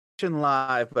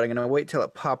Live, but I'm going to wait till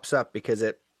it pops up because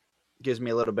it gives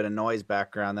me a little bit of noise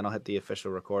background. Then I'll hit the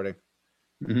official recording.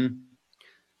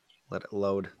 Let it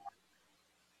load.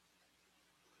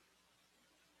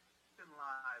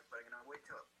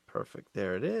 Perfect.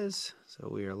 There it is. So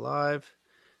we are live.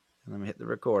 And let me hit the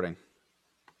recording.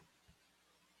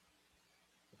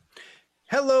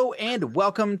 Hello and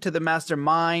welcome to the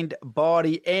Mastermind,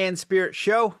 Body, and Spirit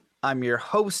Show. I'm your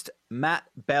host, Matt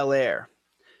Belair.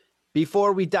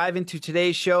 Before we dive into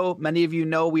today's show, many of you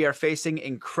know we are facing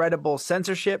incredible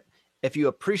censorship. If you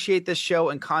appreciate this show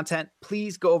and content,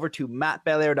 please go over to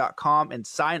mattbelair.com and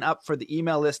sign up for the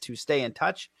email list to stay in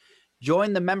touch.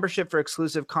 Join the membership for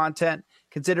exclusive content.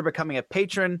 Consider becoming a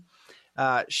patron.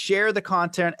 Share the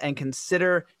content and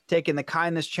consider taking the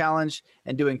kindness challenge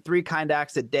and doing 3 kind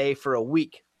acts a day for a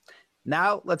week.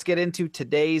 Now, let's get into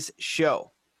today's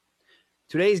show.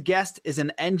 Today's guest is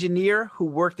an engineer who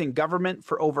worked in government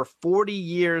for over 40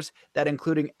 years, that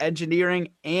including engineering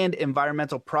and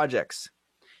environmental projects.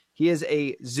 He is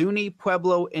a Zuni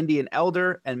Pueblo Indian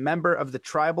elder and member of the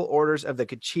tribal orders of the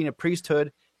Kachina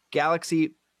priesthood,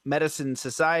 Galaxy Medicine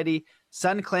Society,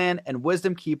 Sun Clan, and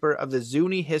Wisdom Keeper of the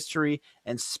Zuni history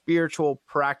and spiritual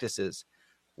practices.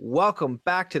 Welcome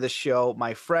back to the show,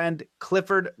 my friend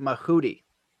Clifford Mahudi.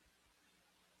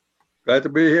 Glad to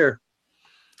be here.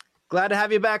 Glad to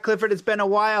have you back, Clifford. It's been a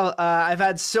while. I've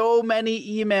had so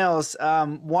many emails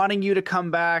wanting you to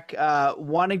come back,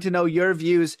 wanting to know your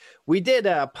views. We did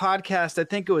a podcast, I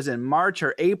think it was in March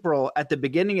or April at the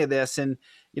beginning of this. And,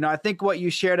 you know, I think what you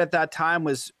shared at that time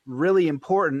was really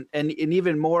important, and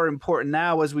even more important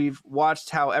now as we've watched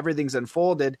how everything's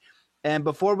unfolded. And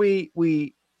before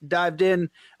we dived in,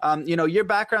 you know, your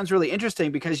background's really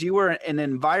interesting because you were an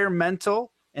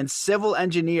environmental and civil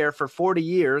engineer for 40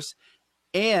 years.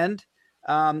 And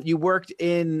you worked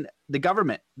in the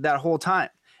government that whole time.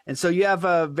 And so you have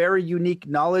a very unique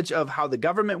knowledge of how the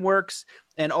government works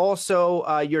and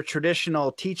also your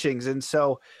traditional teachings. And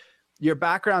so your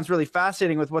background's really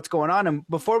fascinating with what's going on. And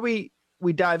before we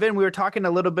dive in, we were talking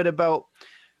a little bit about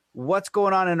what's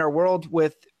going on in our world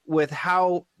with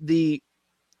how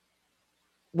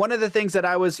one of the things that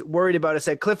I was worried about is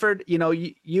that, Clifford, you know,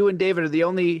 you and David are the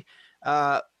only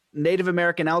Native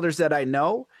American elders that I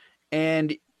know.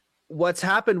 And what's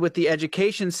happened with the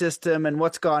education system and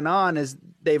what's gone on is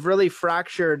they've really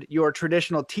fractured your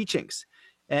traditional teachings.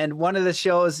 And one of the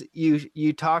shows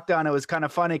you talked on, it was kind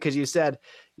of funny because you said,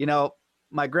 you know,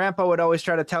 my grandpa would always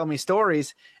try to tell me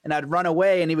stories and I'd run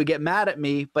away and he would get mad at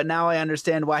me. But now I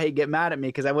understand why he'd get mad at me,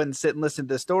 because I wouldn't sit and listen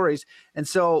to the stories. And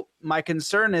so my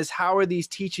concern is, how are these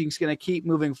teachings going to keep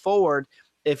moving forward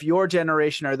if your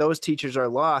generation or those teachers are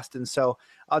lost? And so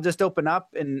I'll just open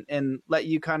up and let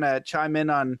you kind of chime in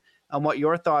on what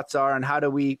your thoughts are and how do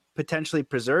we potentially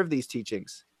preserve these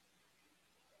teachings.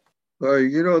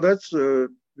 You know, that's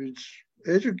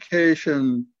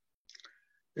education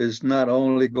is not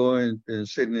only going and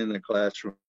sitting in the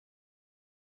classroom.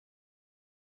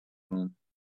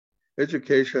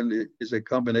 Education is a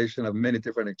combination of many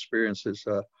different experiences.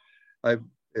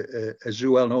 As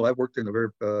you well know, I've worked in a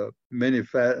very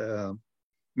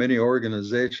many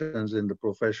organizations in the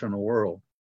professional world.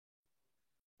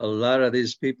 A lot of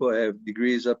these people have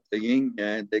degrees up the yin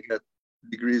yang. They got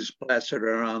degrees plastered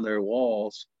around their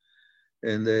walls,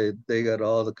 and they got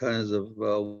all the kinds of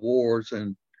awards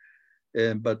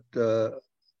but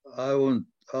I won't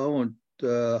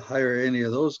hire any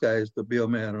of those guys to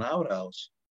build me an outhouse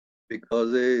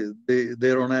because they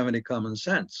don't have any common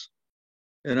sense.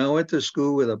 And I went to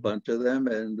school with a bunch of them,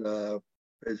 and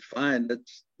it's fine.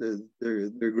 They're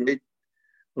great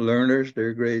learners.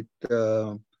 They're great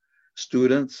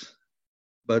students.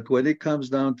 But when it comes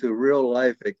down to real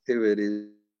life activities,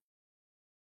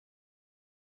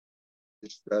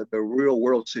 the real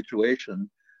world situation,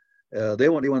 they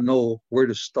won't even know where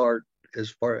to start as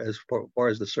far as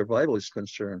the survival is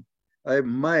concerned.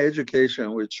 My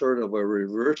education was sort of a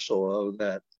reversal of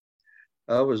that.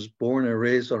 I was born and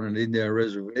raised on an Indian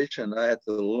reservation. I had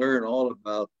to learn all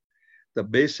about the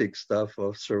basic stuff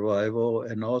of survival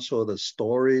and also the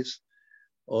stories,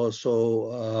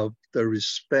 also the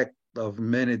respect of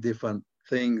many different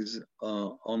things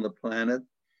on the planet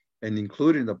and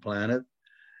including the planet,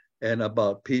 and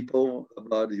about people,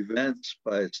 about events,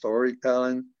 by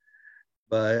storytelling,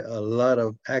 by a lot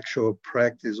of actual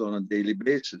practice on a daily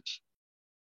basis.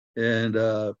 And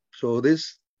so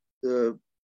this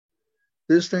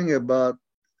thing about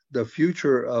the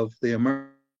future of the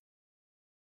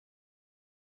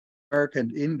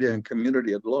American Indian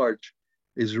community at large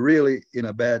is really in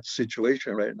a bad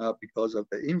situation right now because of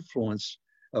the influence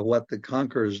of what the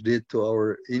conquerors did to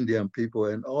our Indian people,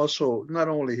 and also not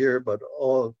only here, but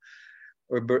all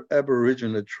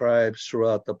Aboriginal tribes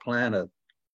throughout the planet.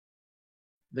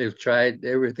 They've tried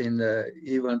everything,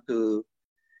 even to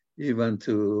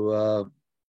the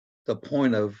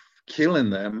point of killing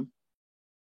them.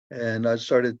 And I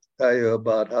started to tell you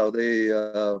about how they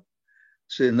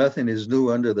see nothing is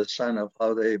new under the sun of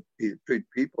how they treat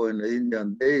people in the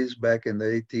Indian days back in the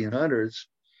 1800s.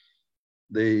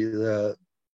 The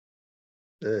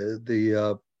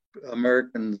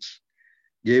Americans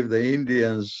gave the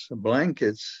Indians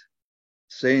blankets,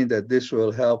 saying that this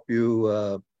will help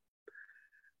you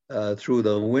through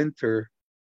the winter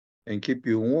and keep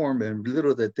you warm. And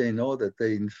little did they know that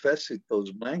they infested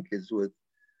those blankets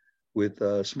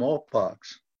with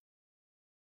smallpox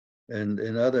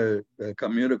and other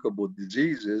communicable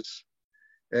diseases.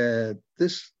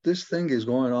 This thing is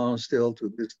going on still to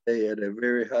this day at a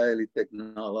very highly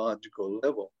technological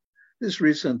level. This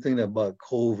recent thing about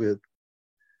COVID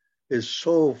is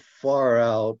so far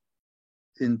out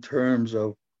in terms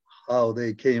of how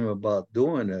they came about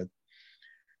doing it.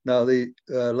 Now, a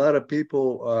lot of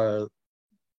people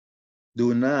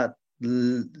do not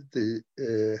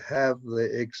have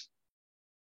the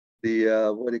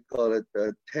what do you call it,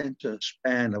 the attention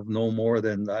span of no more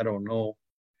than, I don't know,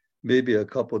 maybe a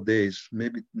couple of days,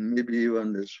 maybe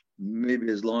even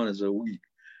maybe as long as a week.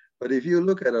 But if you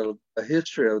look at a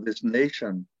history of this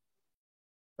nation,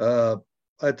 I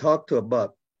talked to a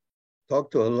lot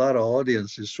of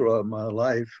audiences throughout my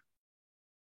life.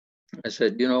 I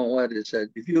said, you know what? I said,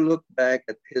 if you look back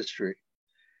at history,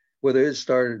 whether it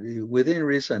started within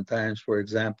recent times, for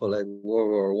example, like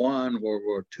World War I, World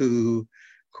War II,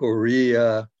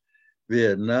 Korea,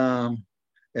 Vietnam,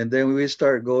 and then we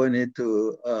start going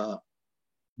into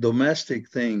domestic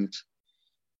things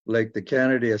like the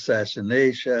Kennedy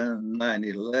assassination,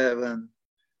 9/11,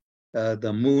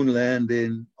 the moon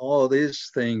landing, all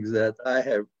these things that I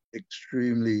have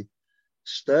extremely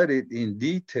studied in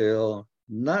detail,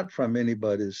 not from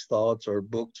anybody's thoughts or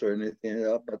books or anything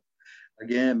else, but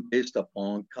again, based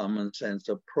upon common sense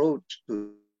approach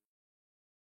to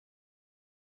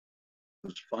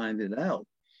finding out.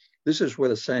 This is where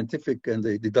the scientific and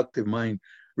the deductive mind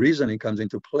reasoning comes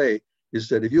into play, is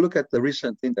that if you look at the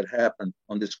recent thing that happened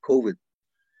on this COVID,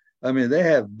 I mean, they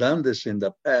have done this in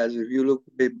the past. If you look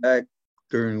way back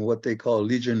during what they call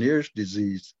Legionnaire's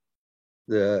disease,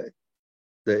 the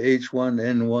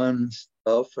H1N1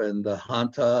 stuff and the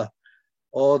Hanta,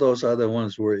 all those other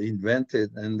ones were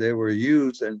invented and they were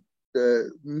used. And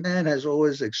man has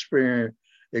always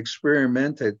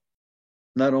experimented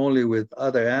not only with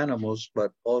other animals,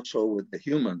 but also with the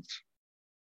humans.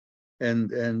 And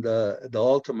the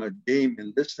ultimate game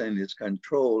in this thing is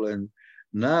control. And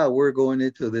now we're going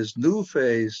into this new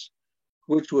phase,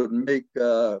 which would make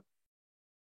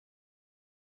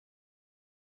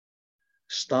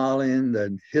Stalin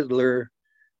and Hitler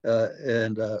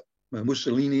and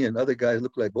Mussolini and other guys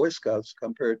look like Boy Scouts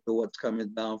compared to what's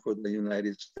coming down for the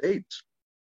United States.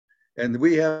 And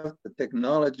we have the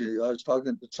technology. I was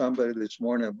talking to somebody this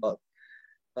morning about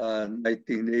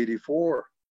 1984.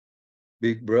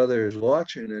 Big Brother is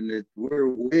watching, and we're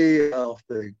way off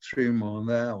the extreme on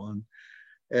that one.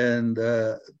 And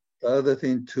the other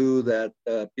thing too that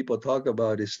people talk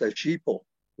about is the sheeple.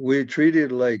 We treat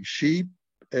it like sheep,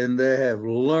 and they have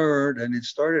learned, and it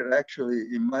started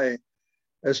actually, in my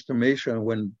estimation,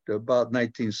 when about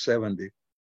 1970.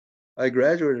 I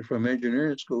graduated from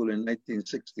engineering school in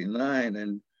 1969,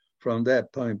 and from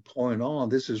that point on,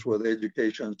 this is where the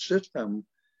education system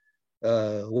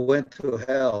went to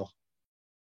hell,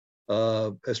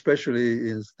 especially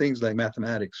in things like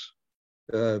mathematics,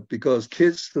 because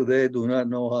kids today do not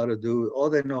know how to do, all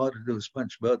they know how to do is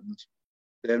punch buttons.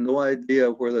 They have no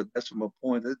idea where the decimal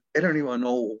point is. They don't even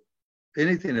know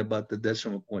anything about the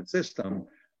decimal point system,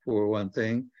 for one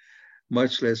thing,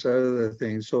 much less other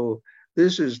things. So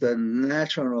this is the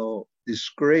national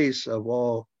disgrace of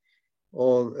all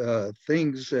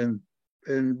things.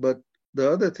 But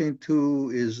the other thing too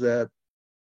is that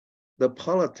the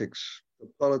politicians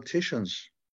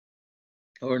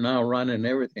are now running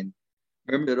everything.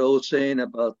 Remember the old saying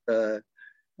about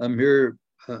I'm here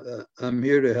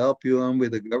to help you. I'm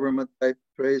with the government type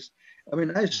phrase. I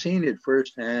mean, I've seen it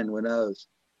firsthand when I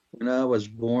was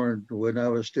born, when I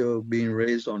was still being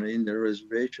raised on an Indian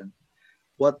reservation.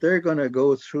 What they're going to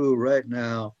go through right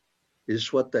now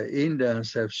is what the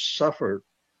Indians have suffered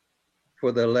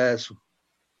for the last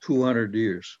 200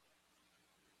 years.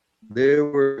 They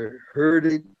were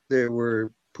herded, they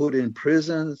were put in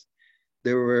prisons,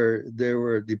 they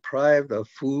were deprived of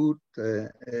food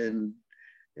and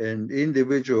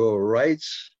individual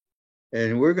rights.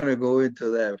 And we're going to go into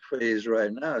that phase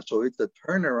right now. So it's a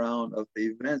turnaround of the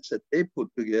events that they put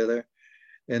together,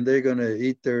 and they're going to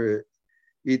eat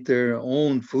their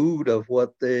own food of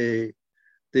what they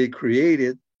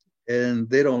created, and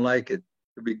they don't like it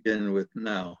to begin with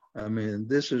now. I mean,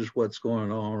 this is what's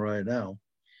going on right now.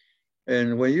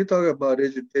 And when you talk about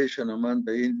education among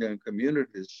the Indian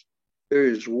communities, there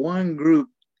is one group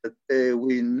that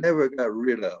we never got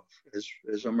rid of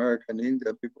as American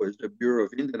Indian people, is the Bureau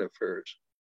of Indian Affairs.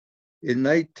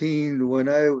 When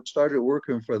I started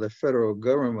working for the federal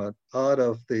government,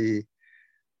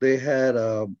 they had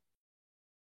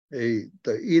the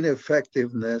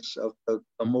ineffectiveness of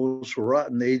the most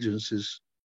rotten agencies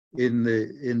in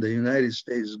the United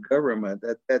States government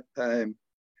at that time,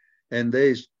 and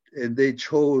they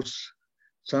chose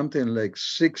something like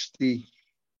 60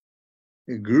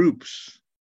 groups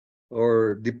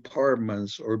or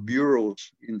departments or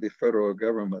bureaus in the federal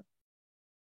government.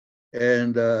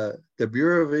 And the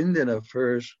Bureau of Indian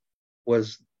Affairs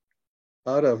was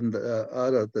out of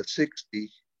the 60,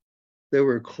 they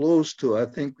were close to, I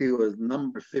think it was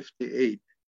number 58,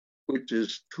 which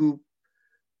is two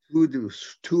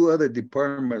other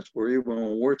departments were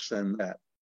even worse than that.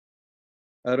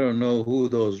 I don't know who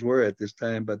those were at this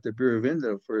time, but the Bureau of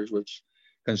Indian Affairs was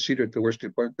considered the worst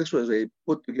department. This was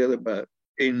put together by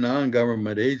a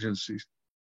non-government agency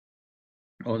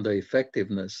on the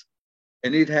effectiveness,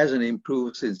 and it hasn't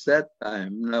improved since that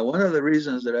time. Now, one of the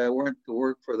reasons that I went to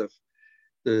work for the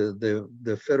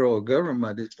federal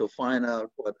government is to find out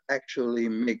what actually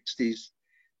makes these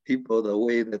people the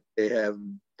way that they have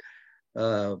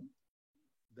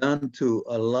done to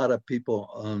a lot of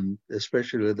people,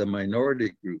 especially the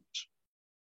minority groups.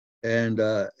 And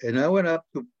I went up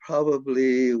to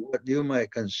probably what you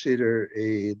might consider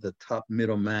the top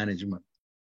middle management.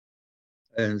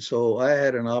 And so I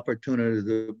had an opportunity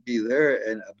to be there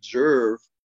and observe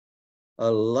a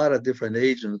lot of different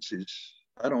agencies.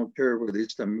 I don't care whether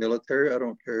it's the military, I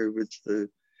don't care if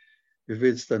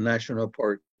it's the National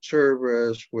Park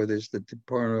Service, whether it's the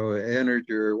Department of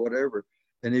Energy or whatever.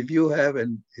 And if you have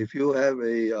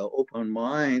a open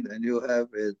mind and you have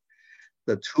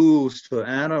the tools to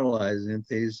analyze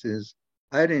things,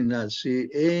 I did not see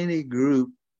any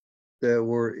group that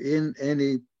were in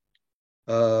any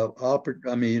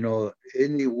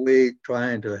any way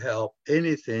trying to help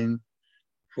anything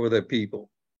for the people.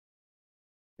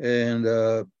 And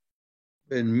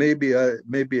maybe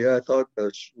I thought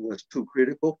that was too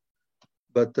critical,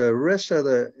 but the rest of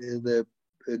the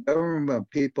government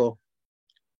people,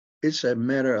 it's a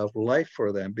matter of life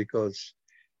for them, because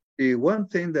the one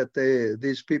thing that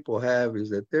these people have is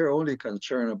that they're only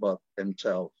concerned about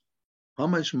themselves. How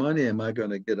much money am I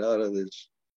going to get out of this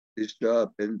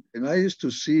job? And I used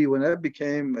to see, when I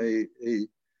became a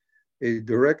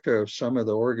director of some of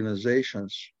the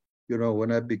organizations,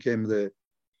 when I became the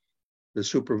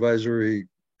supervisory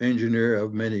engineer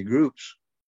of many groups,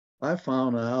 I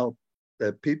found out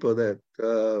that people that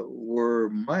were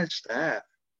my staff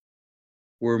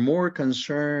were more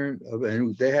concerned,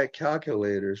 and they had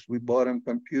calculators. We bought them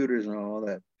computers and all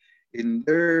that. In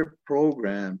their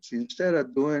programs, instead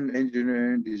of doing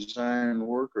engineering, design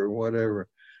work or whatever,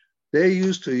 they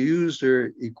used to use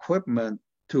their equipment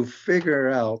to figure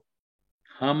out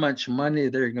how much money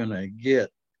they're going to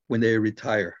get when they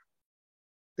retire.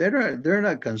 They're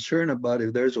not concerned about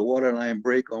if there's a water line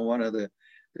break on one of the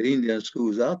Indian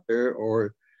schools out there,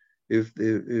 or if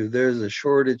there's a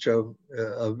shortage of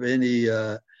any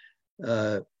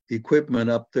equipment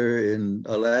up there in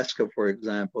Alaska, for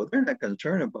example. They're not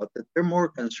concerned about that. They're more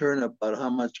concerned about how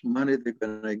much money they're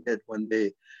going to get when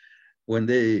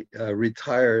they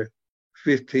retire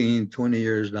 15, 20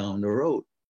 years down the road.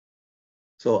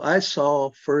 So I saw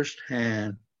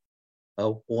firsthand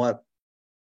of how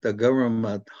the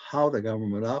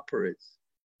government operates.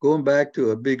 Going back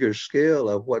to a bigger scale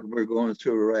of what we're going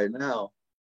through right now,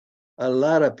 a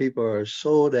lot of people are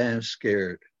so damn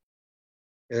scared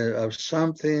of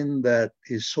something that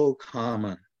is so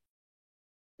common.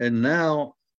 And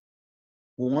now,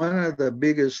 one of the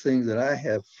biggest things that I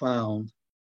have found,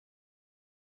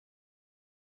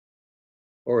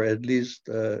 or at least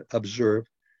observed,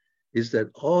 is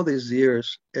that all these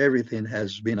years, everything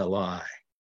has been a lie.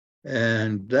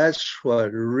 And that's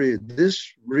what this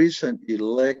recent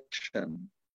election,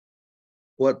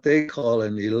 what they call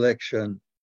an election,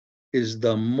 is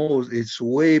it's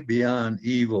way beyond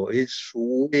evil. It's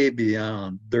way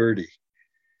beyond dirty.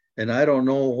 And I don't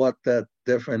know what that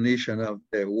definition of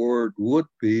the word would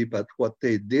be, but what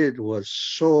they did was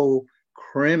so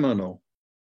criminal.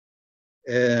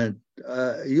 And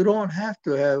you don't have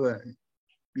to have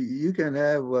you can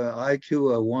have an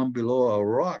IQ of one below a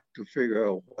rock to figure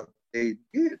out what they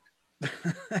did.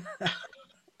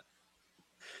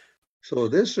 So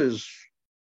this is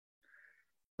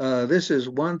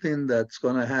one thing that's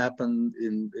going to happen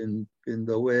in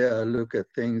the way I look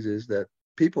at things, is that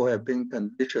people have been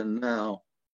conditioned now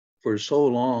for so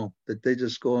long that they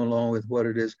just go along with what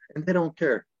it is, and they don't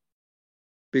care.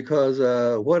 Because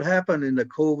what happened in the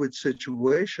COVID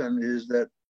situation is that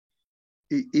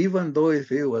even though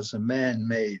if it was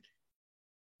man-made,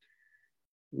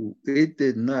 it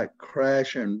did not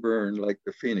crash and burn like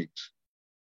the Phoenix.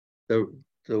 It's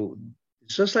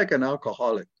just like an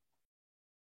alcoholic.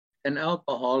 An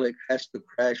alcoholic has to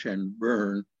crash and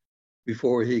burn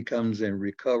before he comes in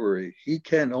recovery. He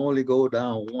can only go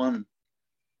down one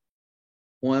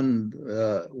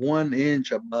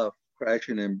inch above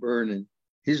crashing and burning.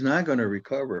 He's not going to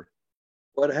recover.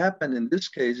 What happened in this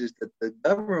case is that the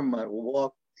government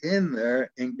walked in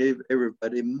there and gave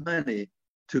everybody money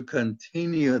to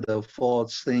continue the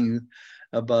false thing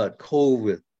about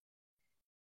COVID.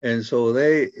 And so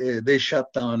they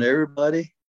shut down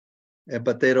everybody,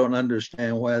 but they don't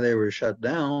understand why they were shut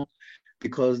down,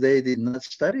 because they did not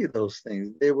study those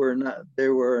things. They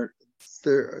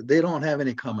don't have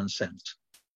any common sense.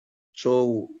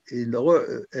 So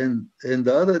the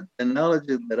other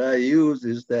analogy that I use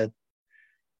is that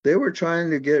they were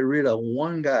trying to get rid of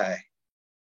one guy.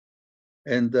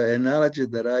 And the analogy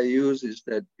that I use is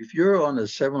that if you're on a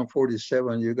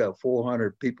 747, you got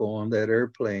 400 people on that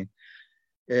airplane,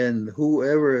 and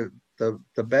whoever the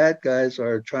bad guys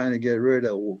are trying to get rid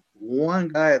of one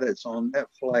guy that's on that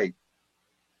flight,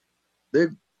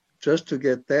 they're just to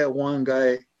get that one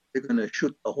guy, they're going to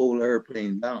shoot the whole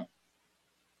airplane down.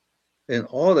 And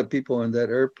all the people in that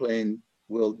airplane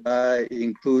will die,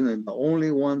 including the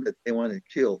only one that they want to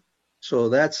kill. So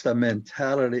that's the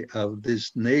mentality of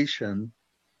this nation.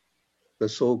 The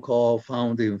so-called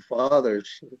founding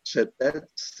fathers set that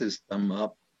system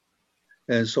up.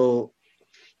 And so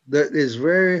that is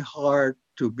very hard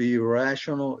to be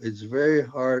rational. It's very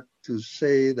hard to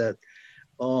say that,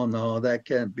 oh no, that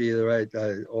can't be the right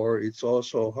guy. Or it's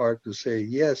also hard to say,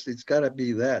 yes, it's got to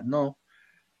be that. No,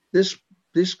 this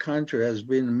country has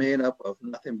been made up of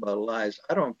nothing but lies.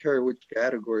 I don't care which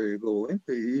category you go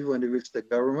into, even if it's the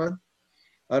government.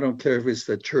 I don't care if it's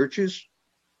the churches.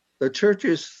 The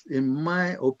churches, in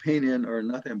my opinion, are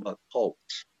nothing but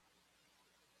cults.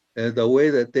 And the way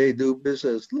that they do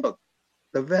business, look,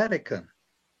 the Vatican,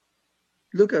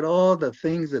 look at all the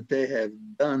things that they have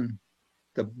done,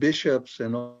 the bishops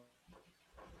and all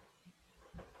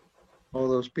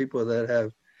those people that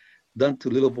have done to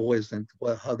little boys, and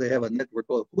how they have a network.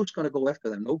 Well, who's going to go after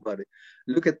them? Nobody.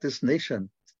 Look at this nation.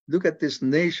 Look at this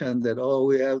nation that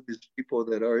we have these people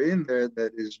that are in there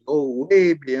that is go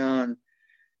way beyond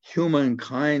human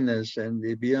kindness and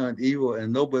beyond evil,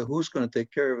 and nobody, who's going to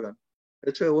take care of them?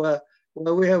 They say, well,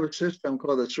 we have a system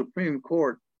called the Supreme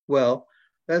Court. Well,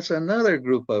 that's another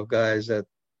group of guys that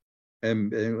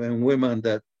and women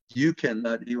that you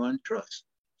cannot even trust.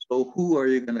 So who are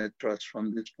you going to trust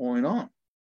from this point on?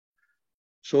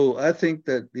 So I think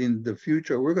that in the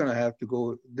future, they're going to have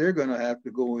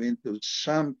to go into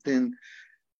something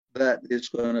that is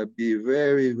going to be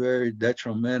very, very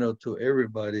detrimental to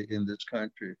everybody in this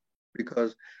country.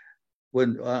 Because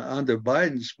when under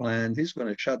Biden's plan, he's going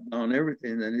to shut down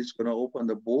everything and he's going to open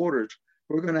the borders.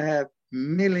 We're going to have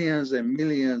millions and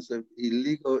millions of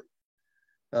illegal,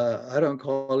 I don't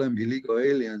call them illegal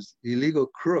aliens, illegal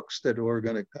crooks that are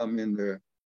going to come in there.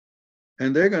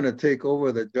 And they're going to take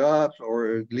over the jobs,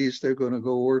 or at least they're going to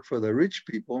go work for the rich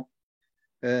people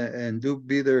and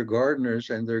be their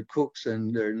gardeners and their cooks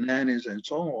and their nannies and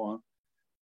so on.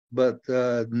 But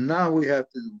now we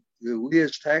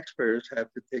as taxpayers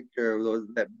have to take care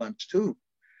of that bunch too.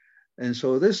 And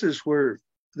so this is where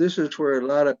a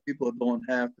lot of people don't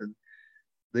have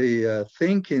the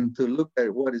thinking to look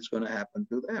at what is going to happen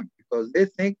to them, because they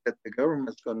think that the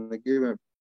government's going to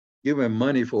give them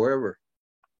money forever.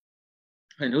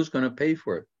 And who's going to pay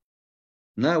for it?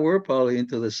 Now we're probably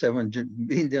into the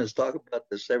Indians talk about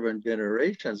the 7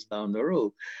 generations down the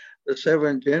road. The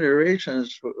 7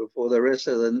 generations for the rest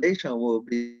of the nation will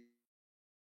be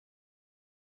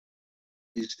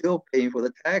still paying for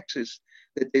the taxes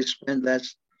that they spent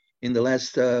in the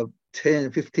last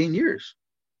 10, 15 years.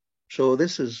 So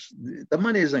the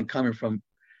money isn't coming from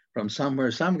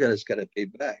somewhere. Some guy's got to pay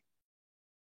back.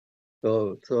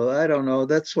 So I don't know.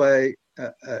 That's why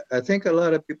I think a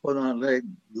lot of people don't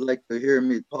like to hear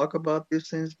me talk about these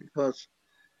things, because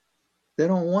they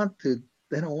don't want to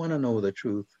know the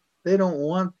truth. They don't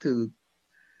want to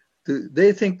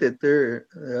they think that they're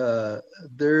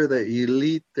the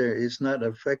elite. There is not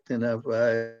affecting enough.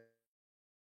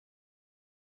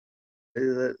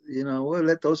 We'll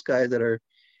let those guys that are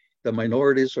the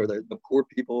minorities or the poor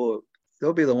people.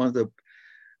 They'll be the ones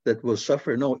that will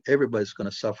suffer. No, everybody's going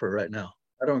to suffer right now.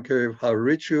 I don't care how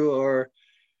rich you are.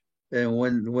 And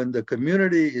when the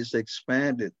community is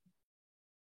expanded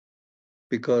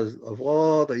because of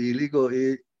all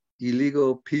the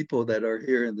illegal people that are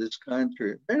here in this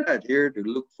country, they're not here to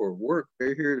look for work.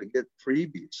 They're here to get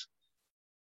freebies.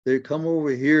 They come over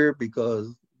here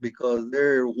because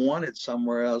they're wanted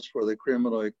somewhere else for the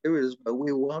criminal activities, but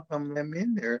we welcome them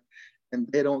in there and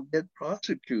they don't get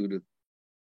prosecuted.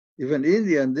 If an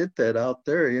Indian did that out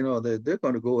there, they're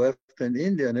going to go after an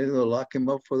Indian and they'll lock him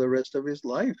up for the rest of his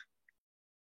life.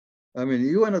 I mean,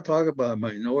 you want to talk about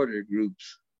minority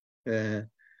groups. The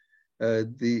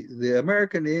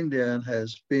American Indian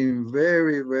has been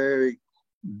very, very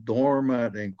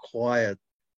dormant and quiet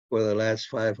for the last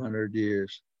 500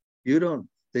 years.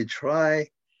 They try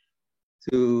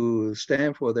to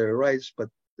stand for their rights, but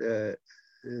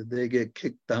they get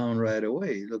kicked down right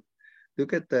away.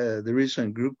 Look at the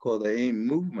recent group called the AIM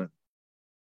movement.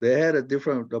 They had a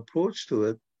different approach to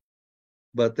it,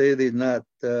 but they did not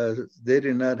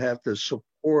have the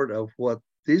support of what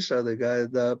these other guys.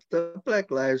 The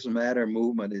Black Lives Matter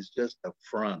movement is just a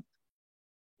front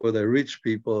for the rich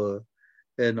people,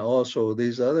 and also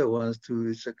these other ones too.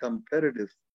 It's a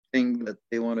competitive thing that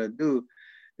they want to do,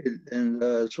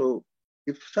 so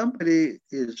if somebody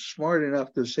is smart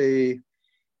enough to say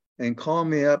and call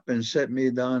me up and set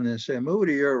me down and say,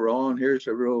 Moody, you're wrong. Here's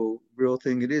the real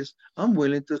thing it is. I'm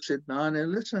willing to sit down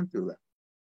and listen to them.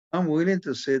 I'm willing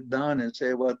to sit down and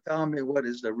say, well, tell me what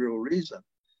is the real reason.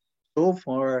 So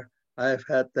far, I've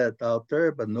had that out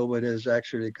there, but nobody has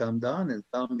actually come down and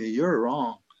tell me you're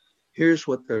wrong. Here's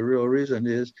what the real reason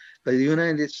is. The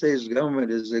United States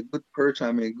government is a good person,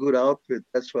 I mean, good outfit.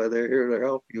 That's why they're here to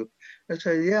help you. I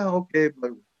say, yeah, okay,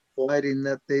 but why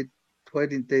didn't they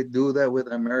do that with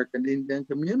the American Indian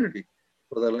community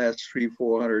for the last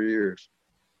 300-400 years?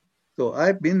 So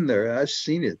I've been there. I've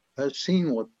seen it. I've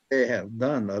seen what they have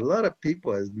done. A lot of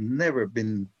people have never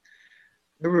been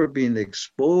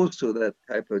exposed to that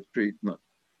type of treatment.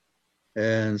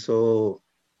 And so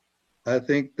I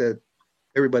think that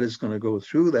everybody's going to go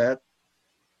through that.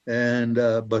 And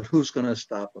but who's going to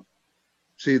stop them?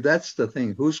 See, that's the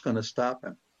thing. Who's going to stop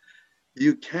them?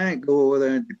 You can't go over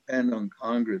there and depend on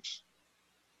Congress.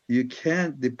 You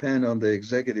can't depend on the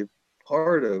executive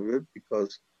part of it,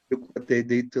 because look what they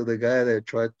did to the guy that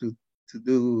tried to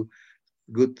do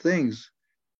good things.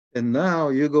 And now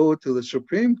you go to the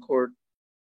Supreme Court.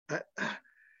 I've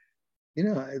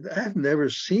never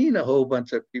seen a whole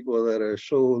bunch of people that are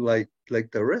so like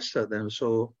the rest of them.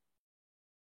 So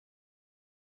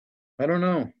I don't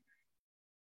know.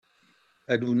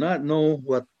 I do not know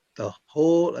what the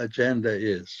whole agenda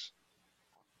is.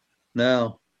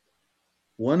 Now,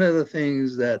 one of the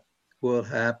things that will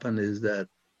happen is that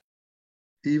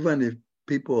even if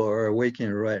people are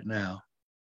awakening right now,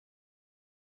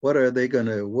 what are they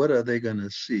gonna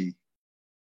see?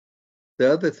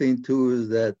 The other thing too is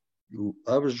that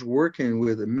I was working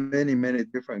with many, many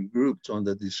different groups on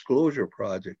the Disclosure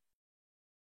Project,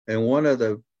 and one of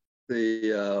the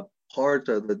part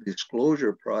of the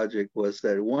Disclosure Project was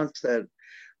that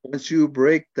once you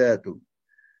break that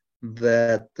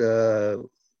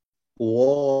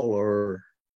wall, or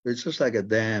it's just like a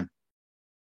dam.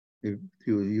 You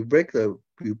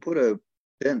put a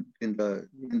dent in the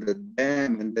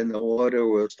dam, and then the water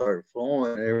will start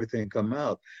flowing and everything come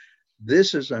out.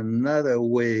 This is another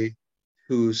way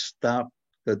to stop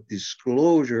the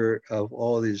disclosure of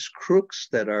all these crooks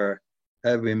that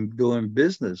have been doing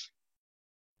business.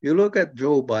 You look at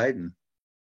Joe Biden.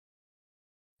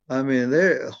 I mean,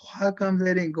 how come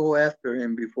they didn't go after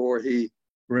him before he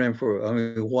ran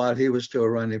while he was still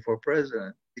running for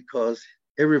president? Because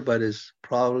everybody's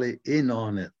probably in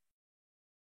on it.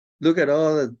 Look at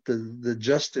all the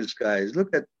justice guys.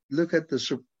 Look at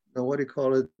the what do you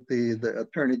call it? The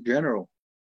attorney general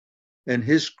and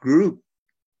his group.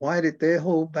 Why did they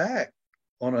hold back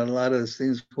on a lot of these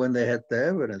things when they had the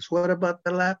evidence? What about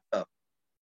the laptop?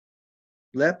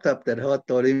 Laptop that had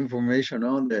all the information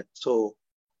on it. So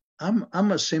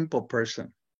I'm a simple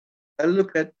person. I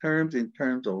look at terms in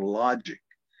terms of logic.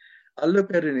 I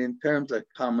look at it in terms of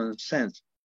common sense.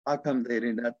 How come they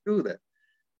did not do that?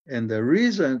 And the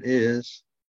reason is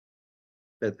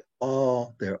that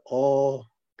they're all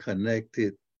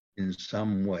connected in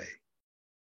some way.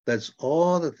 That's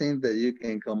all the things that you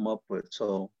can come up with.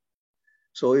 So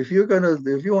if you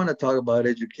want to talk about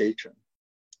education,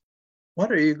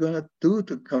 What are you going to do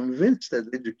to convince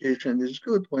that education is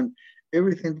good when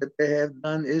everything that they have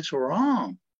done is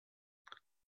wrong?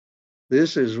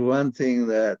 This is one thing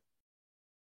that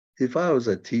if I was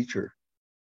a teacher,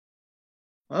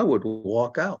 I would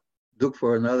walk out, look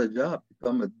for another job,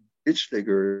 become a ditch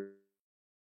digger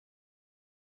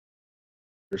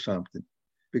or something,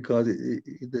 because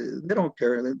they don't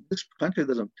care. This country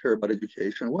doesn't care about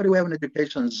education. Why do we have an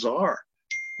education czar?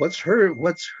 What's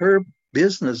her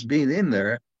business being in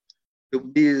there to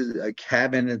be a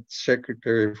cabinet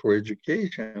secretary for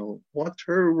education? What's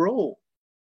her role?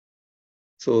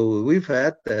 So we've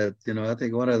had that. I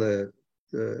think one of the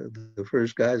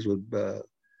first guys would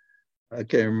I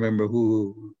can't remember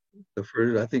who the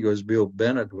first. I think it was Bill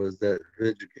Bennett was that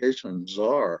education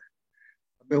czar.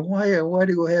 I mean, why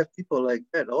do you have people like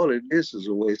that? All it is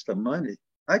a waste of money.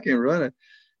 I can run it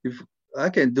if I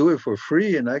can do it for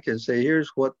free, and I can say, here's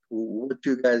what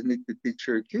you guys need to teach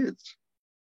your kids.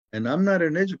 And I'm not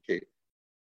an educator,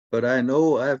 but I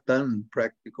know I've done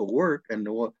practical work, and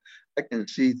I can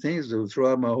see things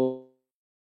throughout my whole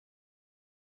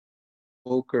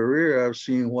career. I've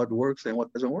seen what works and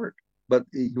what doesn't work. But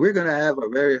we're going to have a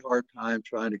very hard time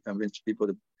trying to convince people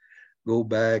to go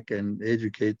back and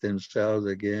educate themselves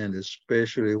again,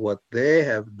 especially what they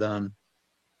have done.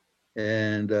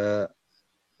 And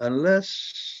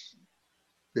unless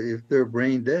if they're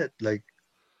brain dead, like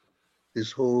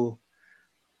this whole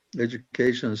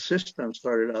education system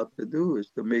started out to do,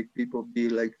 is to make people be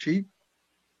like cheap.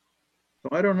 So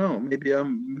I don't know.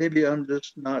 Maybe I'm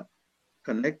just not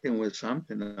connecting with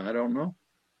something. I don't know.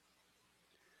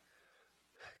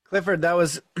 Clifford, that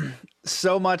was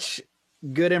so much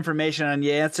good information, and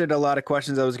you answered a lot of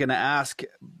questions I was going to ask.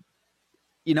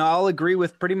 I'll agree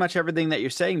with pretty much everything that you're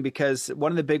saying, because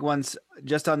one of the big ones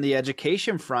just on the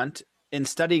education front, in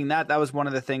studying that was one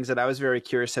of the things that I was very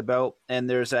curious about. And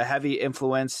there's a heavy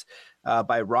influence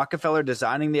by Rockefeller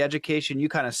designing the education. You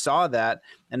kind of saw that,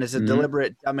 and it's a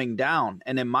deliberate dumbing down.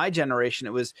 And in my generation,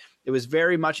 it was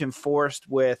very much enforced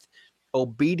with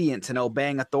obedience and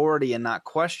obeying authority and not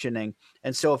questioning.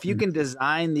 And so if you can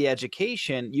design the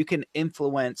education, you can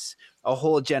influence a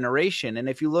whole generation. And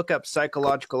if you look up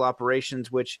psychological operations,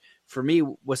 which for me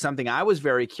was something I was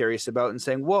very curious about, and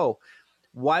saying, whoa,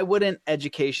 why wouldn't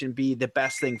education be the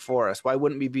best thing for us? Why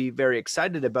wouldn't we be very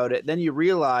excited about it? Then you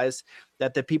realize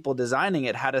that the people designing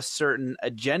it had a certain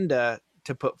agenda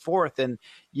to put forth. And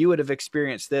you would have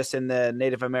experienced this in the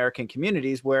Native American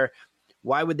communities, where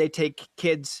why would they take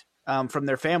kids from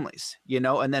their families,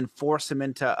 and then force them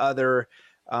into other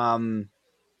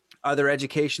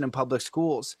education in public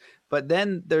schools? But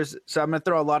then so I'm going to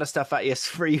throw a lot of stuff at you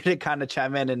for you to kind of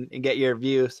chime in and get your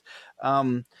views.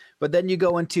 But then you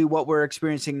go into what we're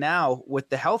experiencing now with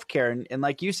the healthcare. And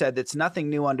like you said, it's nothing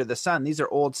new under the sun. These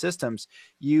are old systems.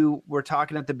 You were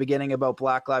talking at the beginning about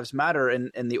Black Lives Matter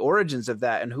and the origins of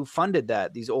that and who funded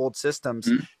that, these old systems,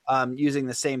 using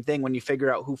the same thing when you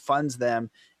figure out who funds them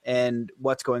and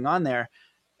what's going on there.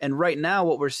 And right now,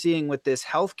 what we're seeing with this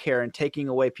healthcare and taking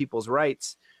away people's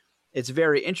rights, it's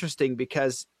very interesting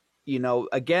because,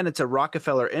 again, it's a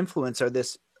Rockefeller influence, or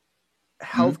this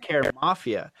healthcare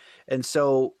mafia. And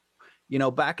so,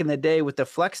 back in the day with the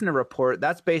Flexner report,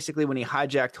 that's basically when he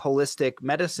hijacked holistic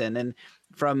medicine. And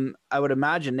from, I would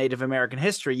imagine, Native American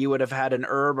history, you would have had an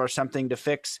herb or something to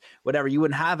fix whatever. You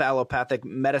wouldn't have allopathic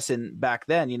medicine back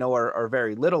then, or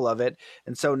very little of it.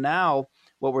 And so now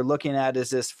what we're looking at is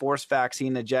this forced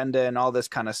vaccine agenda and all this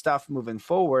kind of stuff moving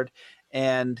forward.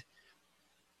 And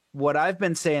what I've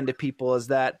been saying to people is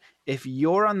that if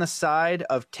you're on the side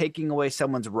of taking away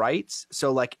someone's rights,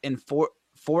 so like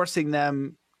forcing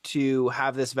them to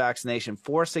have this vaccination,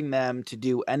 forcing them to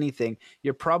do anything,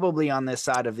 you're probably on this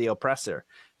side of the oppressor.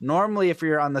 Normally, if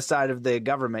you're on the side of the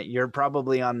government, you're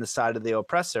probably on the side of the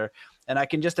oppressor. And I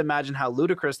can just imagine how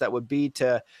ludicrous that would be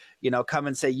to, come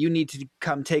and say, you need to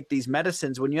come take these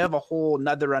medicines, when you have a whole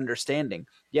nother understanding.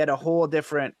 You had a whole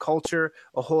different culture,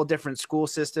 a whole different school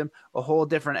system, a whole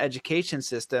different education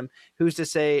system. Who's to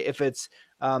say if it's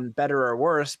better or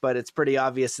worse? But it's pretty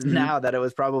obvious now that it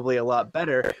was probably a lot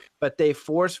better. But they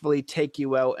forcefully take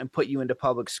you out and put you into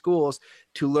public schools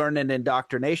to learn an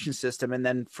indoctrination system and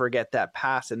then forget that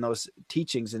past and those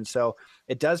teachings. And so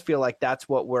it does feel like that's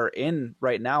what we're in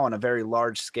right now on a very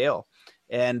large scale.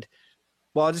 And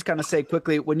well, I'll just kind of say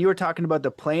quickly, when you were talking about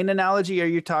the plane analogy, are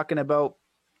you talking about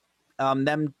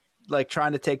them like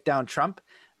trying to take down Trump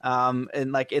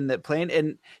and like in the plane?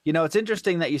 And, it's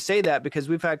interesting that you say that, because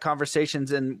we've had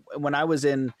conversations. And when I was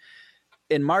in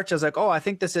March, I was like, oh, I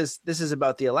think this is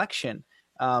about the election.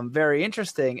 Very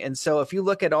interesting. And so if you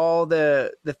look at all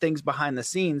the things behind the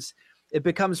scenes, it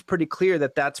becomes pretty clear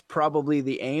that that's probably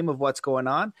the aim of what's going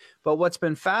on. But what's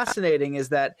been fascinating is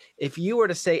that if you were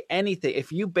to say anything,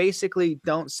 if you basically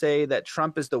don't say that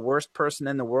Trump is the worst person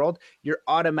in the world, you're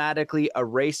automatically a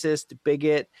racist,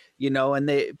 bigot,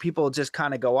 and people just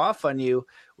kind of go off on you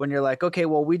when you're like, okay,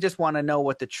 well, we just want to know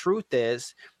what the truth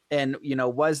is. And,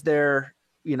 was there,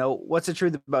 what's the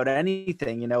truth about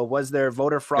anything? Was there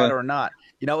voter fraud Yeah. or not?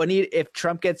 And if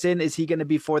Trump gets in, is he going to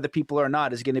be for the people or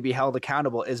not? Is he going to be held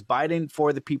accountable? Is Biden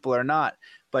for the people or not?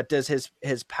 But does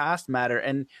his past matter?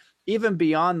 And even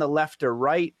beyond the left or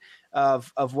right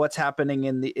of what's happening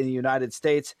in the United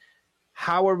States,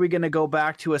 how are we going to go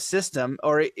back to a system,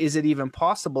 or is it even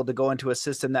possible to go into a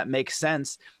system that makes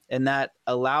sense and that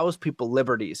allows people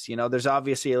liberties? There's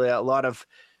obviously a lot of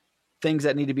things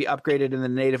that need to be upgraded in the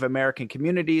Native American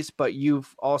communities, but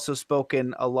you've also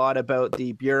spoken a lot about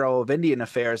the Bureau of Indian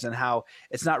Affairs and how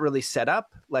it's not really set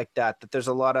up like that there's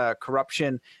a lot of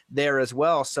corruption there as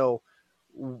well. So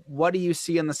what do you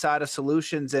see on the side of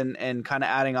solutions and kind of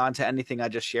adding on to anything I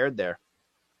just shared there?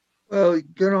 Well,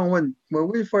 when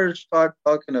we first start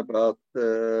talking about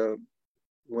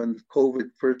when COVID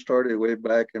first started way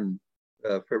back in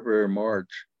February,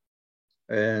 March,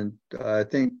 and I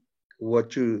think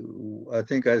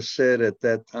I said at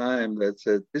that time that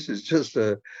said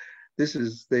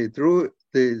they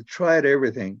tried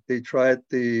everything. They tried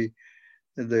the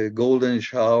golden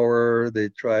shower, they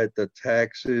tried the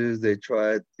taxes, they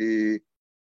tried the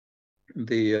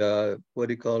what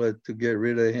do you call it, to get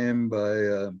rid of him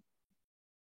by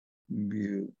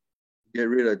you get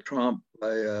rid of Trump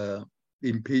by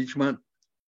impeachment.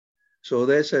 So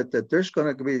they said that there's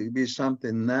going to be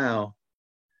something now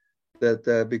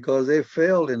that because they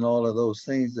failed in all of those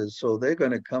things, that so they're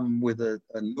going to come with a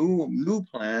new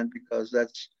plan, because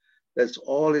that's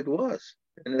all it was.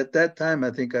 And at that time,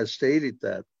 I think I stated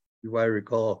that, if I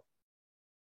recall.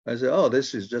 I said, "Oh,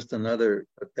 this is just another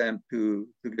attempt to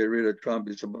get rid of Trump.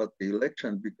 It's about the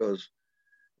election because,"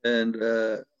 and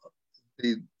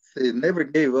they they never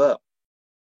gave up.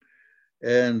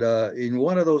 And in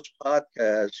one of those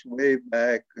podcasts way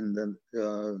back in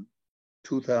the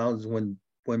 2000,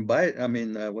 when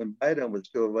Biden was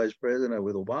still vice president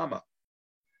with Obama,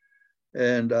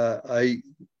 and I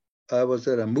was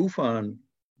at a MUFON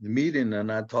meeting,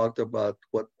 and I talked about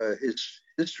what his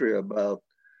history about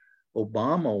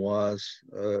Obama was,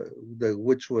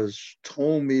 which was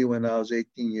told me when I was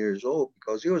 18 years old,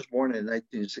 because he was born in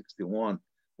 1961.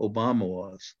 Obama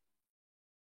was.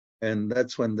 And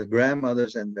that's when the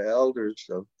grandmothers and the elders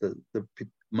of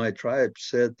my tribe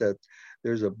said that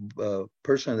there's a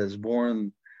person that's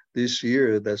born this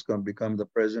year that's going to become the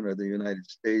president of the United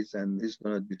States, and he's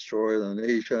going to destroy the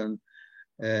nation.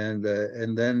 And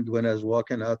then when I was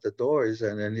walking out the doors,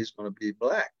 and then he's going to be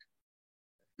black.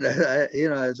 I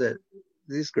said,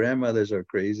 these grandmothers are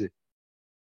crazy.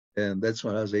 And that's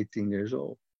when I was 18 years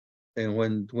old. And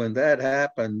when that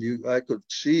happened, I could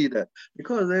see that,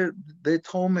 because they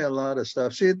told me a lot of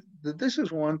stuff. See, this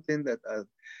is one thing that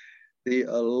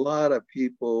a lot of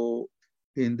people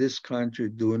in this country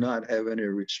do not have any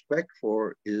respect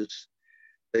for, is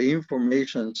the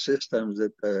information systems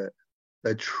that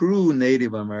the true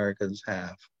Native Americans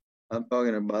have. I'm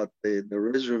talking about the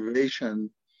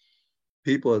reservation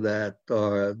people that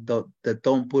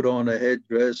don't put on a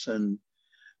headdress and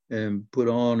put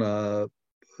on a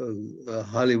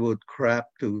Hollywood crap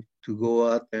to go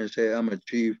out there and say, I'm a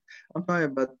chief. I'm talking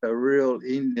about the real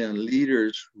Indian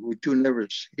leaders, which you never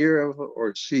hear of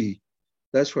or see.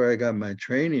 That's where I got my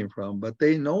training from, but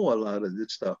they know a lot of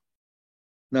this stuff.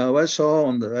 Now I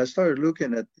started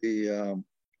looking at the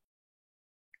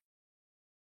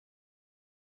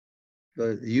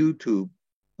YouTube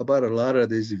about a lot of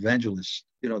these evangelists,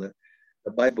 the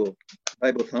Bible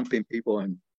thumping people,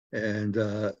 and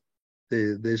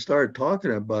they started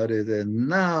talking about it, and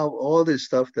now all this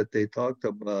stuff that they talked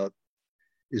about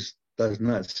does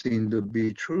not seem to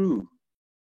be true.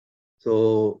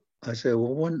 So I said,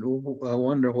 well, I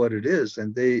wonder what it is,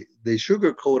 and they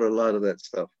sugarcoat a lot of that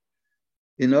stuff.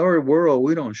 In our world,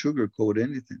 we don't sugarcoat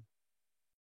anything.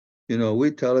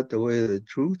 We tell it the way the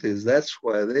truth is. That's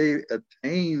why they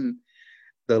attain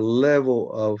the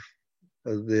level of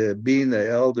being the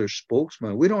elder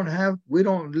spokesman. We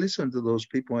don't listen to those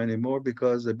people anymore,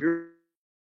 because the Bureau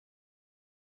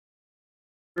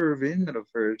of Indian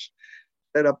Affairs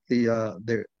set up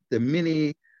the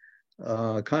mini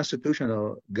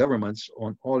constitutional governments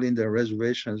on all Indian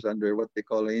reservations under what they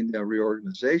call the Indian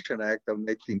Reorganization Act of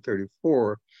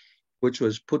 1934, which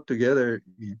was put together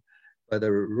by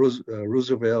the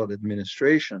Roosevelt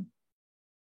administration.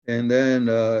 And then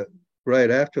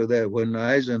right after that, when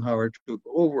Eisenhower took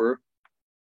over,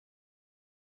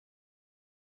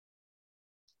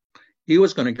 he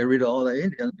was going to get rid of all the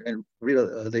Indians and rid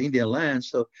of the Indian land.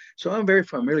 So I'm very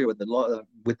familiar with the law,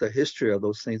 with the history of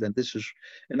those things. And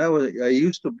I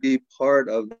used to be part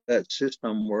of that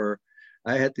system where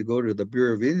I had to go to the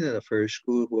Bureau of Indian Affairs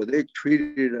school where they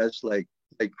treated us like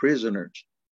prisoners.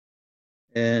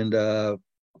 And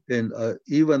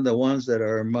even the ones that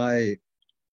are my,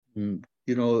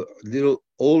 little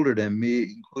older than me,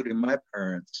 including my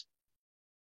parents,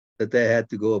 that they had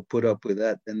to go put up with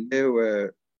that. And they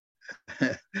were,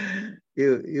 it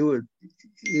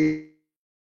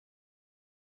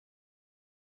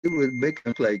would make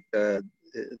them like Bureau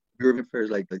of Affairs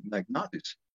like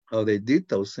Nazis, how they did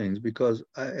those things.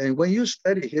 And when you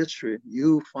study history,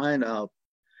 you find out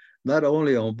not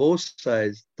only on both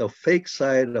sides, the fake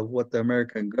side of what the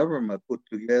American government put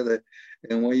together.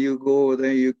 And when you go over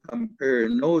there, you compare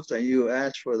notes and you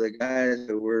ask for the guys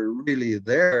that were really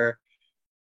there,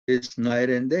 it's night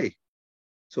and day.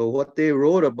 So what they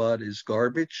wrote about is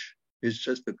garbage. It's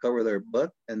just to cover their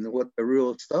butt. And what the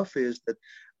real stuff is,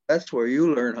 that's where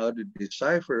you learn how to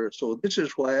decipher. So this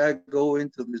is why I go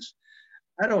into this.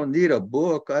 I don't need a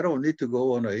book. I don't need to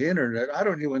go on the internet. I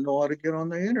don't even know how to get on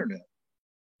the internet.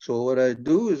 So what I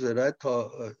do is that I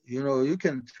talk, you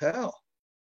can tell.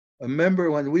 I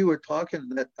remember when we were talking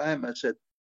that time, I said,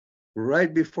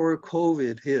 right before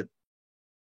COVID hit,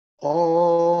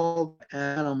 all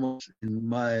animals in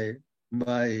my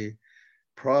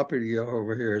property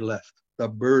over here left. The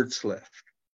birds left.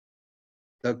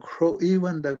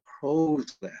 Even the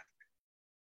crows left.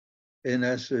 And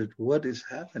I said, what is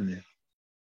happening?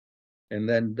 And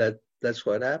then that's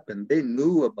what happened. They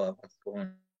knew about what's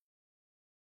going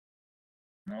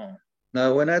on.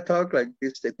 Now, when I talk like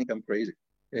this, they think I'm crazy.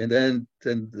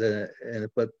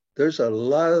 But there's a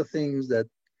lot of things that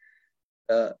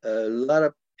a lot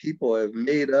of people have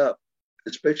made up,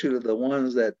 especially the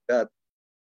ones that got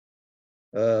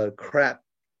crap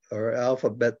or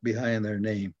alphabet behind their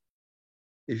name.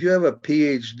 If you have a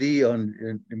PhD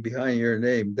behind your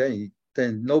name,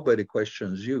 then nobody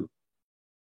questions you.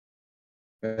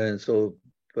 And so,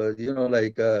 but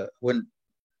like when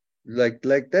like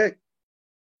that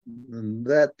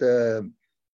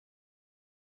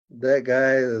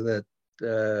guy that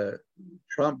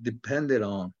Trump depended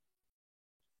on,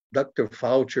 Dr.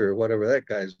 Fauci or whatever that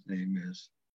guy's name is.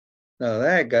 Now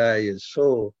that guy is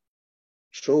so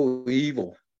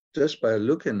evil just by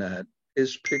looking at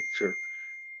his picture.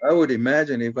 I would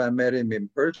imagine if I met him in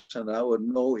person, I would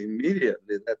know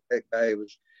immediately that guy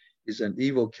is an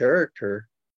evil character.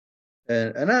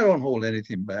 And I don't hold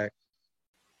anything back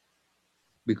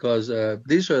because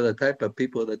these are the type of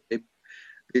people that they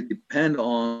depend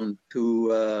on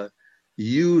to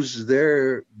use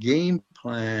their game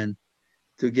plan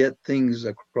to get things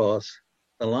across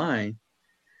the line.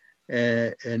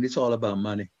 And it's all about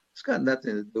money. It's got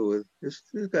nothing to do with it's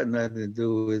got nothing to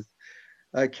do with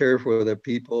I care for the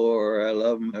people or I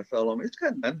love my fellow man. It's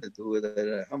got nothing to do with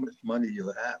it, how much money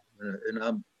you have.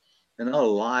 And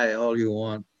I'll lie all you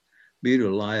want me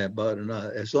to lie about it.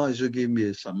 As long as you give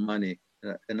me some money,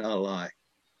 and I'll lie.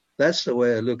 That's the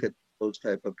way I look at those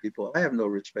type of people. I have no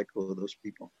respect for those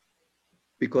people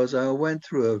because I went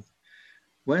through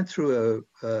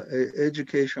a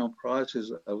educational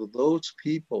process of those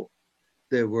people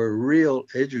that were real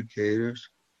educators,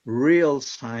 real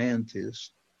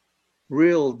scientists,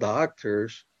 real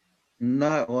doctors,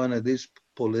 not one of these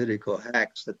political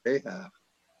hacks that they have.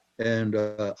 And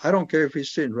I don't care if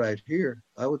he's sitting right here.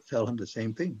 I would tell him the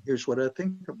same thing. Here's what I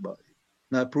think about it.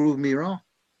 Now prove me wrong.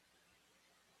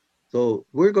 So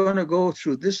we're going to go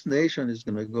through, this nation is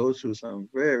going to go through some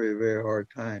very, very hard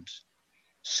times.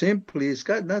 Simply, it's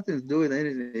got nothing to do with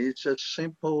anything. It's just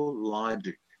simple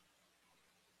logic.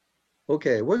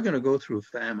 Okay, we're going to go through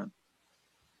famine.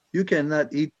 You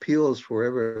cannot eat pills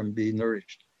forever and be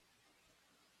nourished.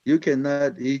 You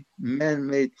cannot eat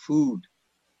man-made food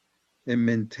and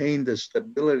maintain the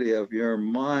stability of your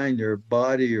mind, your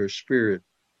body, your spirit.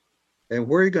 And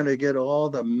where are you going to get all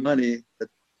the money?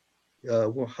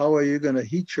 How are you going to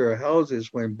heat your houses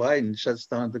when Biden shuts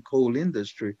down the coal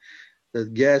industry, the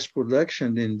gas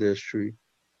production industry?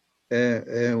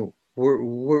 And where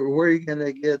are you going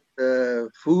to get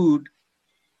food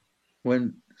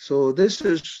when? So this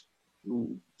is.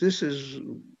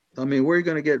 I mean, where are you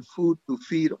going to get food to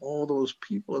feed all those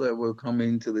people that will come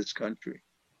into this country?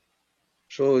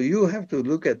 So you have to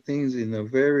look at things in a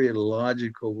very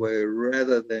logical way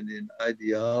rather than in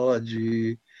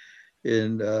ideology,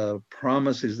 in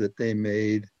promises that they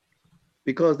made,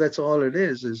 because that's all it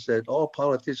is that all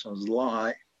politicians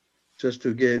lie just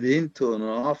to get into an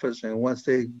office. And once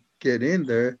they get in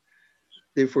there,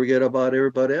 they forget about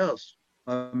everybody else.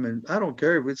 I mean, I don't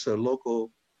care if it's a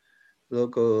local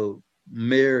local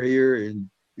mayor here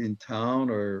in town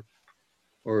or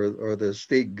the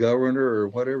state governor or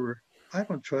whatever. I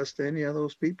don't trust any of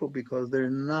those people because they're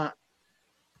not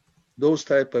those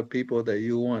type of people that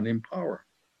you want in power.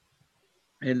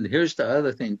 And here's the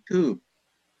other thing too.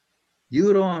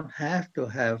 You don't have to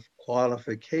have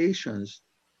qualifications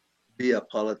to be a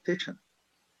politician.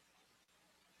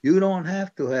 You don't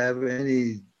have to have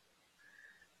any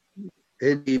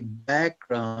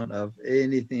background of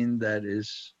anything that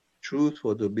is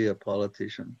truthful to be a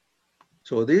politician.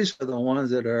 So these are the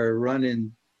ones that are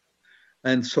running.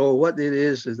 And so what it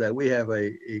is that we have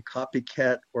a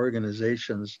copycat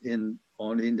organizations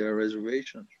on Indian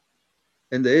reservations.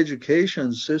 And the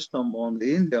education system on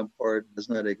the Indian part does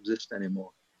not exist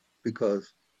anymore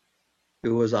because it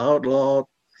was outlawed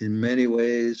in many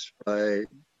ways by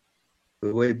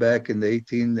way back in the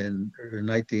 18 and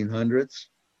 1900s.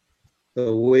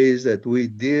 The ways that we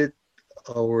did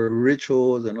our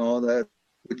rituals and all that,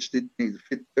 which didn't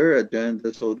fit their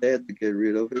agenda, so they had to get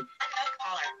rid of it.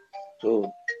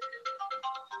 So,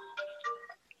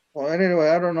 well, anyway,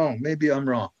 I don't know. Maybe I'm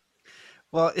wrong.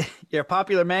 Well, you're a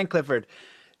popular man, Clifford.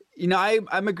 You know,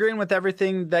 I'm agreeing with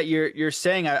everything that you're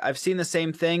saying. I've seen the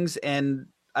same things, and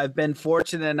I've been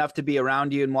fortunate enough to be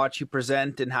around you and watch you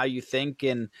present and how you think,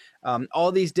 and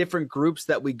all these different groups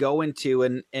that we go into,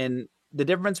 and the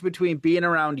difference between being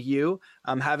around you,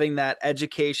 having that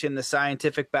education, the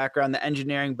scientific background, the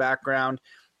engineering background,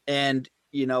 and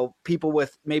you know, people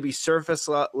with maybe surface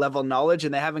level knowledge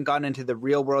and they haven't gone into the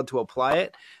real world to apply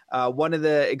it. One of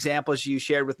the examples you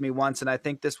shared with me once, and I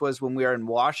think this was when we were in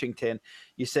Washington,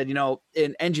 you said, you know,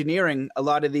 in engineering, a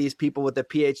lot of these people with the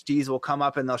PhDs will come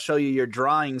up and they'll show you your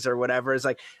drawings or whatever. It's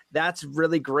like, that's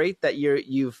really great that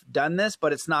you've done this,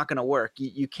 but it's not going to work.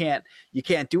 You can't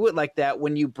do it like that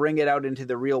when you bring it out into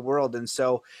the real world. And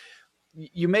so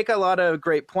you make a lot of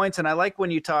great points. And I like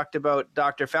when you talked about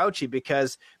Dr. Fauci,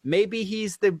 because maybe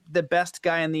he's the best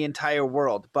guy in the entire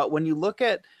world. But when you look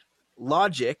at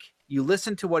logic, you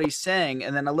listen to what he's saying,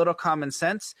 and then a little common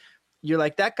sense, you're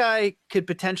like, that guy could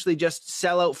potentially just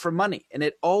sell out for money. And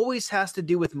it always has to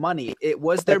do with money. It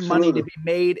was their money to be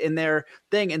made in their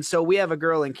thing. And so we have a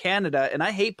girl in Canada, and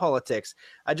I hate politics.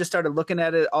 I just started looking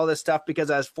at it, all this stuff,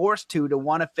 because I was forced to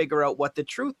want to figure out what the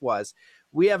truth was.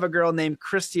 We have a girl named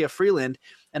Chrystia Freeland,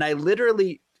 and I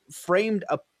literally framed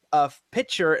a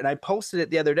picture and I posted it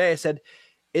the other day. I said,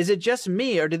 is it just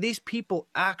me, or do these people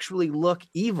actually look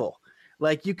evil?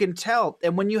 Like, you can tell.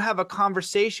 And when you have a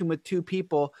conversation with two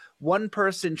people, one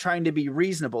person trying to be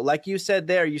reasonable, like you said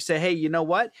there, you say, hey, you know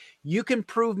what? You can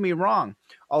prove me wrong.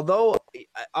 Although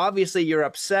obviously you're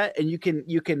upset, and you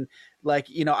can like,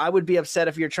 you know, I would be upset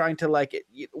if you're trying to, like,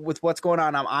 with what's going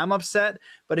on, I'm upset.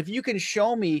 But if you can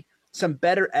show me some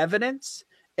better evidence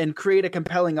and create a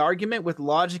compelling argument with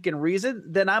logic and reason,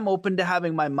 then I'm open to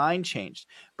having my mind changed.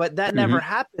 But that never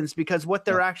happens, because what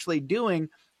they're actually doing,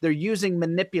 they're using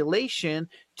manipulation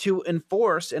to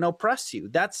enforce and oppress you.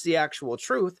 That's the actual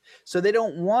truth. So they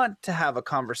don't want to have a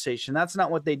conversation. That's not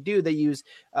what they do. They use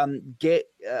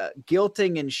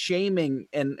guilting and shaming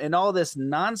and all this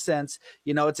nonsense.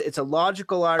 You know, it's a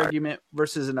logical argument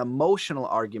versus an emotional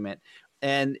argument.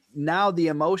 And now the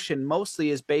emotion mostly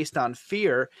is based on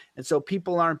fear. And so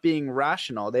people aren't being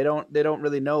rational. They don't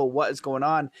really know what is going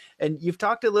on. And you've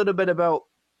talked a little bit about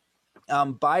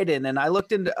Biden, and I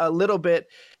looked into a little bit,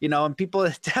 you know, and people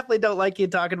definitely don't like you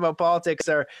talking about politics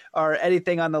or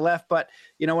anything on the left. But,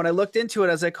 you know, when I looked into it,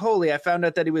 I was like, holy, I found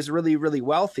out that he was really, really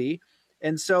wealthy.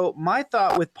 And so my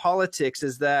thought with politics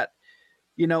is that,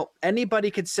 you know, anybody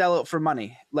could sell it for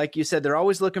money. Like you said, they're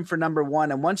always looking for number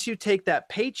one. And once you take that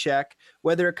paycheck,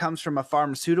 whether it comes from a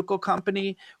pharmaceutical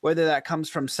company, whether that comes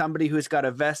from somebody who's got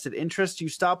a vested interest, you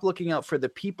stop looking out for the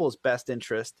people's best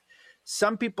interest.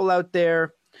 Some people out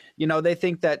there, you know, they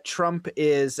think that Trump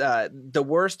is the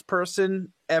worst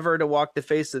person ever to walk the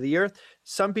face of the earth.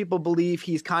 Some people believe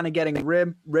he's kind of getting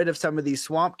rid of some of these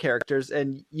swamp characters,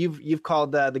 and you've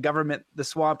called the government the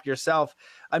swamp yourself.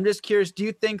 I'm just curious, do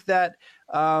you think that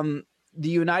the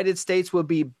United States would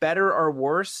be better or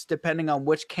worse depending on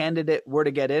which candidate were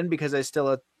to get in? Because I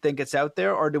still think it's out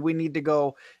there. Or do we need to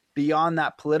go beyond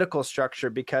that political structure?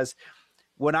 Because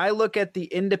when I look at the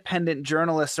independent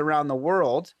journalists around the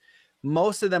world,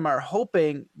 most of them are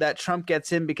hoping that Trump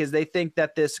gets in because they think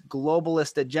that this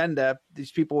globalist agenda,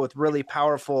 these people with really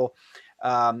powerful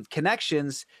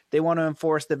connections, they want to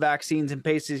enforce the vaccines and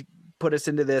basically put us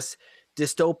into this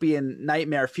dystopian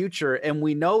nightmare future. And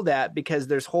we know that because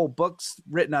there's whole books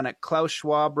written on it. Klaus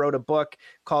Schwab wrote a book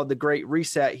called The Great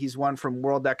Reset. He's one from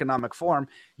World Economic Forum.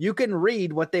 You can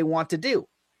read what they want to do.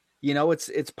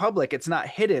 it's public, it's not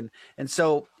hidden. And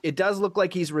so it does look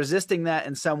like he's resisting that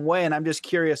in some way. And I'm just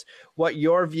curious what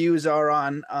your views are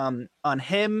on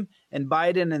him and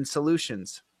Biden and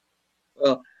solutions.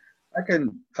 Well, I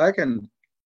can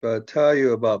tell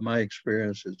you about my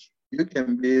experiences. You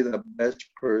can be the best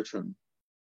person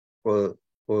for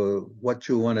what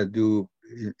you want to do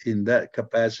in that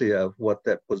capacity of what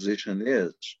that position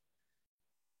is.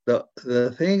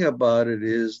 The thing about it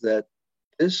is that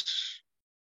this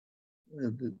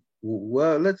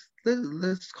well let's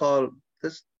call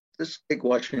let's take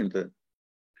Washington.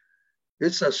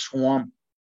 It's a swamp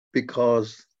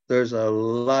because there's a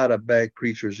lot of bad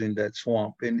creatures in that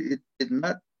swamp, and it did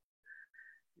not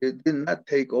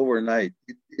take overnight.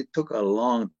 It took a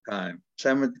long time.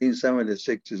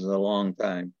 1776 is a long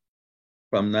time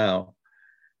from now.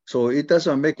 So it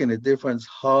doesn't make any difference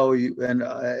how you,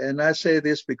 and I say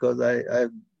this because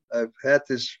I've had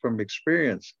this from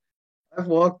experience. I've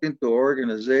walked into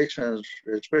organizations,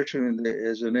 especially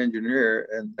as an engineer,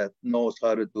 and that knows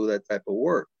how to do that type of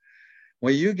work.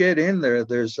 When you get in there,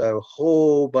 there's a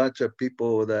whole bunch of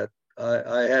people that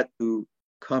I had to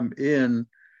come in,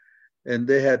 and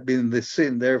they had been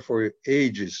sitting there for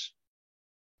ages.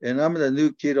 And I'm the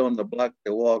new kid on the block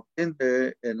that walked in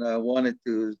there, and I wanted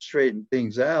to straighten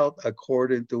things out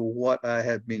according to what I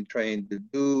had been trained to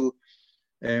do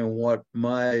and what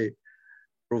my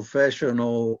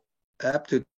professional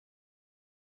aptitudes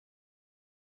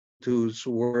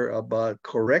were about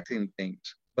correcting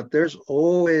things. But there's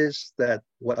always that,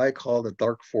 what I call the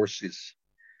dark forces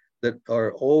that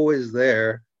are always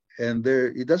there. And there,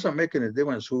 it doesn't make any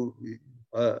difference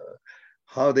uh,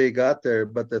 how they got there.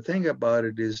 But the thing about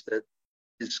it is that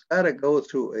it's got to go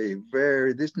through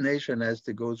this nation has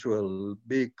to go through a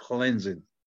big cleansing.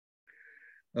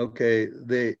 Okay,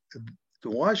 the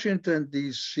Washington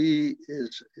D.C.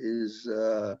 is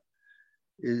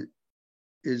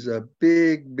is a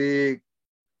big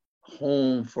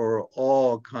home for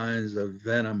all kinds of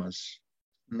venomous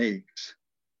snakes.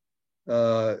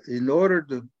 In order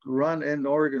to run an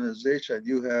organization,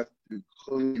 you have to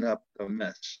clean up the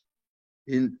mess.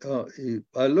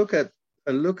 I look at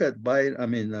Biden. I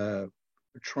mean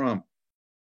Trump.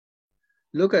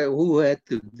 Look at who had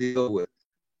to deal with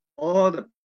all the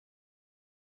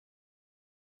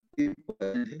people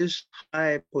in his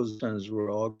high positions were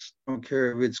all. I don't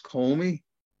care if it's Comey.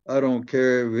 I don't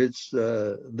care if it's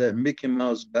that Mickey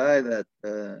Mouse guy the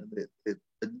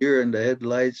deer in the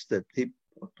headlights that he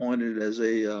appointed as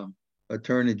a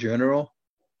attorney general,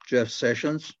 Jeff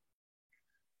Sessions.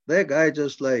 That guy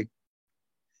just like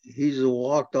he's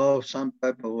walked off some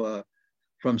type of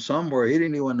from somewhere. He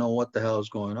didn't even know what the hell is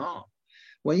going on.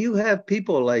 When you have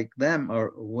people like them,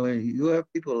 or when you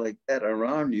have people like that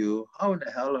around you, how in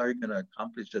the hell are you going to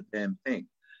accomplish a damn thing?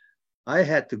 I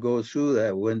had to go through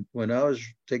that when I was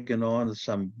taking on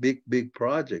some big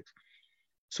projects.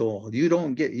 So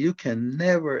you can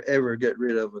never ever get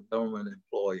rid of a government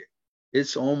employee.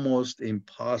 It's almost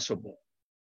impossible.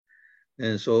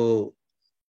 And so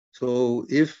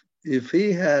if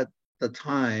he had the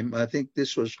time, I think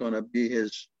this was going to be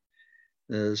his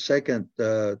second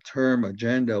term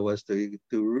agenda was to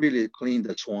really clean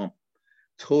the swamp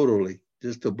totally,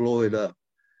 just to blow it up.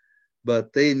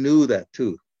 But they knew that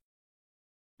too,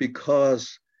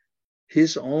 because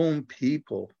his own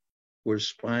people were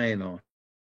spying on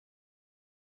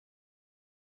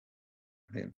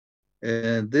him.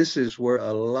 And this is where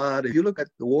if you look at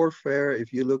the warfare,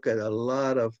 if you look at a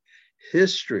lot of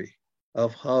history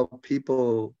of how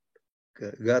people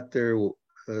got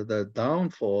the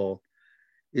downfall,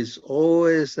 it's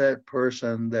always that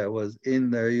person that was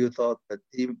in there. You thought that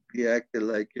he acted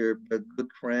like your good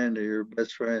friend or your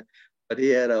best friend, but he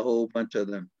had a whole bunch of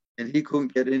them. And he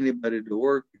couldn't get anybody to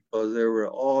work because they were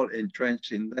all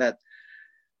entrenched in that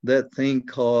thing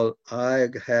called I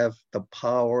have the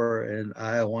power and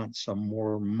I want some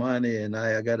more money and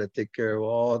I got to take care of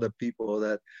all the people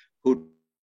that put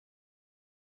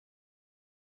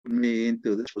me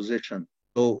into this position.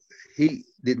 So he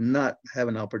did not have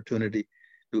an opportunity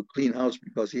to clean house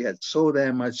because he had so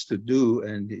damn much to do,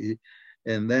 and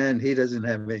then he didn't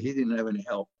have any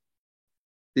help.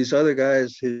 These other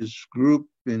guys, his group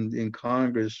in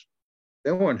Congress,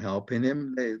 they weren't helping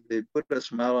him. They put a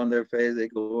smile on their face. They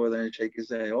go over there and shake his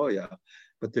hand. Oh yeah,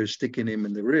 but they're sticking him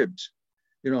in the ribs.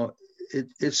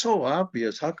 It's so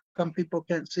obvious. How come people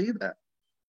can't see that?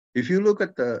 If you look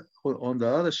at on the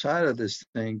other side of this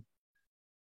thing,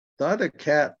 the other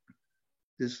cat,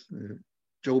 this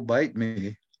Joe Bite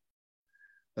Me,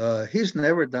 he's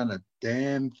never done a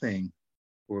damn thing.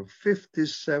 For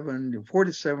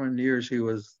 47 years he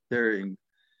was there in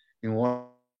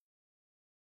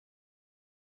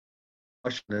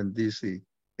Washington, D.C.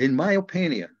 In my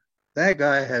opinion, that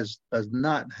guy does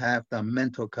not have the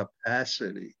mental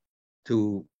capacity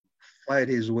to fight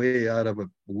his way out of a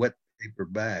wet paper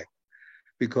bag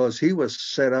because he was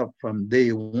set up from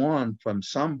day one from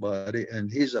somebody,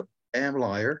 and he's a damn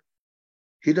liar.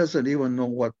 He doesn't even know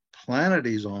what planet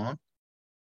he's on.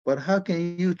 But how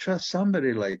can you trust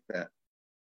somebody like that?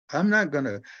 I'm not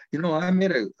gonna, I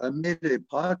made a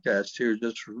podcast here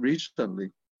just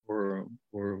recently, or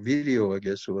a video, I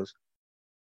guess it was.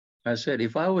 I said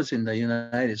if I was in the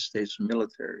United States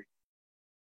military,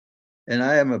 and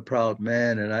I am a proud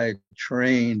man, and I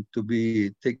trained to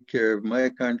be take care of my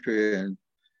country, and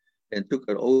took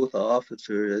an oath of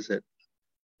officer, I said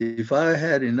if I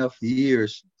had enough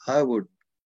years, I would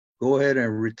go ahead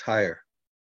and retire.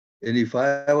 And if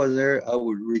I was there, I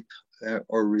would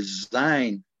or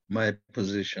resign my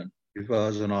position if I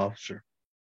was an officer.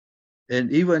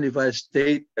 And even if I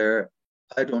stayed there,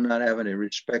 I do not have any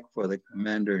respect for the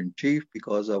commander in chief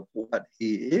because of what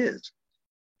he is.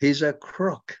 He's a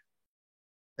crook,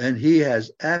 and he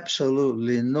has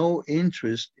absolutely no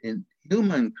interest in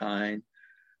humankind,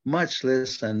 much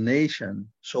less a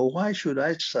nation. So why should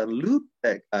I salute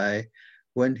that guy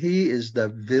when he is the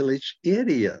village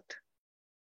idiot?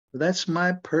 That's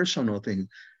my personal thing.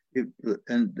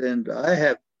 And I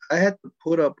had to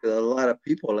put up with a lot of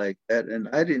people like that, and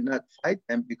I did not fight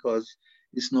them because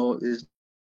it's not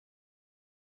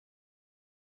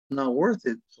worth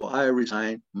it. So I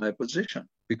resigned my position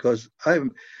because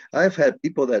I've had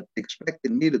people that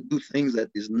expected me to do things that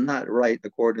is not right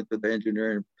according to the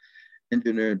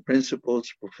engineering principles,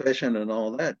 profession, and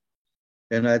all that.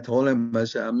 And I told him, I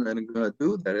said, I'm not going to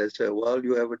do that. I said, well,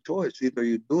 you have a choice. Either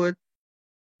you do it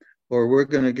or we're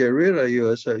going to get rid of you.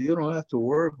 I said, you don't have to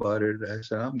worry about it. I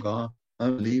said, I'm gone.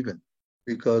 I'm leaving.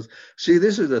 Because, see,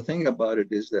 this is the thing about it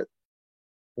is that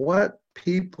what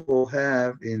people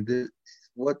have in this,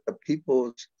 what the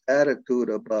people's attitude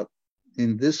about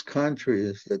in this country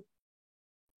is that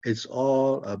it's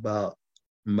all about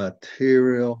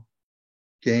material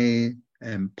gain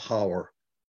and power.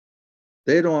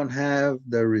 They don't have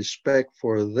the respect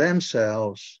for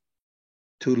themselves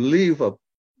to leave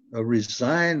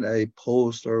resign a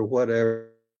post or whatever,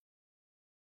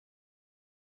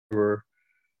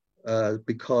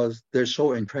 because they're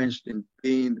so entrenched in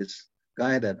being this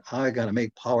guy that I gotta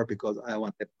make power because I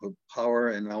want the power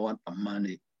and I want the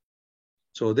money.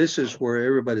 So this is where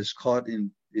everybody's caught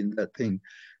in that thing.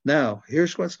 Now,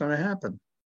 here's what's gonna happen.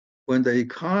 When the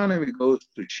economy goes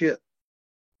to shit,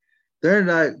 they're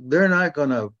not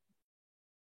gonna,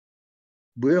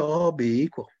 we'll all be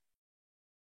equal.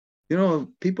 You know,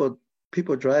 people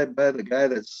drive by the guy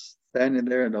that's standing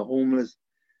there and the homeless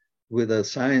with a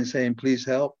sign saying, please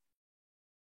help.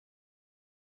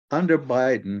 Under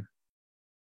Biden,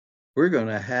 we're going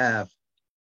to have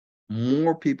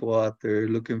more people out there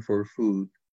looking for food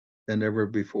than ever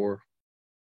before.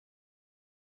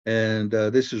 And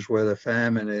this is where the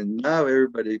famine, and now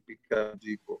everybody becomes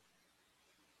equal.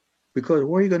 Because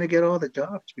where are you going to get all the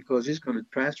jobs? Because he's going to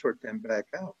transfer them back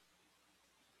out.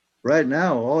 Right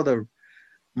now, all the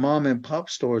mom and pop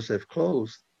stores have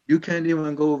closed. You can't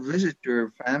even go visit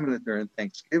your family during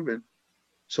Thanksgiving.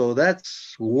 So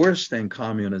that's worse than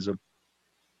communism.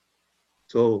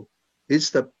 So it's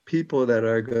the people that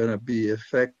are going to be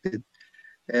affected,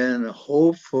 and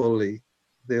hopefully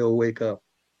they'll wake up.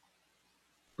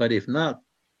 But if not,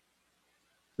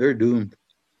 they're doomed.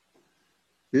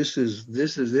 This is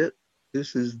it.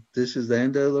 This is the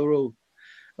end of the road.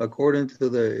 According to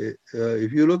the,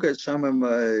 if you look at some of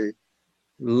my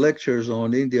lectures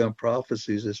on Indian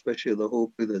prophecies, especially the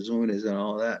Hopi, the Zunis, and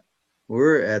all that,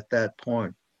 we're at that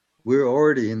point. We're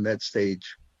already in that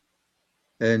stage.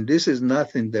 And this is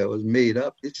nothing that was made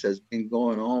up. This has been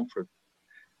going on for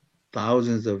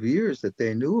thousands of years that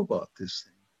they knew about this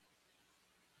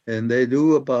thing. And they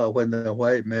knew about when the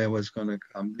white man was going to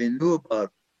come. They knew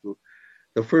about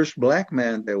the first black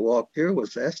man that walked here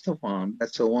was Esteban.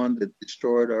 That's the one that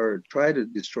tried to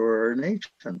destroy our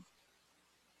nation.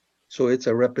 So it's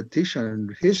a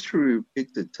repetition. History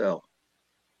repeats itself.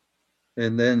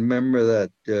 And then remember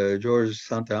that George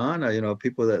Santa Anna,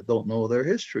 people that don't know their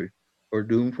history are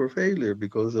doomed for failure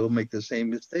because they'll make the same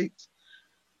mistakes.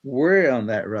 We're on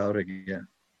that route again.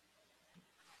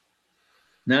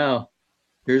 Now,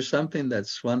 here's one thing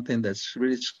that's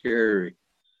really scary.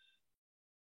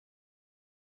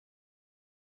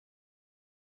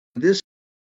 This,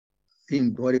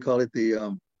 what do you call it,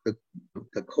 the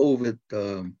COVID,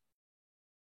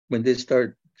 when they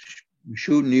start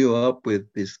shooting you up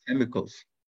with these chemicals,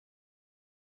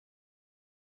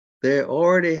 they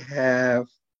already have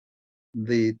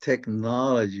the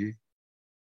technology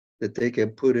that they can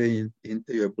put into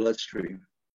your bloodstream.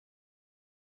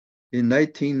 In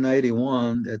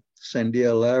 1991, at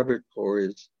Sandia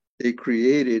Laboratories, they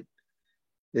created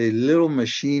a little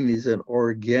machine. It's an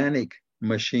organic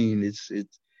machine. It's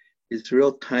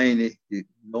real tiny. The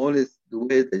only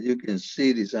way that you can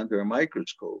see it is under a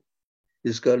microscope.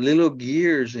 It's got little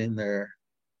gears in there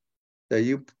that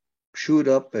you shoot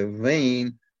up a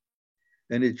vein,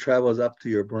 and it travels up to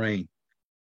your brain.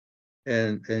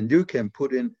 And you can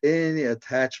put in any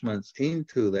attachments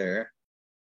into there,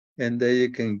 and then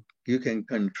you can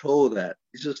control that.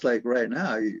 It's just like right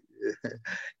now. You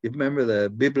remember the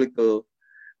biblical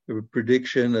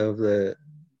prediction of the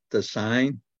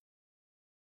sign?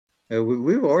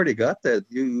 We've already got that.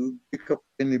 You pick up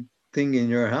anything in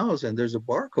your house, and there's a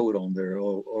barcode on there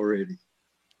already.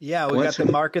 Yeah, we got the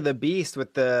mark of the beast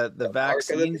with the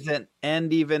vaccines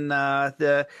and even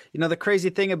the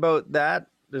crazy thing about that.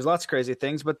 There's lots of crazy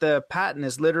things, but the patent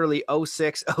is literally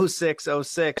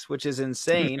 060606, which is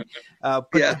insane.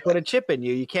 Put a chip in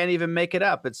you. You can't even make it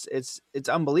up. It's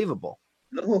unbelievable.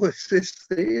 No,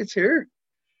 it's here.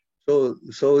 So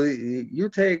you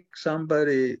take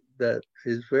somebody that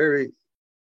is very,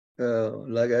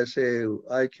 like I say,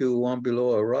 IQ one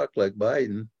below a rock, like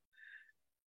Biden,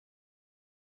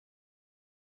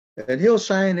 and he'll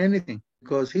sign anything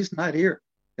because he's not here,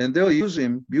 and they'll use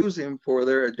him for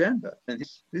their agenda. And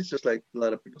he's just like a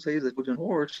lot of people say, he's a Trojan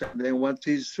horse. And then once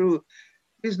he's through,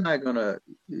 he's not gonna.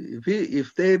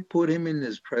 If they put him in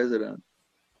as president,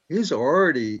 he's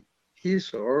already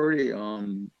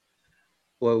on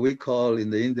what we call in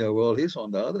the Indian world. He's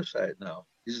on the other side now.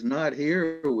 He's not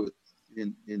here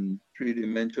in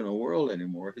three-dimensional world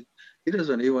anymore. He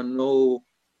doesn't even know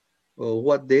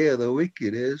what day of the week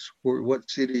it is, what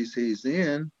cities he's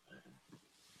in,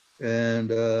 and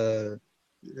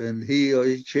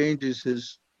he changes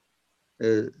his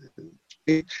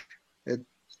speech at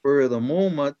spur of the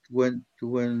moment when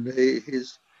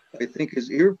I think his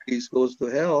earpiece goes to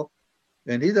hell,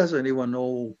 and he doesn't even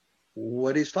know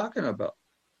what he's talking about.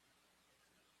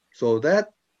 So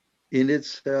that in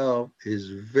itself is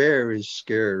very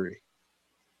scary.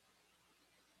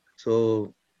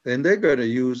 So, and they're going to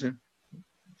use him.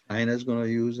 China's going to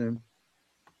use him.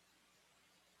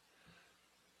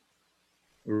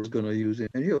 We're going to use him.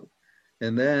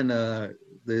 And then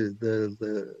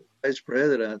the vice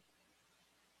president,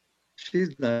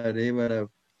 she's not even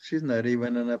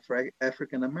an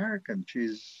African American.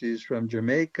 She's from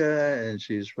Jamaica and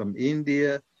she's from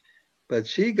India. But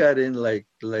she got in like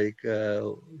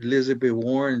Elizabeth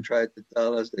Warren tried to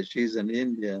tell us that she's an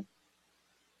Indian,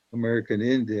 American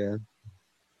Indian.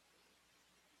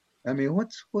 I mean,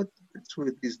 what's with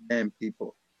these damn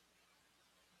people?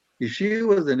 If she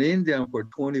was an Indian for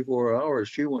 24 hours,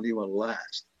 she won't even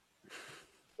last.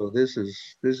 So this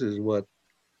is what.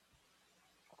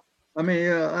 I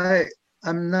mean,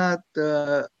 I'm not.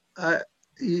 I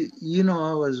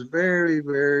was very,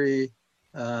 very.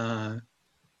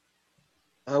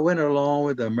 I went along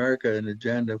with the American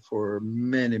agenda for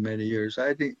many, many years.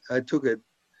 I think I took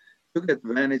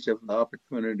advantage of the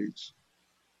opportunities.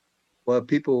 While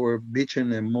people were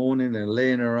bitching and moaning and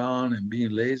laying around and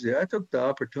being lazy, I took the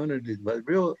opportunities. But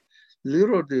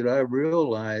little did I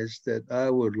realize that I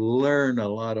would learn a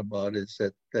lot about it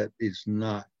that is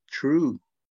not true.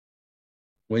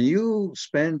 When you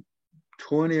spend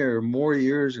 20 or more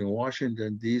years in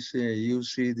Washington, D.C., and you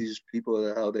see these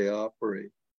people, how they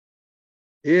operate,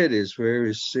 it is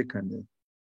very sickening.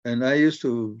 And I used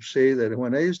to say that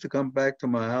when I used to come back to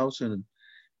my house in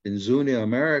Zuni,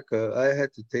 America, I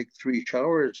had to take 3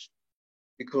 showers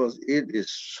because it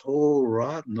is so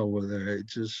rotten over there. It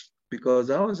just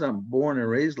because I was born and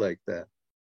raised like that.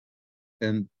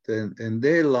 And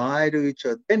they lie to each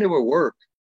other. They never work.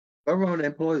 Government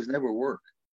employees never work.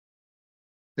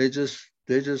 They just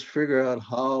figure out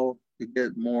how to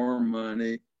get more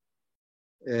money.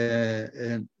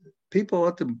 And people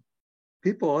ought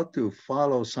to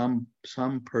follow some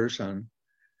person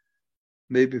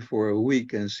maybe for a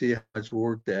week and see how much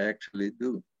work they actually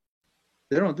do.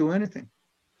 They don't do anything.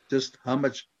 Just how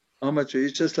much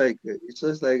it's just like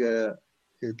the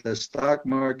stock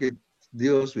market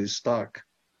deals with stock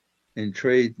and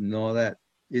trade and all that.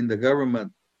 In the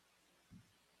government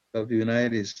of the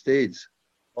United States,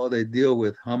 all they deal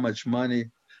with how much money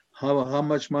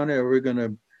are we going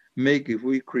to make if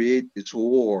we create this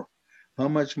war? How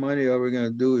much money are we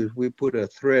going to do if we put a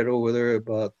threat over there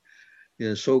about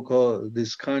so-called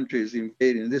this country is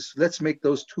invading this? Let's make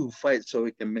those two fight so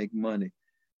we can make money.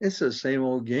 It's the same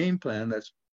old game plan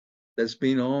that's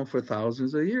been on for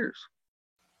thousands of years.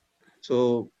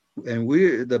 So, and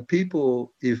the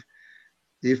people, if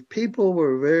if people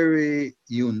were very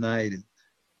united,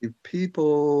 if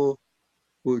people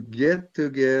would get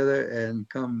together and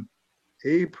come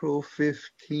April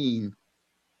 15,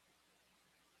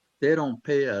 they don't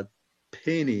pay a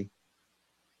penny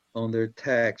on their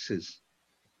taxes.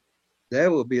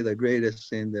 That would be the greatest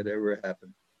thing that ever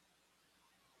happened.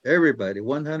 Everybody,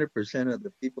 100% of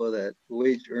the people that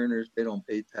wage earners, they don't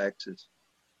pay taxes.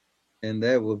 And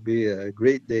that would be a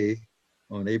great day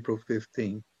on April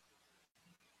 15th.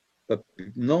 But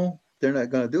no, they're not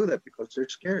going to do that because they're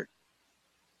scared.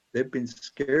 They've been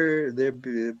scared. They've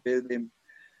been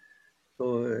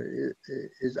so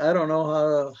I don't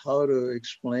know how to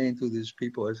explain to these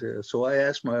people. So I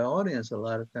ask my audience a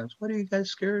lot of times, what are you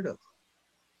guys scared of?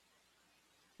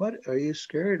 What are you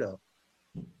scared of?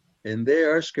 And they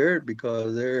are scared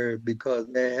because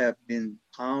they have been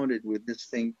pounded with this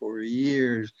thing for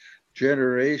years,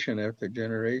 generation after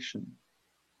generation.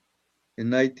 In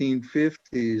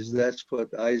 1950s, that's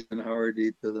what Eisenhower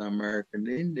did to the American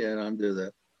Indian under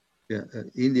the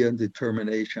Indian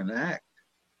Determination Act.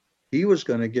 He was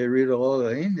going to get rid of all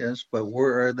the Indians, but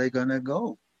where are they going to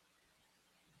go?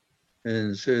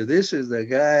 And so this is the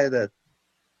guy that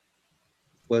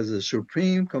was the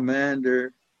supreme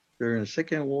commander during the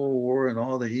Second World War, and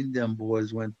all the Indian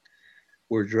boys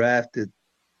were drafted.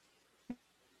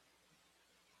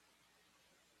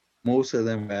 Most of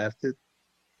them drafted,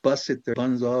 busted their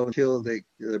buns off, killed,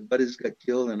 their buddies got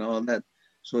killed and all that.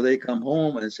 So they come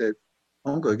home and said,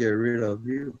 I'm going to get rid of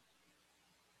you.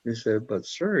 He said, but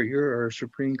sir, you're our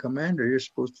supreme commander. You're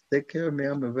supposed to take care of me.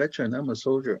 I'm a veteran. I'm a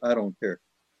soldier. I don't care.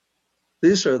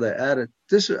 These are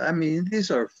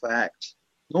these are facts.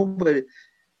 Nobody,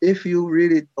 if you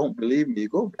really don't believe me,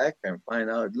 go back and find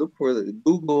out. Look for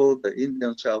Google the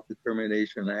Indian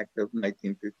Self-Determination Act of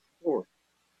 1954.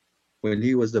 When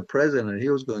he was the president, he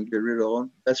was going to get rid of all.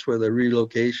 That's where the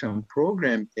relocation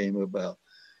program came about.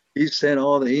 He sent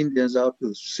all the Indians out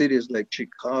to cities like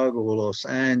Chicago, Los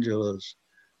Angeles,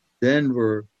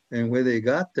 Denver, and when they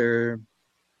got there,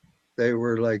 they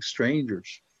were like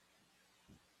strangers.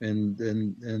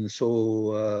 And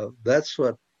so that's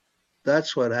what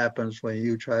happens when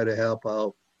you try to help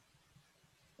out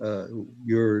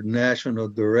your national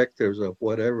directors of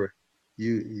whatever.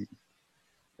 You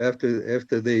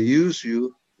after they use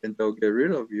you, then they'll get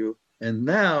rid of you. And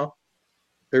now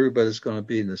everybody's going to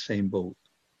be in the same boat.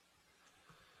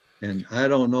 And I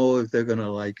don't know if they're going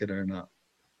to like it or not.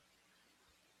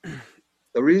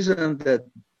 The reason that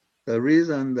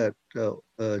Joe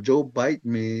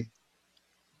Biden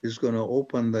is going to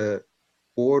open the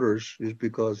borders is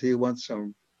because he wants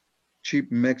some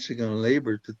cheap Mexican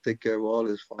labor to take care of all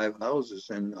his 5 houses,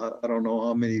 and I don't know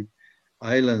how many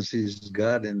islands he's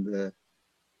got in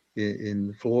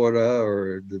Florida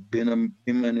or the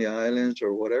Bimini Islands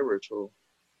or whatever. So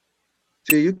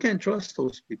you can't trust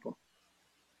those people.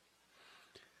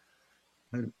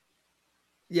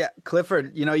 Yeah,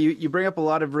 Clifford, you bring up a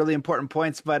lot of really important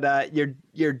points, but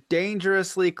you're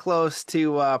dangerously close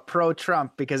to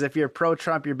pro-Trump, because if you're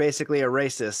pro-Trump, you're basically a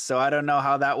racist. So I don't know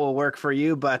how that will work for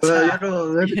you, but let me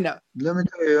tell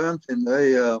you something.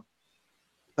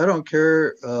 I don't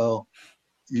care.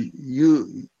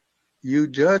 You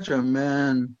judge a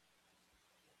man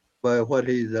by what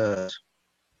he does,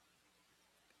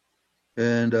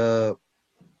 and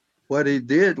what he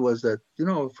did was that,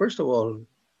 first of all,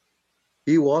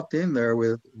 he walked in there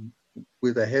with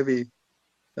a heavy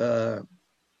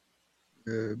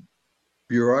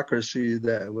bureaucracy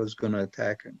that was going to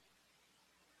attack him.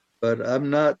 But I'm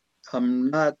not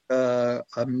a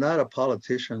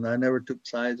politician. I never took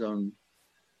sides on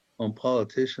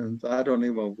politicians. I don't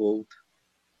even vote.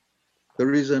 The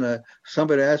reason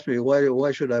somebody asked me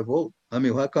why should I vote? I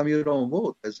mean, how come you don't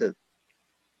vote? I said,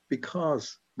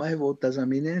 because my vote doesn't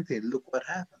mean anything. Look what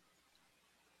happened.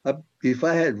 If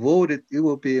I had voted, it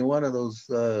would be in one of those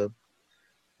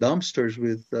dumpsters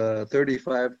with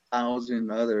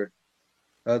 35,000 other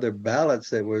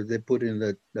ballots that they put in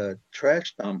the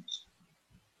trash dumps.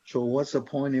 So what's the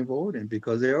point in voting?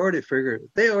 Because they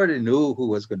already knew who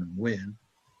was going to win.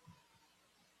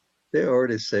 They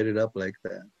already set it up like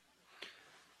that.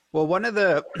 Well, one of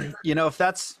the, if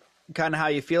that's kind of how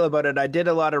you feel about it, I did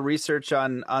a lot of research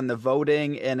on the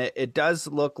voting, and it does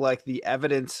look like the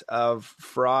evidence of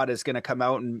fraud is going to come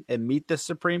out and meet the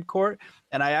Supreme Court.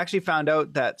 And I actually found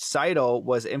out that Seidel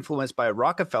was influenced by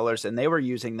Rockefellers, and they were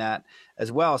using that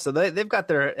as well. So they've got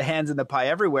their hands in the pie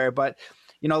everywhere. But,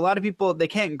 a lot of people, they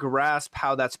can't grasp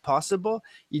how that's possible.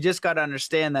 You just got to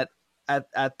understand that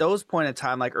at those point in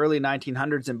time, like early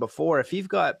 1900s and before, if you've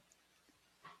got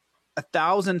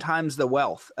 1,000 times the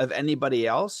wealth of anybody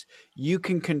else, you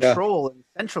can Yeah. control and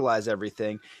centralize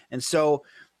everything. And so,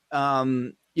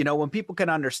 when people can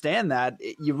understand that,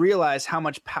 you realize how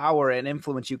much power and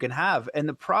influence you can have. And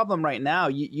the problem right now,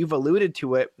 you've alluded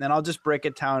to it, and I'll just break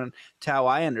it down to how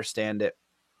I understand it.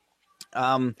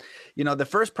 The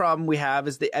first problem we have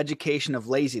is the education of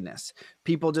laziness.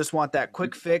 People just want that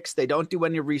quick fix. They don't do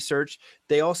any research.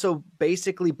 They also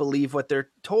basically believe what they're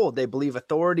told. They believe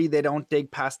authority. They don't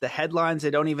dig past the headlines.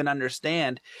 They don't even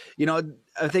understand.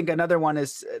 I think another one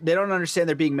is they don't understand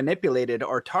they're being manipulated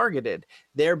or targeted.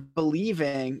 They're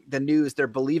believing the news. They're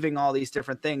believing all these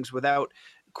different things without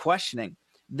questioning.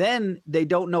 Then they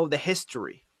don't know the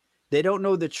history. They don't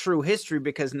know the true history,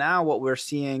 because now what we're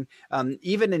seeing,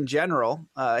 even in general,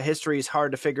 history is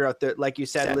hard to figure out. Like you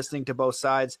said, listening to both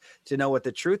sides to know what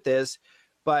the truth is.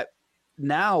 But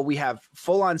now we have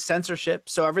full-on censorship,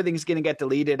 so everything's going to get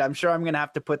deleted. I'm sure I'm going to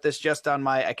have to put this just on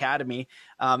my Academy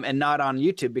and not on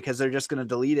YouTube, because they're just going to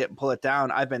delete it and pull it down.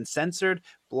 I've been censored,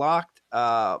 blocked,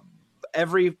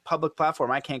 every public platform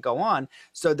I can't go on.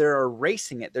 So they're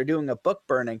erasing it. They're doing a book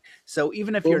burning. So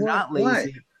even if you're not lazy.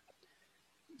 Why?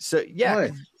 So yeah,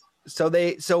 Why? so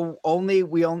they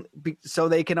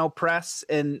can oppress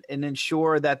and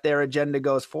ensure that their agenda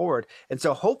goes forward. And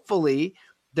so hopefully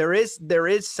there is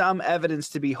some evidence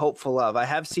to be hopeful of. I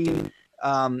have seen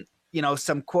some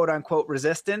quote unquote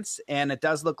resistance, and it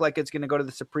does look like it's going to go to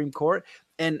the Supreme Court.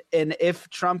 And if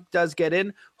Trump does get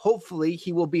in, hopefully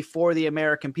he will be for the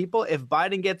American people. If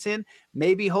Biden gets in,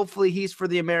 maybe hopefully he's for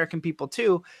the American people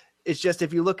too. It's just,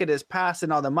 if you look at his past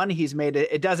and all the money he's made,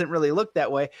 it doesn't really look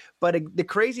that way. But the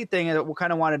crazy thing that we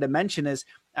kind of wanted to mention is,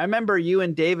 I remember you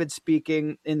and David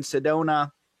speaking in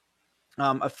Sedona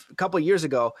a couple of years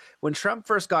ago when Trump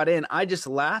first got in. I just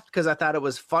laughed because I thought it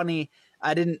was funny.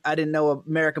 I didn't know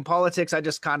American politics. I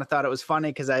just kind of thought it was funny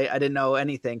because I didn't know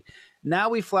anything. Now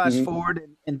we flash forward,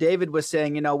 and David was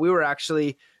saying, we were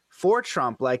actually for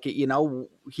Trump. Like,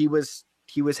 he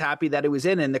was happy that he was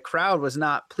in, and the crowd was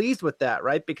not pleased with that,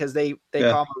 right? Because they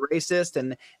call him a racist,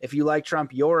 and if you like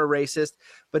Trump, you're a racist.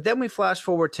 But then we flash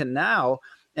forward to now,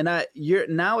 and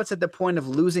now it's at the point of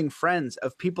losing friends,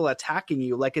 of people attacking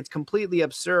you. Like, it's completely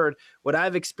absurd what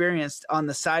I've experienced on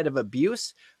the side of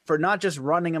abuse for not just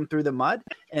running him through the mud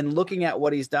and looking at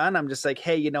what he's done. I'm just like,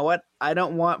 hey, you know what? I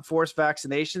don't want forced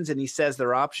vaccinations, and he says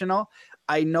they're optional.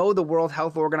 I know the World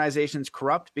Health Organization is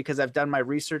corrupt because I've done my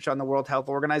research on the World Health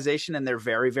Organization, and they're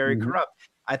very, very corrupt.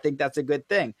 I think that's a good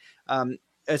thing.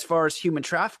 As far as human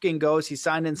trafficking goes, he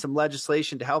signed in some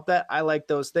legislation to help that. I like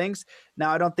those things.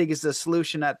 Now, I don't think it's a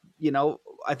solution I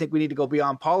think we need to go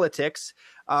beyond politics.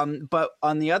 But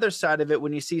on the other side of it,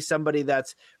 when you see somebody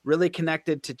that's really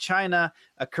connected to China,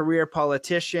 a career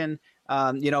politician,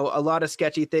 a lot of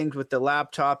sketchy things with the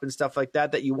laptop and stuff like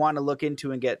that you want to look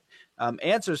into and get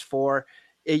answers for,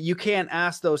 you can't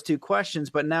ask those two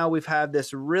questions. But now we've had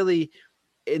this really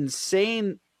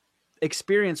insane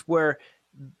experience where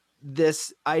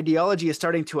this ideology is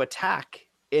starting to attack,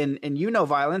 and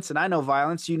violence, and I know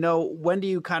violence. When do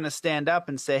you kind of stand up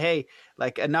and say, hey,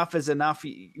 like, enough is enough,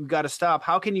 you got to stop?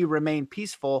 How can you remain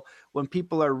peaceful when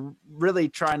people are really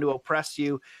trying to oppress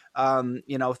you,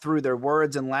 through their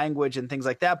words and language and things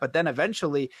like that? But then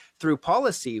eventually through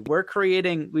policy,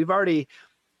 we've already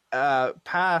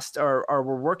passed, or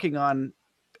we're working on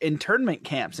internment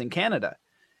camps in Canada.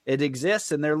 It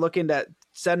exists, and they're looking to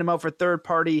send them out for third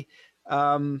party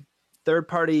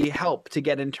help to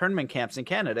get internment camps in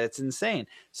Canada. It's insane.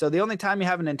 So the only time you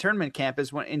have an internment camp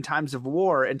is when in times of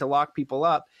war, and to lock people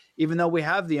up, even though we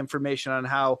have the information on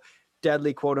how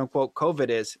deadly, quote unquote, COVID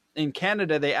is. In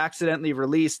Canada, they accidentally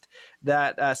released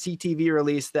that CTV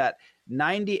released that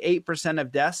 98%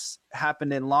 of deaths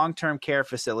happened in long-term care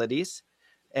facilities.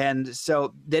 And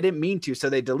so they didn't mean to, so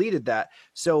they deleted that.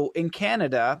 So in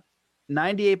Canada,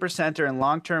 98% are in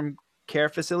long-term care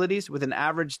facilities with an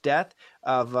average death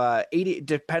of 80,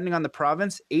 depending on the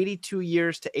province, 82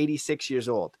 years to 86 years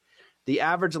old. The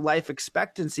average life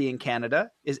expectancy in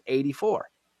Canada is 84.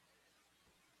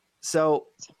 So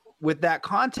with that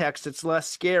context, it's less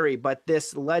scary, but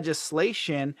this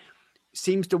legislation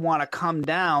seems to want to come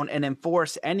down and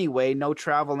enforce anyway, no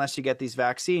travel unless you get these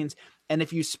vaccines. And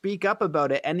if you speak up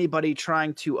about it, anybody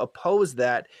trying to oppose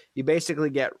that, you basically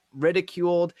get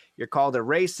ridiculed. You're called a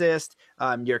racist.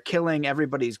 You're killing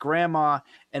everybody's grandma.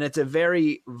 And it's a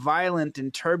very violent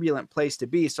and turbulent place to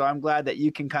be. So I'm glad that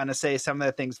you can kind of say some of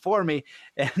the things for me.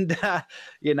 And,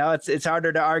 it's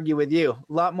harder to argue with you.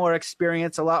 A lot more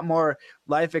experience, a lot more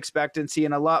life expectancy,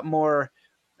 and a lot more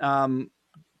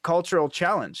cultural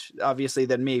challenge, obviously,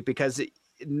 than me, because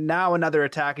now another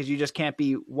attack is you just can't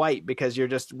be white because you're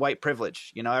just white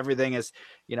privilege. Everything is,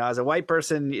 as a white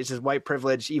person, it's just white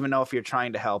privilege, even though if you're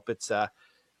trying to help,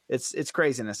 it's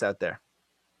craziness out there.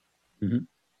 Mm-hmm.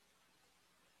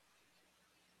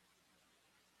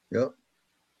 Yep.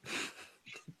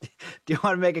 Do you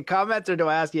want to make a comment or do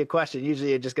I ask you a question?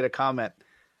 Usually you just get a comment.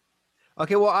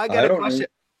 Okay, well, I got a question.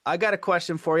 I got a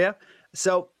question for you.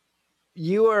 So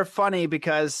you are funny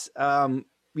because,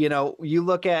 you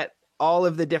look at all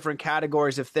of the different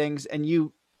categories of things and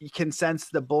you can sense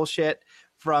the bullshit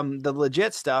from the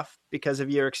legit stuff because of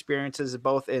your experiences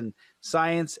both in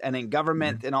science and in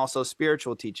government and also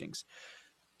spiritual teachings.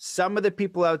 Some of the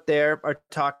people out there are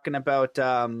talking about,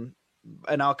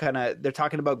 they're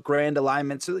talking about grand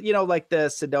alignments, like the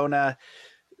Sedona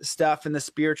stuff and the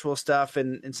spiritual stuff.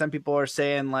 And some people are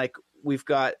saying like,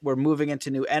 we're moving into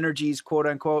new energies, quote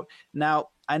unquote. Now,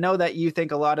 I know that you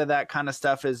think a lot of that kind of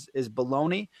stuff is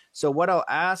baloney. So what I'll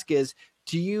ask is,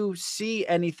 do you see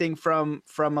anything from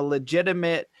a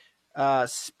legitimate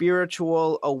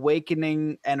spiritual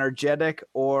awakening, energetic,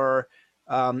 or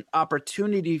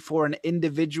opportunity for an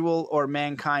individual or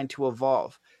mankind to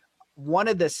evolve? One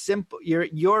of the simple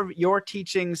your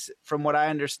teachings, from what I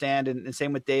understand, and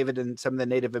same with David and some of the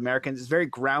Native Americans, is very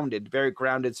grounded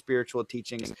spiritual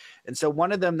teachings. And so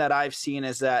one of them that I've seen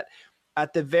is that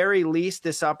at the very least,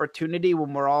 this opportunity,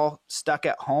 when we're all stuck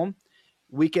at home,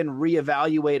 we can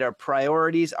reevaluate our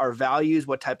priorities, our values,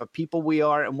 what type of people we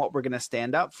are, and what we're going to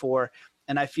stand up for.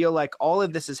 And I feel like all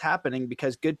of this is happening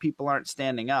because good people aren't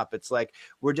standing up. It's like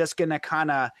we're just going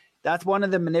to that's one of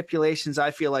the manipulations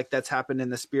I feel like that's happened in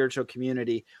the spiritual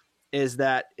community, is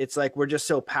that it's like we're just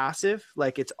so passive,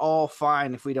 like it's all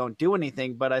fine if we don't do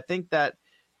anything. But I think that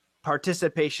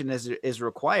participation is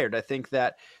required. I think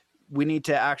that we need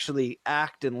to actually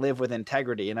act and live with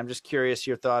integrity. And I'm just curious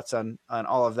your thoughts on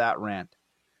all of that rant.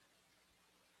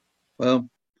 Well,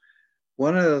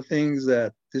 one of the things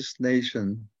that this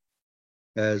nation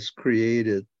has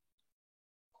created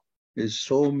is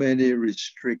so many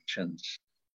restrictions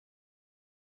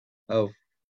of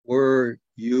where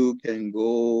you can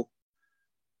go,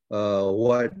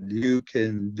 what you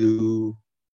can do,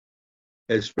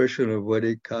 especially when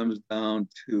it comes down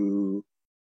to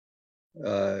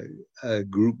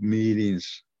group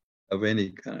meetings of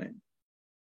any kind.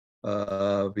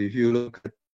 If you look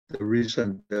at the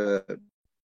recent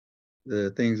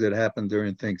the things that happened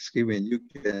during Thanksgiving, you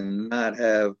cannot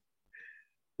have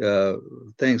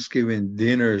Thanksgiving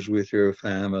dinners with your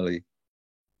family.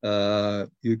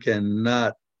 You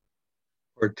cannot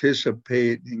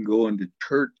participate in going to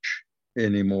church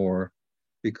anymore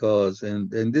because and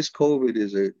this COVID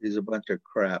is a bunch of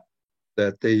crap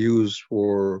that they use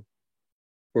for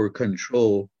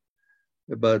control.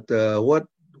 But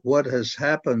what has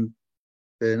happened,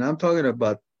 and I'm talking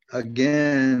about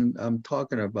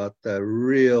the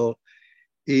real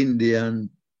Indian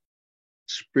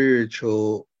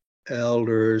spiritual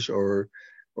elders or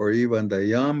even the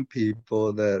young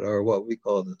people that are what we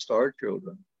call the star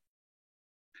children.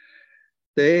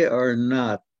 They are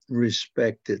not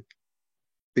respected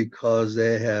because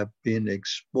they have been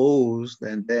exposed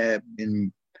and they have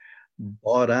been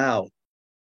bought out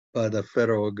by the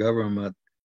federal government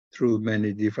through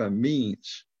many different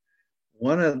means.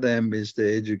 One of them is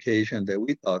the education that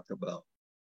we talked about.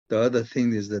 The other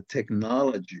thing is the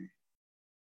technology.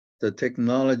 The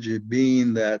technology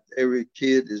being that every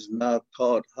kid is now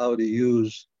taught how to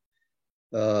use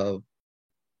the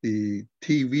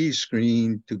TV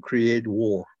screen to create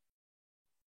war.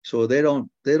 So they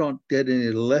don't get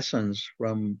any lessons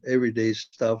from everyday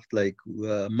stuff like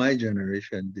my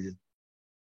generation did.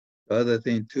 The other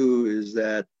thing too is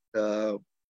that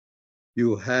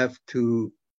you have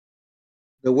to.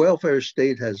 The welfare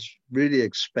state has really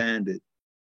expanded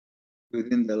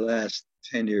within the last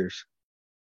 10 years.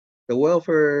 The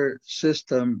welfare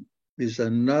system is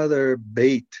another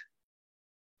bait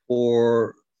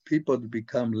for people to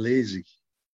become lazy.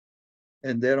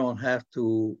 And they have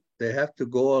to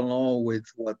go along with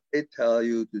what they tell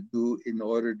you to do in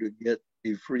order to get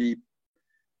a free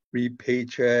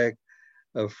paycheck,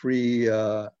 a free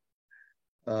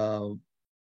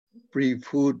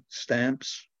food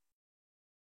stamps.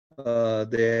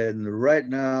 Then right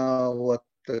now, what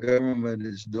the government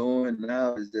is doing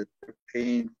now is that they're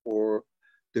paying for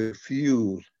the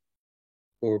fuel,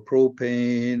 for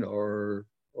propane or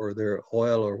their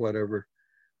oil or whatever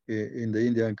in the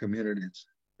Indian communities.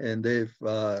 And they've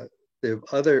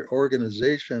other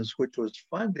organizations which was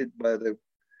funded by the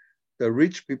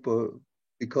rich people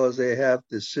because they have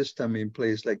the system in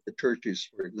place, like the churches,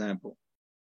 for example.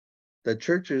 the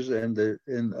churches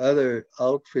and other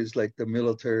outfits like the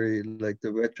military, like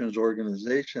the veterans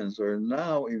organizations are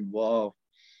now involved,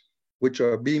 which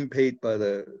are being paid by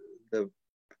the, the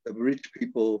rich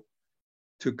people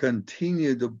to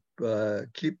continue to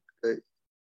keep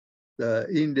the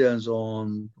Indians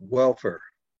on welfare.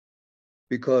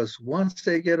 Because once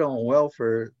they get on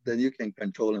welfare, then you can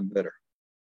control them better.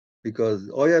 Because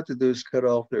all you have to do is cut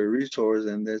off their resource,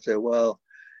 and they say, well,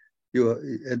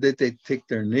 and then they take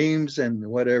their names and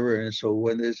whatever. And so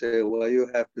when they say, well, you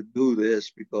have to do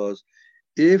this because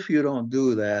if you don't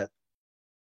do that,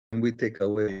 we take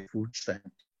away food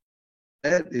stamps.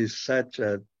 That is such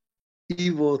an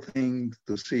evil thing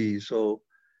to see. So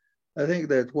I think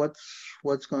that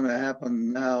what's going to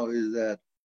happen now is that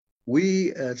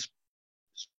we as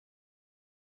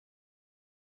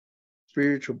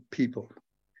spiritual people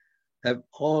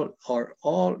are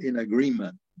all in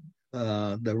agreement,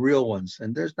 the real ones,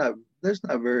 and there's not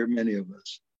very many of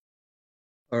us,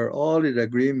 are all in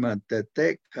agreement that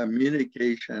that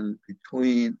communication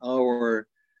between our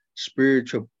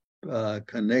spiritual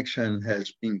connection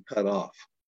has been cut off.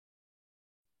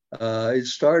 It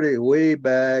started way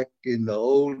back in the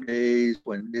old days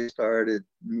when they started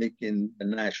making the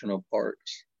national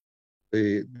parks,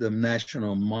 the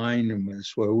national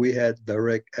monuments, where we had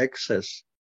direct access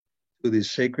to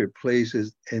these sacred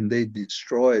places, and they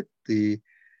destroyed the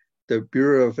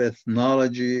Bureau of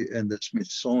Ethnology and the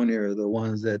Smithsonian are the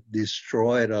ones that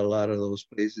destroyed a lot of those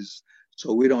places.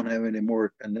 So we don't have any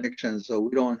more connections. So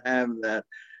we don't have that.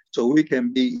 So we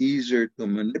can be easier to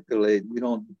manipulate. We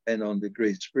don't depend on the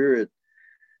Great Spirit.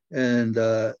 And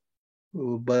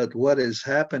but what is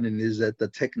happening is that the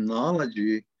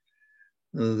technology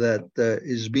that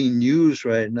is being used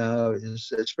right now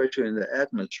is especially in the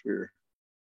atmosphere.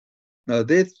 Now,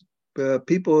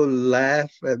 people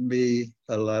laugh at me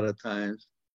a lot of times.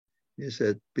 He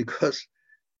said, because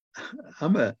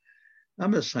I'm a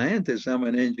scientist, I'm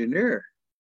an engineer.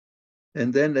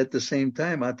 And then at the same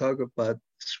time, I talk about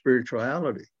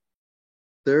spirituality.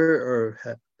 There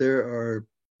are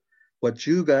what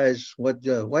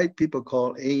white people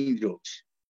call angels.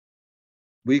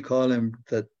 We call them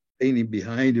the thing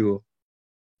behind you.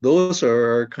 Those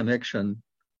are our connection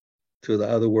to the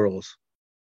other worlds.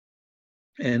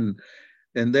 And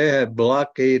they have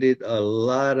blockaded a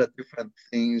lot of different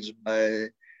things by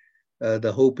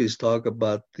the Hopis talk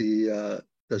about the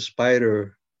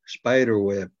spider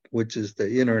web, which is the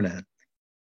internet,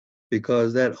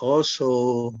 because that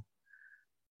also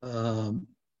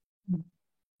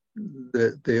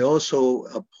they also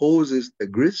opposes the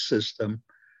grid system,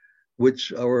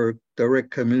 which our direct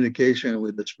communication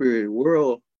with the spirit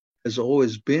world has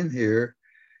always been here,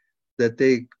 that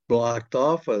they blocked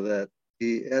off of that.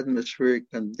 The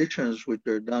atmospheric conditions which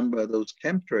are done by those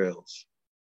chemtrails.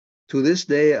 To this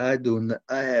day, I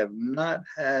have not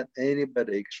had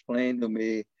anybody explain to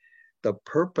me the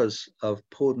purpose of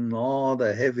putting all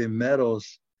the heavy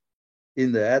metals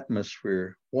in the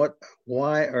atmosphere.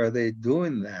 Why are they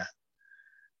doing that?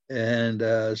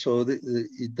 And so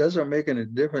it doesn't make any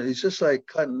difference. It's just like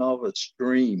cutting off a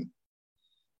stream.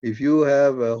 If you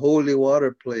have a holy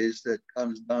water place that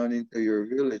comes down into your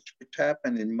village, which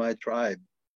happened in my tribe,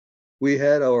 we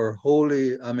had our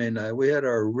we had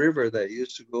our river that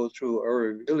used to go through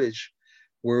our village,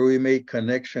 where we made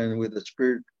connection with the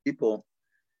spirit people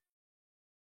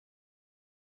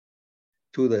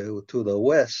to the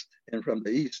west and from the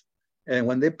east. And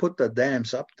when they put the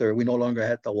dams up there, we no longer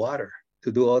had the water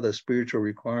to do all the spiritual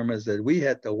requirements that we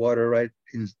had the water right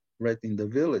in the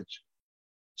village.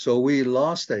 So we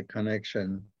lost that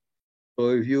connection. So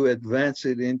if you advance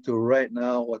it into right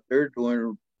now, what they're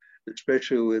doing,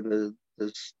 especially with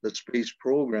the space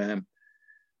program,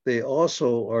 they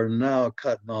also are now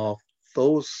cutting off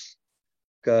those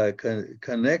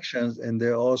connections, and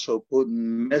they're also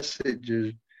putting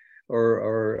messages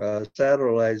or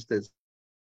satellites that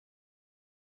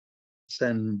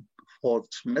send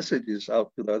false messages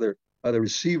out to the other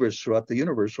receivers throughout the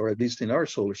universe, or at least in our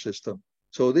solar system.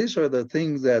 So these are the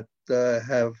things that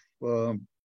have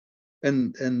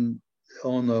and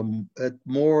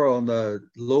more on the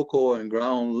local and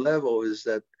ground level is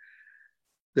that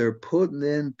they're putting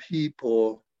in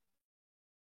people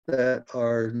that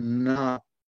are not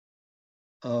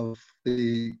of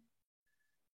the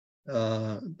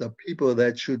people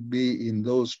that should be in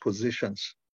those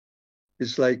positions.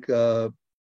 It's like the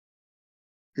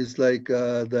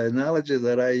analogy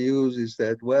that I use is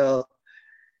that, well,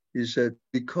 he said,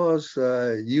 because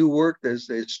you worked as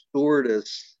a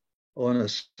stewardess on a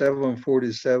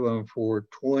 747 for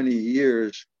 20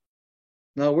 years,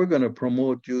 now we're going to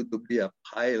promote you to be a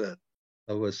pilot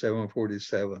of a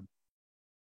 747.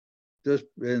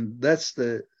 and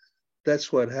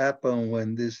that's what happened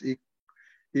when this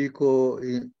equal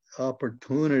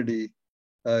opportunity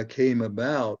came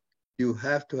about. You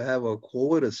have to have a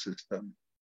quota system.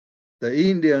 The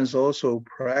Indians also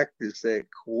practice a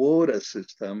quota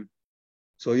system.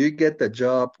 So you get the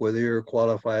job whether you're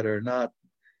qualified or not.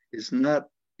 It's not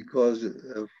because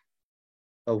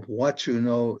of what you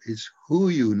know, it's who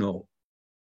you know.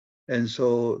 And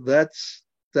so that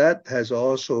has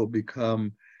also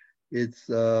become it's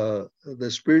the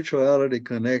spirituality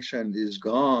connection is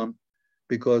gone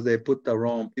because they put the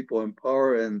wrong people in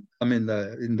power, and I mean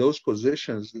in those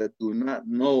positions that do not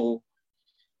know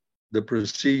the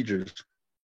procedures.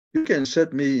 You can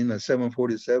set me in a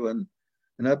 747,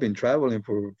 and I've been traveling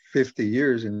for 50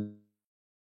 years in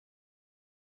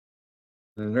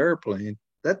an airplane.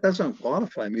 That doesn't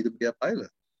qualify me to be a pilot.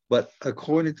 But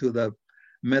according to the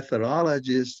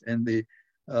methodologies and the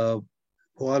uh,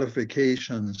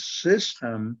 qualification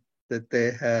system that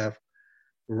they have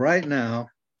right now,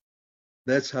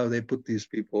 that's how they put these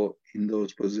people in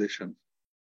those positions.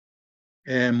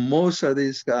 And most of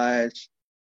these guys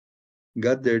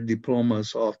got their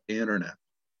diplomas off the internet.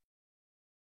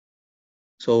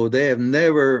 So they've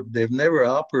never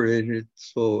operated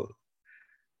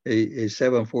a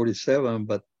 747,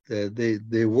 but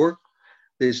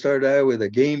they started out with a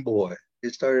Game Boy. They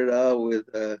started out with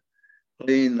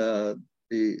playing the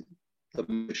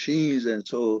machines, and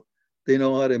so they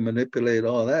know how to manipulate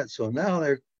all that. So now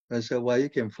I said, well, you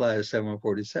can fly a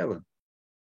 747.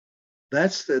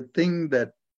 That's the thing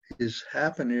that is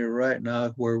happening right now,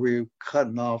 where we're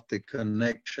cutting off the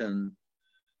connection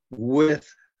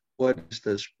with what is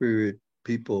the spirit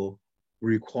people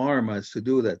requirements to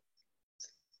do that.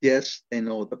 Yes, they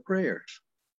know the prayers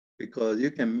because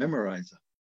you can memorize them,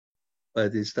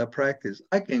 but it's the practice.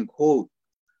 I can quote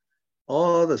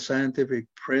all the scientific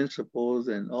principles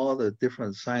and all the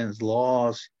different science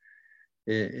laws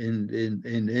in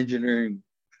engineering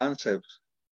concepts.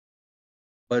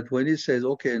 But when he says,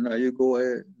 okay, now you go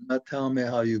ahead, now tell me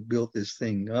how you built this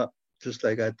thing up, just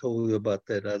like I told you about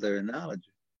that other analogy.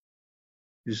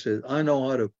 You said, I know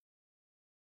how to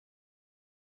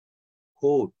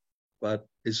quote, but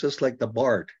it's just like the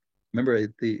Bard. Remember,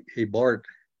 a Bard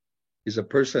is a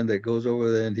person that goes over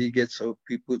there and he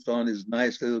puts on his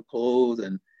nice little clothes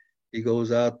and he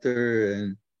goes out there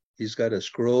and he's got a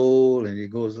scroll and he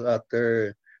goes out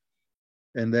there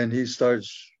and then he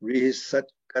starts,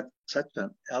 got such an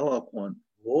eloquent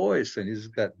voice and he's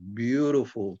got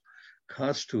beautiful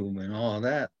costume and all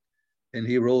that. And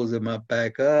he rolls him up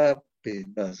back up. He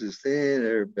does his thing.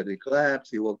 Everybody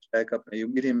claps. He walks back up and you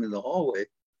meet him in the hallway.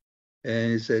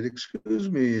 And he said, excuse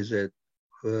me, he said,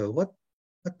 what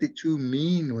did you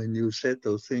mean when you said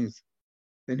those things?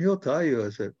 And he'll tell you, I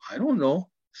said, I don't know.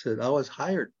 I said, I was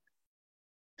hired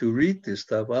to read this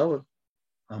stuff.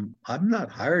 I'm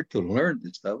not hired to learn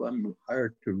this stuff. I'm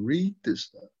hired to read this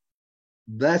stuff.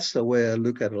 That's the way I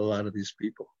look at a lot of these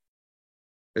people,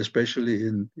 especially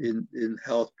in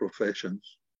health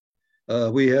professions.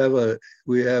 We have a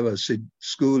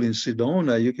school in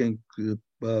Sedona. You can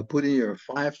put in your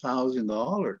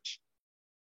 $5,000.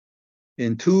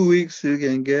 In 2 weeks, you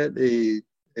can get a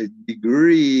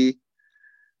degree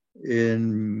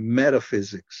in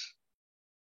metaphysics,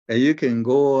 and you can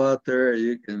go out there.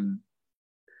 You can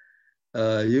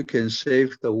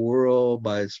save the world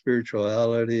by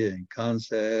spirituality and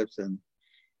concepts, and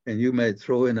you may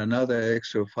throw in another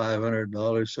extra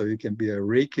 $500 so you can be a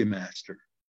Reiki master.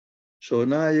 So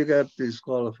now you got these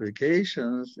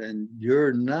qualifications, and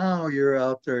you're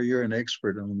out there. You're an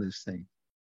expert on this thing.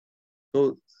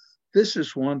 So this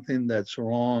is one thing that's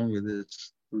wrong with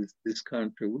this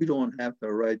country. We don't have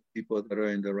the right people that are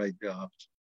in the right jobs,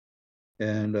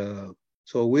 and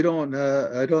so we don't.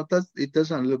 It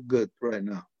doesn't look good right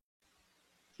now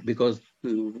because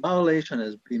the violation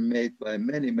has been made by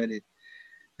many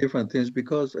different things.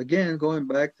 Because again, going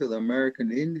back to the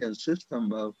American Indian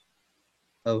system of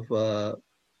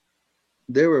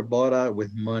they were bought out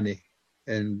with money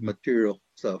and material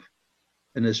stuff,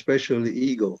 and especially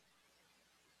ego.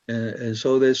 And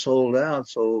so they sold out.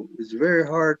 So it's very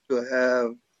hard to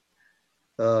have,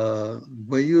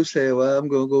 when you say, well, I'm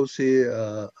going to go see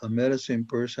a medicine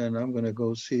person, I'm going to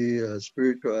go see a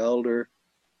spiritual elder,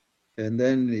 and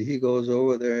then he goes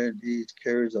over there and he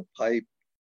carries a pipe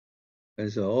and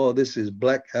says, oh, this is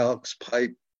Black Elk's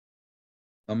pipe.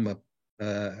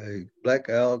 Black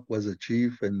Elk was a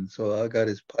chief, and so I got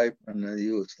his pipe, and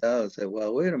he was out and said,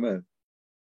 well, wait a minute.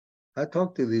 I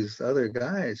talked to these other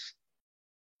guys.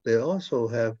 They told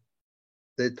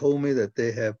me that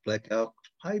they have Black Elk's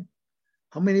pipe.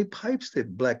 How many pipes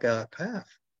did Black Elk have?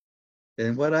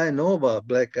 And what I know about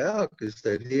Black Elk is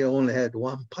that he only had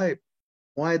one pipe.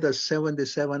 Why does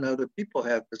 77 other people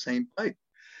have the same pipe?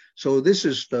 So this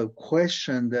is the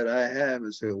question that I have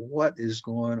is that what is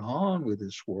going on with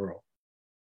this world?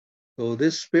 So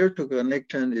this spiritual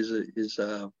connection is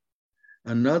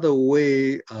another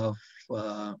way of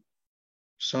uh,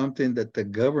 something that the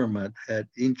government had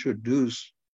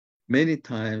introduced many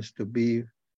times to be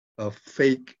a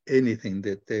fake anything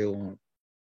that they want.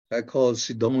 I call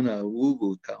Sedona a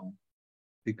woo-woo town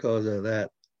because of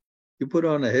that. You put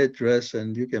on a headdress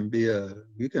and you can be a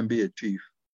chief.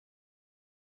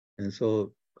 And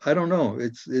so I don't know.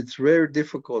 It's very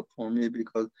difficult for me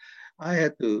because I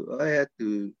had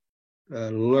to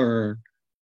learn,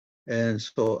 and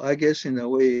so I guess in a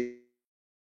way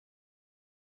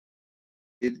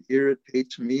it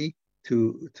irritates me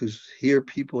to hear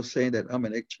people saying that I'm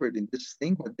an expert in this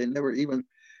thing, but they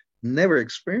never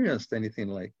experienced anything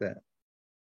like that.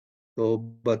 So,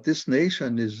 but this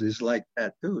nation is like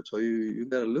that too. So you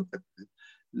got to look at it.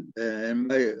 And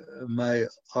my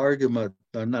argument,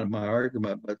 or not my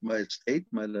argument, but my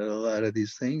statement on a lot of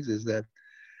these things is that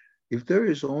if there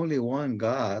is only one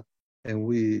God, and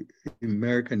we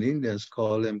American Indians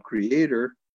call him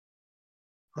Creator,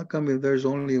 how come if there's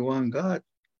only one God,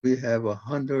 we have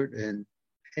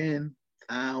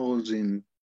 110,000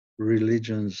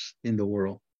 religions in the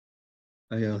world?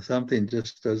 Something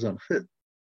just doesn't fit.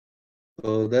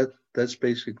 So that's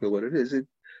basically what it is.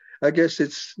 I guess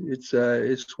it's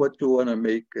what you want to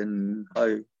make and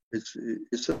how it's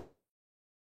the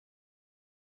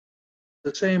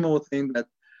same old thing that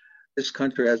this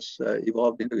country has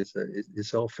evolved into.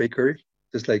 It's all fakery,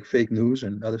 just like fake news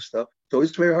and other stuff. So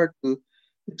it's hard to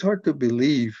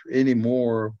believe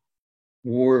anymore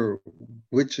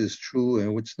which is true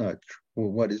and which not true,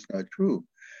 what is not true.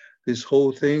 This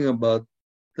whole thing about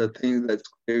the thing that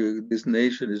this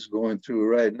nation is going through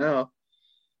right now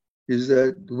is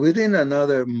that within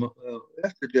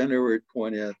after January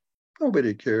 20th,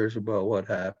 nobody cares about what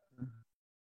happened.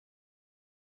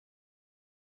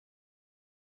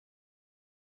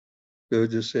 They'll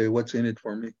just say, what's in it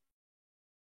for me?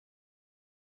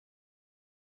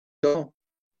 So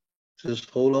just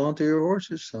hold on to your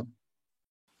horses, son.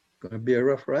 It's going to be a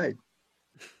rough ride.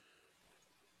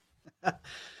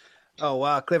 Oh,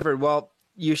 wow, Clifford. Well,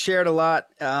 you shared a lot.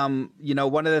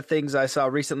 One of the things I saw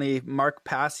recently, Mark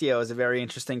Passio is a very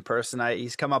interesting person.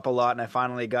 He's come up a lot, and I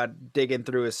finally got digging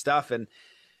through his stuff. And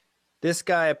this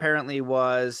guy apparently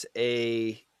was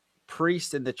a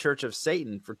priest in the Church of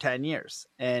Satan for 10 years.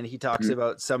 And he talks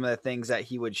about some of the things that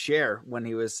he would share when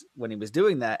he was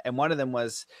doing that. And one of them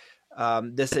was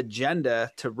this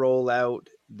agenda to roll out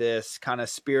this kind of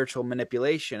spiritual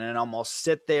manipulation and almost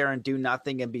sit there and do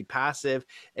nothing and be passive,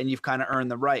 and you've kind of earned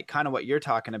the right, kind of what you're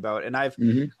talking about. And I've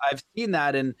seen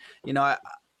that. And I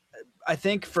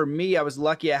think for me, I was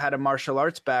lucky I had a martial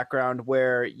arts background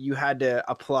where you had to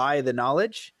apply the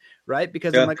knowledge, right?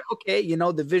 Because I'm like, okay,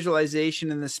 the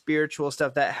visualization and the spiritual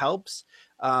stuff that helps.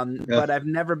 But I've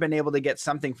never been able to get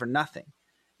something for nothing.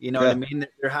 You know what I mean?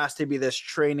 There has to be this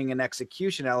training and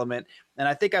execution element. And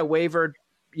I think I wavered,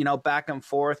 back and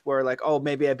forth where like, oh,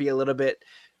 maybe I'd be a little bit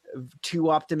too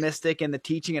optimistic in the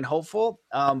teaching and hopeful.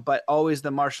 But always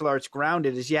the martial arts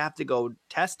grounded is you have to go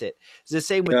test it. It's the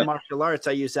same with martial arts.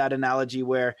 I use that analogy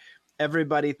where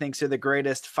everybody thinks they're the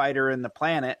greatest fighter in the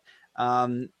planet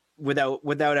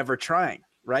without ever trying.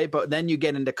 Right. But then you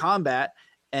get into combat,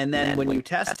 and then when you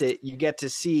test it, you get to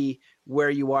see where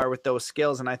you are with those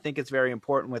skills. And I think it's very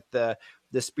important with the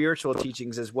spiritual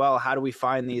teachings as well. How do we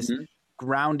find these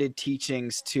grounded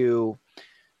teachings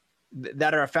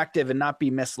that are effective and not be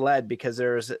misled? Because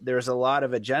there's a lot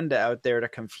of agenda out there to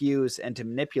confuse and to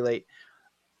manipulate.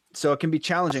 So it can be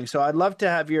challenging. So I'd love to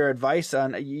have your advice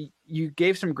on, you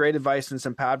gave some great advice in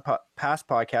some past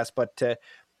podcasts, but to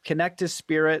connect to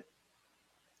spirit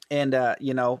and,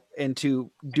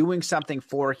 into doing something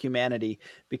for humanity.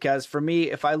 Because for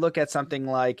me, if I look at something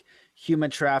like human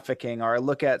trafficking, or I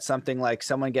look at something like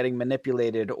someone getting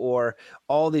manipulated, or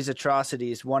all these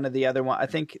atrocities, one of the other one, I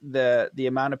think the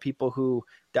amount of people who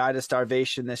died of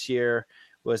starvation this year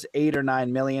was 8 or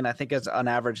 9 million. I think it's on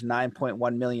average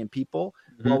 9.1 million people.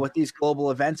 Well, with these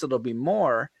global events, it'll be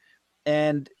more.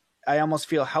 And I almost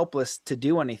feel helpless to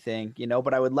do anything,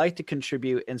 but I would like to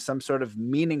contribute in some sort of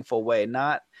meaningful way,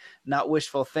 not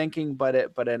wishful thinking,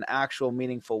 but an actual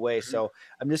meaningful way. So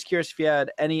I'm just curious if you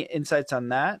had any insights on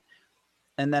that,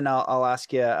 and then I'll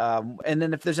ask you. And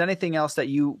then if there's anything else that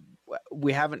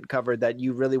we haven't covered that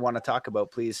you really want to talk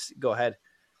about, please go ahead.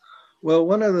 Well,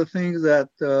 one of the things that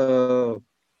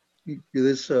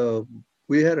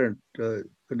we had an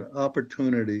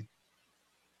opportunity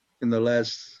in the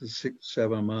last 6,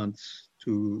 7 months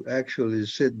to actually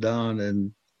sit down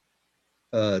and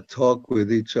talk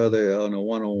with each other on a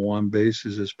one-on-one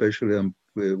basis, especially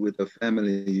with the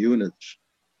family units.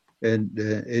 And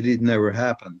it did never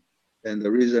happen. And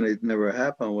the reason it never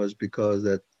happened was because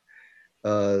that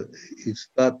uh, it's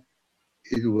not,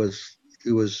 it was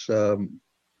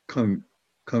com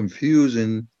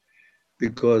confusing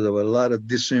because of a lot of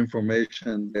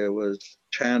disinformation that was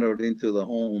channeled into the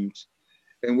homes.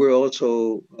 And we're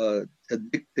also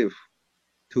addictive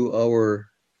to our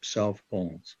cell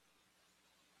phones.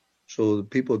 So the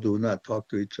people do not talk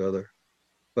to each other.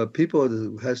 But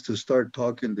people has to start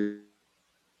talking to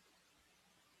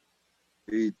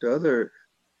each other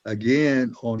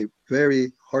again on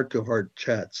very heart-to-heart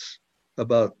chats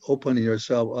about opening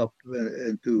yourself up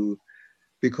and to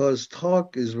because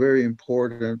talk is very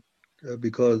important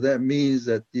because that means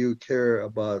that you care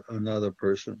about another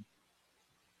person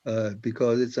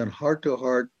because it's an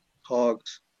heart-to-heart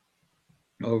talks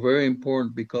are very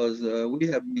important because we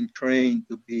have been trained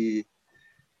to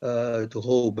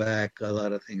hold back a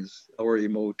lot of things, our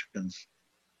emotions,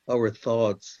 our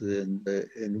thoughts,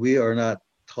 and we are not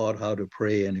taught how to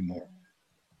pray anymore.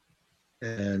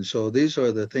 And so these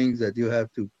are the things that you have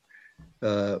to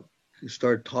uh,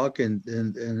 start talking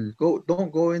and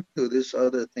don't go into this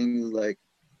other things like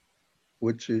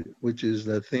which is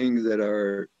the things that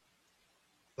are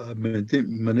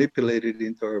manipulated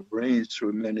into our brains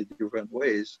through many different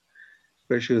ways,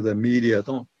 especially the media.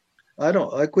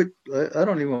 I quit. I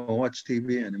don't even watch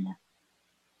TV anymore.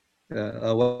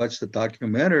 I watch the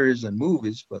documentaries and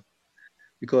movies, but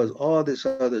because all this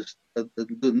other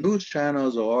the news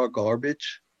channels are all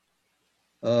garbage.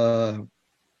 Uh,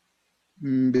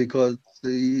 because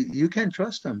you can't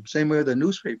trust them. Same way with the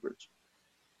newspapers.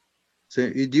 So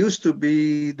it used to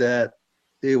be that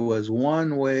there was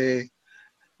one way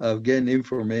of getting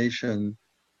information,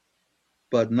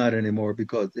 but not anymore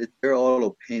because they're all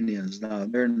opinions now.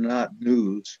 They're not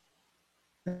news.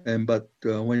 And but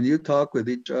when you talk with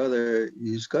each other,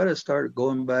 you've got to start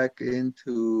going back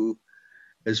into,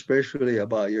 especially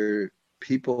about your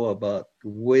people about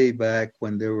way back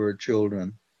when they were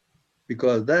children,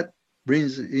 because that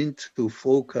brings into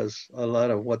focus a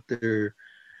lot of what their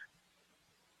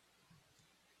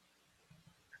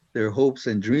hopes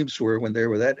and dreams were when they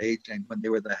were that age and when they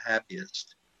were the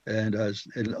happiest. And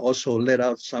it also let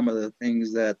out some of the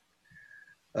things that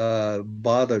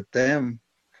bothered them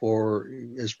for,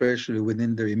 especially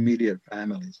within their immediate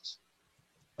families.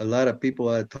 A lot of people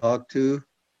I talked to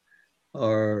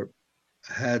are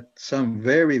had some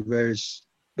very, very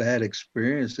bad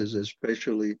experiences,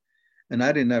 especially, and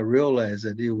I did not realize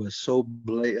that it was so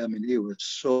blatant. I mean, it was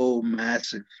so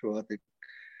massive throughout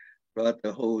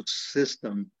the whole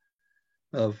system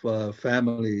of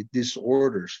family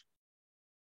disorders.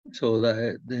 So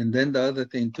that, and then the other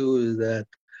thing too is that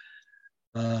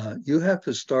you have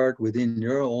to start within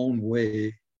your own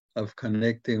way of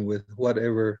connecting with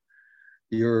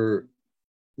your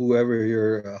whoever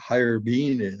your higher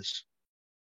being is.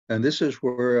 And this is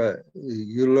where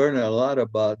you learn a lot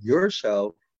about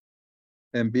yourself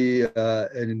and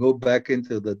and go back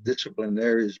into the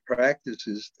disciplinary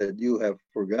practices that you have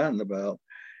forgotten about,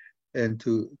 and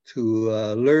to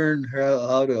learn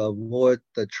how to avoid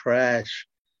the trash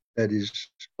that is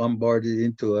bombarded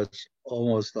into us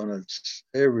almost on a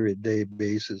everyday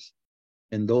basis.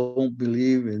 And don't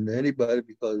believe in anybody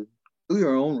because do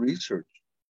your own research,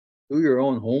 do your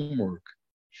own homework,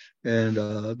 and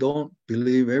don't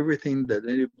believe everything that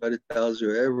anybody tells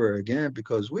you ever again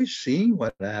because we've seen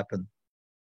what happened.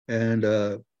 And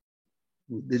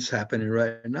it's happening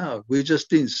right now. We just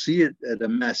didn't see it at a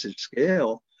massive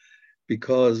scale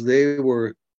because they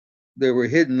were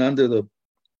hidden under the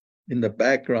in the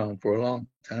background for a long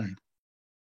time.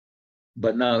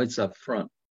 But now it's up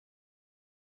front.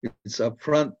 It's up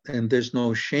front, and there's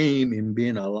no shame in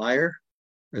being a liar,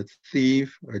 a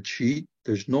thief, a cheat.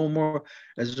 There's no more.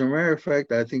 As a matter of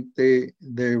fact, I think they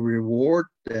reward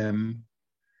them.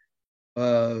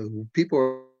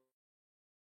 People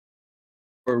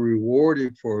are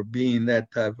rewarded for being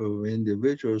that type of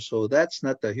individual. So that's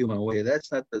not the human way.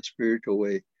 That's not the spiritual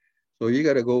way. So you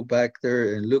got to go back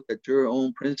there and look at your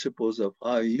own principles of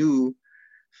how you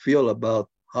feel about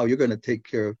how you're going to take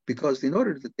care of. Because in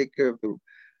order to take care of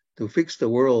to fix the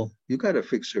world, you got to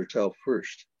fix yourself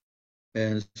first.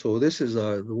 And so this is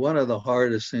one of the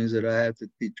hardest things that I have to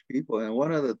teach people. And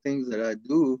one of the things that I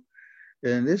do,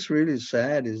 and it's really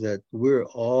sad, is that we're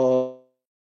all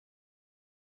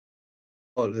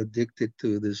addicted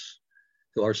to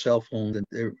to our cell phones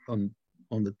and on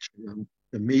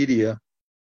the media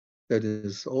that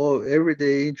is all every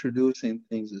day introducing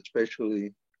things,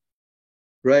 especially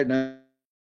right now,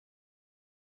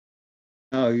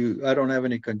 I don't have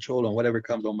any control on whatever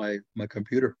comes on my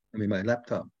computer. I mean, my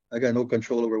laptop. I got no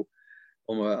control over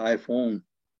on my iPhone.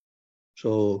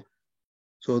 So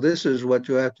so this is what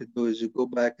you have to do: is you go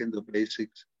back in the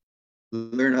basics,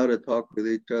 learn how to talk with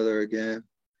each other again,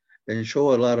 and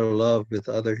show a lot of love with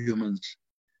other humans,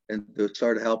 and to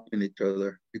start helping each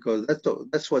other, because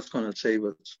that's what's going to save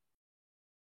us.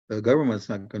 The government's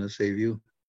not going to save you.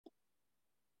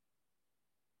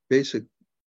 Basic.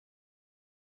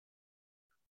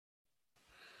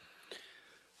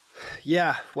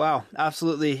 Yeah, wow,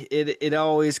 absolutely. It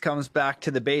always comes back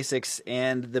to the basics,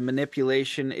 and the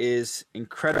manipulation is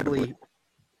incredibly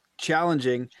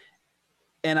challenging.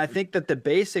 And I think that the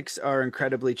basics are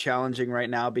incredibly challenging right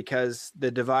now because the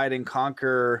divide and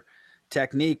conquer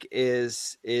technique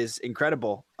is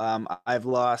incredible. I've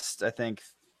lost, I think,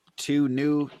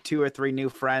 two or three new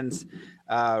friends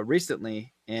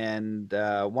recently, and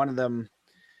one of them,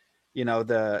 you know,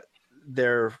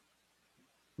 their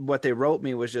what they wrote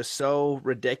me was just so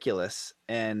ridiculous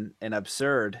and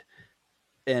absurd.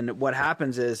 And what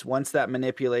happens is once that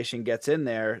manipulation gets in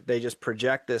there, they just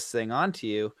project this thing onto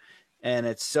you, and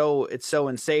it's so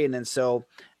insane. And so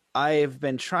I've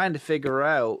been trying to figure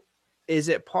out, is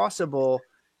it possible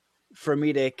for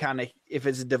me to kind of, if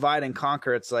it's a divide and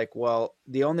conquer, it's like, well,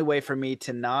 the only way for me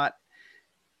to not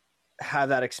have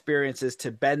that experience is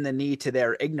to bend the knee to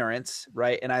their ignorance,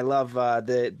 right? And I love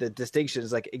the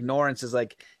distinctions. Like ignorance is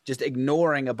like just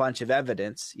ignoring a bunch of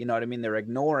evidence. You know what I mean? They're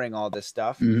ignoring all this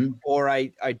stuff. Mm-hmm. Or I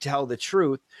tell the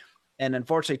truth, and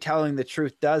unfortunately, telling the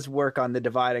truth does work on the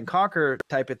divide and conquer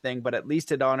type of thing. But at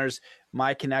least it honors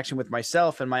my connection with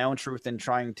myself and my own truth, and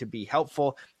trying to be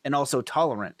helpful and also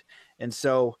tolerant. And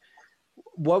so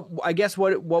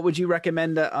what would you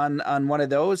recommend on one of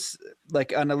those,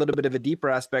 like on a little bit of a deeper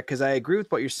aspect? Because I agree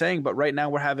with what you're saying, but right now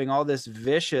we're having all this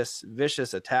vicious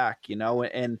attack,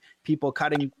 and people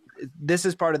cutting. This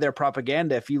is part of their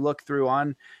propaganda. If you look through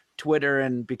on Twitter,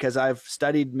 and because I've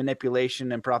studied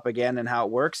manipulation and propaganda and how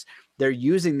it works, they're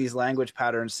using these language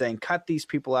patterns saying, cut these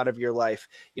people out of your life,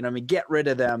 get rid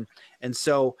of them. And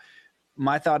so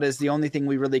my thought is the only thing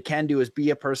we really can do is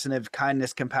be a person of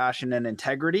kindness, compassion, and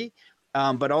integrity,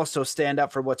 but also stand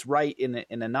up for what's right in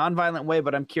a nonviolent way.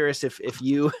 But I'm curious if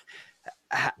you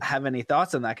have any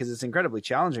thoughts on that, because it's incredibly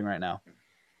challenging right now.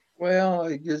 Well,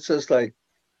 it's just like,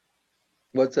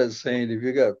 what's that saying? If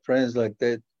you got friends like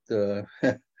that,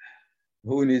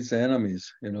 who needs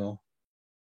enemies? The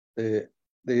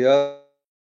the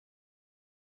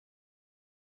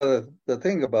the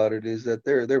thing about it is that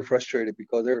they're frustrated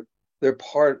because they're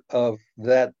part of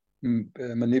that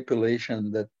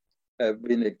manipulation that have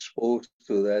been exposed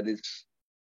to that. It's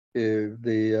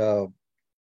the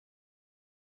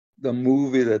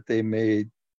movie that they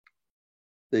made,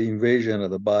 the invasion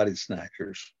of the body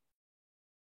snatchers,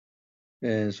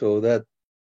 and so that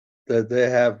they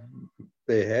have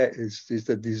it's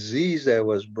a disease that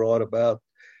was brought about,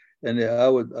 and I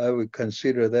would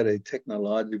consider that a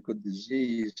technological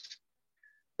disease,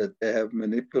 that they have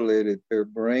manipulated their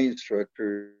brain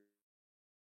structure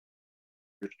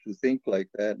to think like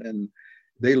that, and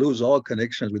they lose all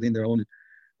connections within their own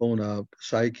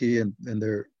psyche and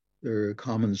their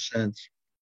common sense,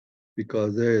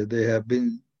 because they have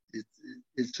been it,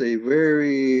 it's a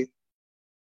very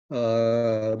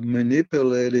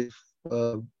manipulative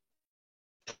uh,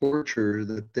 torture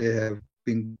that they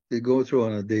go through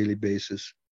on a daily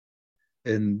basis,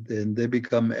 and they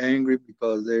become angry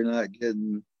because they're not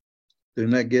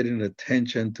getting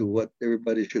attention to what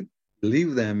everybody should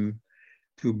believe them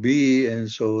to be, and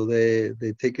so they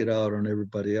take it out on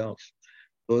everybody else.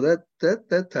 So that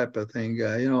type of thing,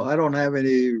 I don't have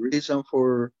any reason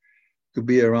for to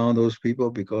be around those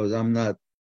people, because I'm not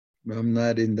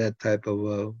in that type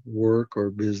of work or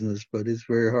business. But it's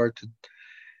very hard to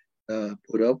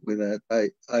put up with that.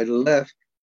 I left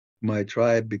my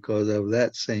tribe because of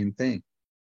that same thing,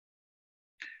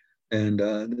 and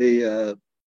they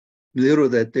little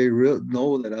that they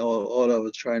know that all I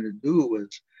was trying to do was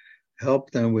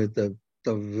help them with the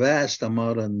vast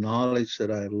amount of knowledge that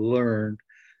I learned.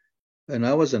 And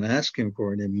I wasn't asking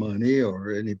for any money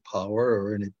or any power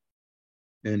or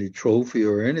any trophy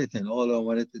or anything. All I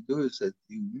wanted to do is that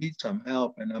you need some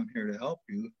help, and I'm here to help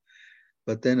you.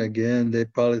 But then again, they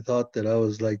probably thought that I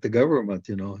was like the government.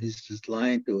 He's just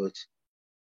lying to us.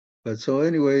 But so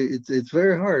anyway, it's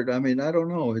very hard. I mean, I don't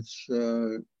know. It's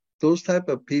those type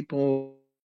of people.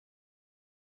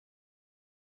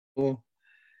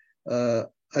 Uh,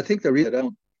 I think the reason I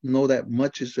don't know that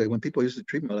much is that when people used to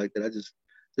treat me like that, I just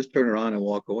turn around and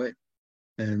walk away.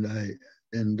 And I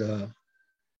and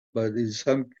But in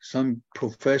some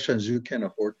professions, you can't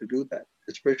afford to do that,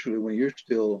 especially when you're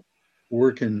still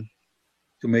working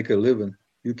to make a living.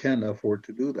 You can't afford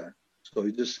to do that. So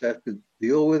you just have to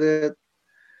deal with it,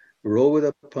 roll with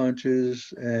the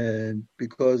punches, and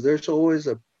because there's always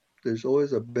a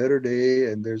better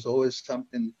day, and there's always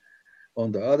something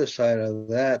on the other side of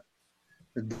that,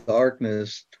 the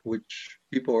darkness, which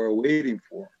people are waiting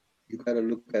for. You got to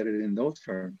look at it in those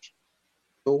terms.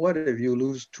 So what if you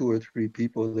lose two or three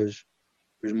people? There's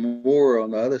more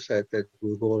on the other side that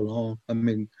will go along. I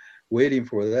mean, waiting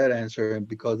for that answer, and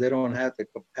because they don't have the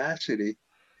capacity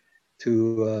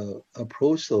to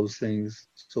approach those things.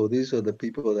 So these are the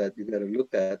people that you got to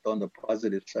look at on the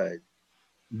positive side.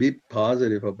 Be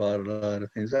positive about a lot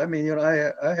of things. I mean,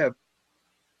 I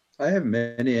have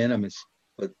many enemies,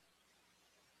 but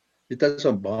it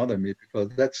doesn't bother me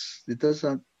because it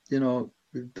doesn't,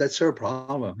 that's their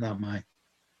problem, not mine.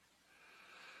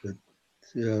 But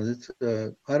it's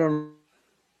I don't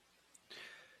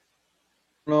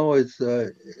know.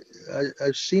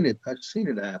 I've seen it. I've seen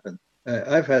it happen.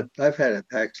 I've had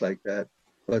attacks like that.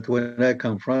 But when I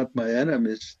confront my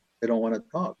enemies, they don't want to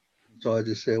talk. So I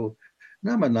just say, well,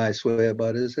 and I'm a nice way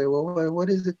about it. I say, well, what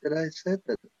is it that I said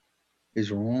that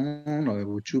is wrong? Or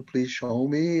would you please show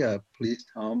me? Please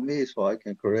tell me so I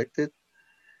can correct it.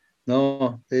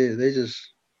 No, they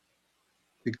just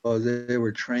because they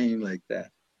were trained like that.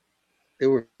 They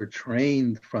were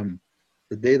trained from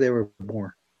the day they were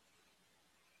born,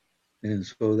 and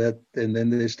so and then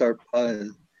they start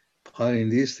piling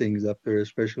these things up there,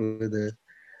 especially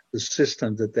the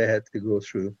system that they had to go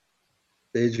through.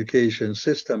 The education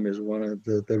system is one of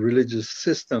the religious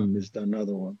system is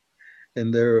another one,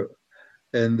 and there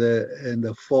and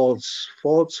the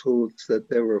falsehoods that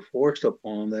they were forced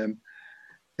upon them,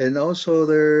 and also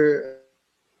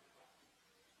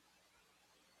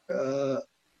uh,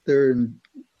 their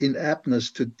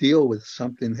inaptness to deal with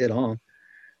something head on,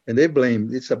 and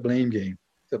it's a blame game.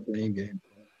 It's a blame game.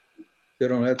 They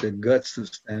don't have the guts to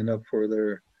stand up for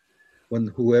their when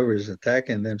whoever is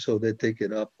attacking them, so they take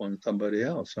it up on somebody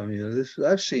else. I mean,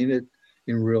 I've seen it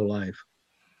in real life.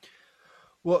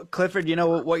 Well, Clifford,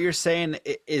 what you're saying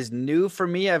is new for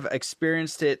me. I've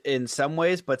experienced it in some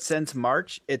ways, but since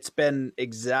March, it's been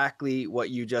exactly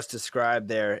what you just described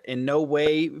there. In no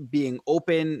way being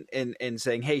open and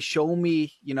saying, "Hey, show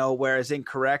me," where is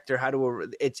incorrect or how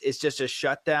to. It's just a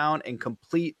shutdown and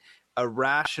complete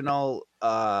irrational.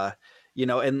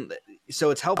 And so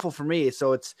it's helpful for me.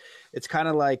 So it's kind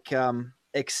of like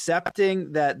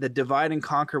accepting that the divide and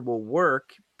conquer will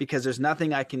work because there's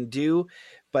nothing I can do,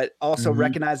 but also Mm-hmm.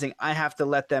 recognizing I have to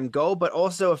let them go. But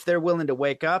also, if they're willing to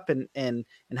wake up and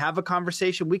have a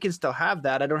conversation, we can still have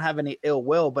that. I don't have any ill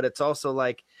will, but it's also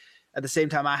like at the same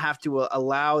time, I have to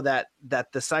allow that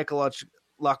the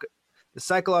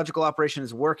psychological operation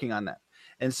is working on that.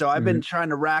 And so I've Mm-hmm. been trying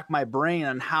to rack my brain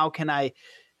on how can I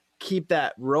keep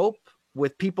that rope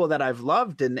with people that I've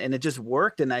loved and it just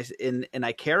worked and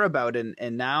I care about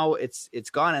and now it's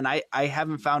gone and I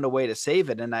haven't found a way to save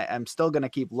it and I'm still gonna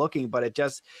keep looking, but it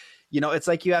just it's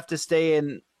like you have to stay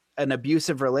in an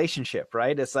abusive relationship,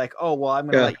 right? It's like, oh well, I'm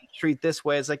gonna Yeah, let you treat this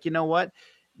way. It's like, you know what?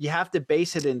 You have to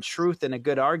base it in truth and a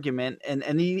good argument. And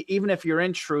even if you're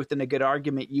in truth and a good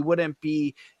argument, you wouldn't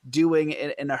be doing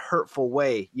it in a hurtful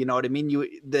way. You know what I mean?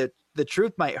 The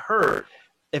truth might hurt,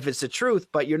 if it's the truth,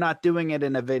 but you're not doing it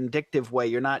in a vindictive way.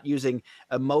 You're not using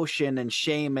emotion and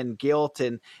shame and guilt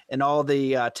and all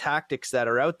the tactics that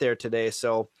are out there today.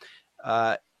 So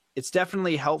uh, it's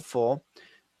definitely helpful.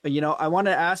 But, I want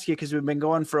to ask you because we've been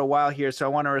going for a while here, so I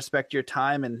want to respect your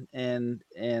time and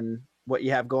what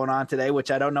you have going on today,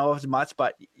 which I don't know as much,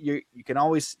 but you can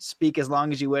always speak as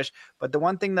long as you wish. But the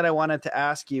one thing that I wanted to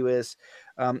ask you is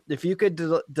if you could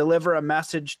deliver a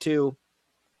message to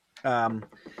um,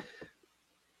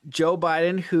 Joe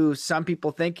Biden, who some people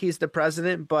think he's the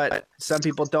president, but some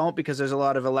people don't because there's a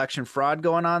lot of election fraud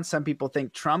going on. Some people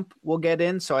think Trump will get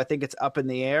in, so I think it's up in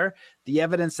the air. The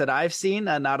evidence that I've seen,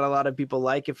 not a lot of people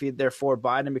like if they're for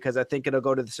Biden because I think it'll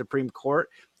go to the Supreme Court.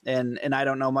 And I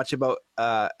don't know much about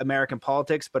American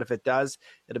politics, but if it does,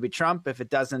 it'll be Trump. If it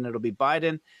doesn't, it'll be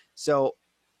Biden. So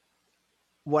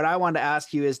what I wanted to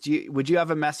ask you is, would you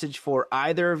have a message for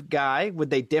either guy?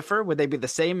 Would they differ? Would they be the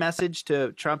same message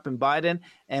to Trump and Biden?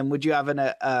 And would you have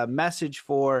a message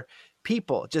for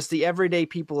people, just the everyday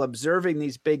people observing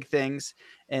these big things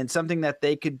and something that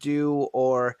they could do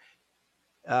or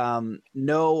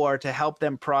know or to help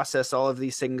them process all of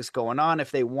these things going on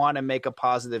if they want to make a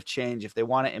positive change, if they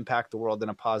want to impact the world in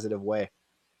a positive way?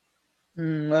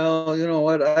 Well, you know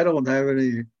what? I don't have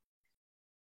any.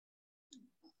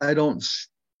 I don't.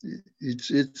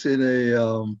 It's in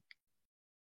a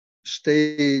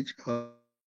stage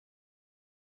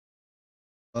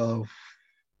of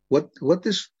what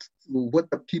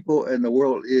the people and the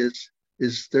world is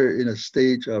they're in a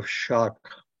stage of shock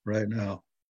right now,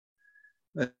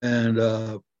 and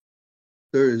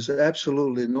there is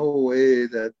absolutely no way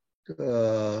that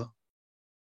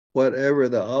whatever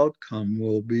the outcome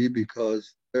will be,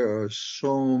 because there are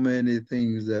so many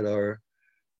things that are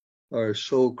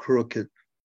so crooked.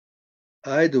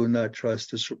 I do not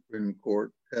trust the Supreme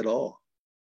Court at all.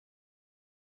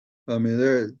 I mean,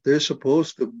 they're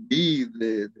supposed to be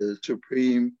the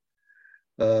supreme,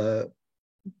 uh,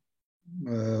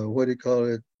 what do you call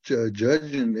it,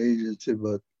 judging agency.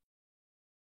 But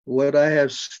what I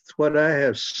have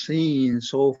seen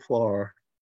so far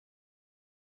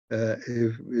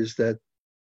is that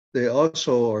they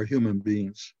also are human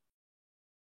beings,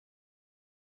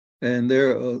 and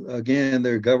they're again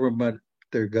they're government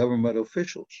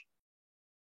officials.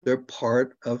 They're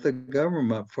part of the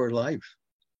government for life.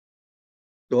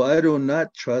 So I do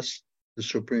not trust the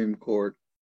Supreme Court.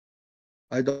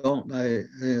 I don't.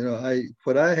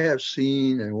 What I have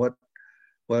seen and what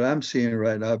I'm seeing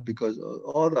right now, because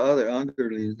all the other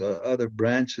underlings, the other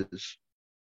branches,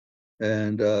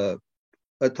 and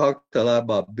I talked a lot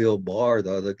about Bill Barr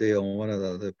the other day on one of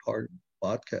the other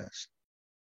podcasts.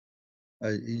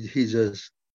 He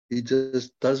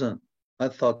just doesn't. I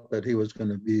thought that he was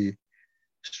going to be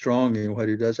strong in what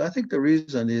he does. I think the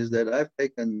reason is that I've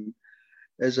taken,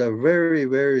 as a very,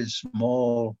 very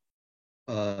small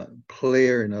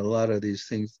player in a lot of these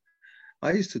things,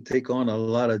 I used to take on a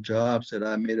lot of jobs that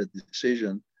I made a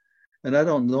decision. And I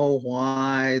don't know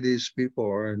why these people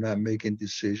are not making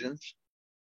decisions.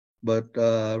 But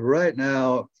right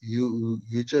now, you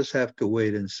just have to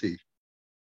wait and see,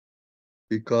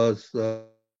 because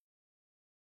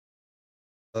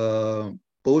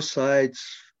both sides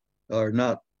are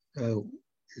not.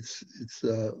 It's.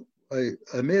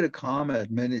 I made a comment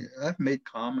I've made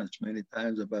comments many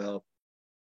times about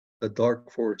the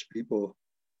dark force people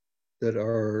that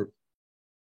are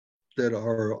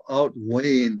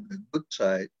outweighing the good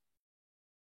side.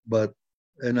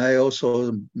 And I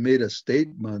also made a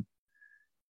statement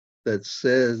that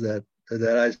says that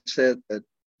I said that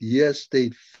yes,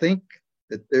 they think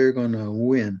that they're going to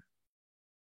win.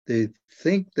 They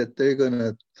think that they're going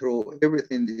to throw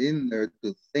everything in there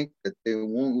to think that they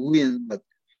won't win, but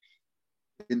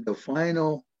in the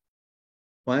final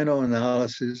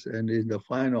analysis and in the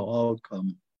final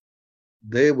outcome,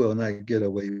 they will not get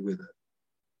away with it.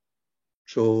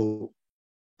 So,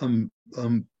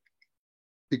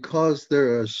 because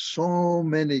there are so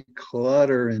many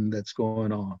cluttering that's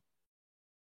going on,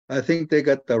 I think they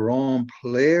got the wrong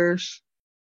players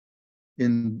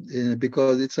in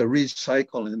because it's a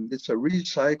recycling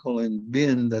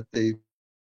bin that they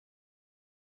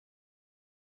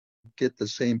get the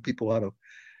same people out of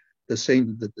the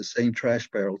same trash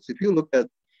barrels. If you look at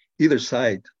either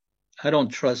side, I don't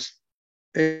trust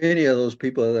any of those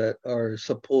people that are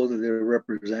supposedly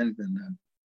representing them.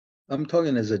 I'm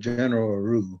talking as a general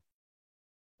rule.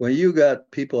 When you got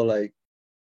people like,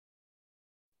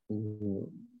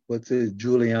 what's it,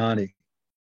 Giuliani,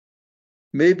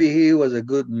 maybe he was a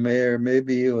good mayor,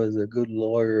 maybe he was a good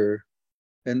lawyer,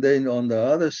 and then on the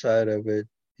other side of it,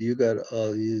 you got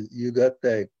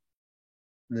that.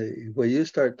 When you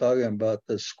start talking about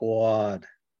the squad,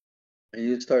 and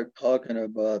you start talking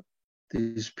about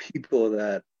these people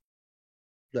that,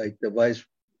 like the vice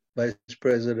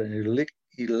president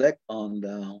elect on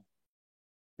down,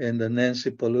 and the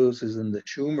Nancy Pelosi's and the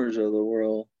Schumers of the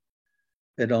world,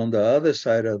 and on the other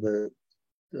side of the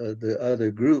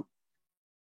other group,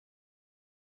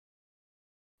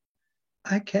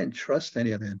 I can't trust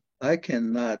any of them. I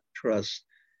cannot trust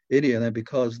any of them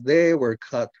because they were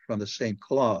cut from the same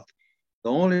cloth. The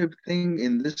only thing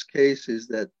in this case is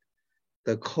that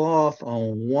the cloth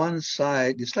on one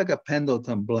side, it's like a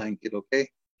Pendleton blanket, okay?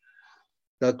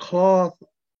 The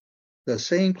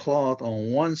same cloth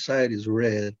on one side is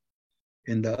red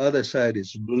and the other side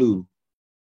is blue.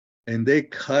 And they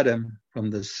cut them from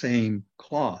the same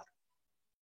cloth.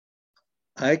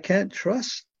 I can't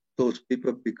trust those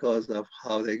people because of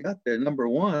how they got there. Number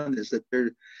one is that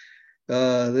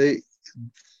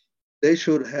they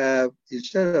should have,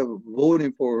 instead of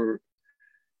voting for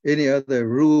any other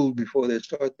rule before they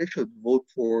start, they should vote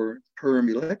for term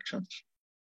elections.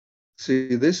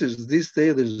 See, this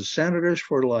day, there's senators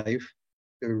for life,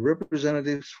 they're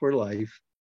representatives for life,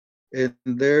 and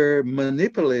they're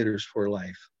manipulators for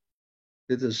life.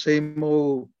 It's the same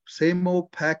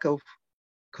old pack of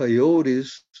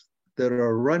coyotes that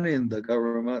are running the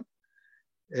government.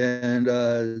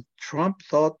 And Trump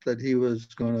thought that he was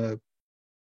going to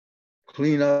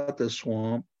clean out the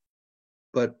swamp,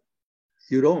 but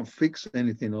you don't fix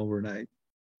anything overnight.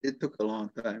 It took a long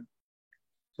time.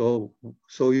 So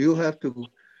you have to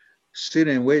sit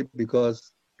and wait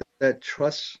because that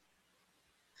trust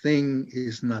thing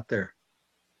is not there.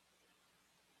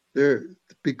 There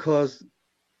because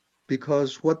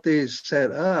what they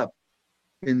set up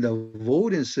in the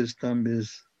voting system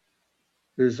is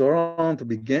wrong to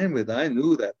begin with. I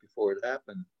knew that before it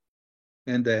happened.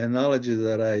 And the analogy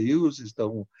that I use is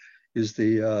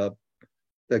the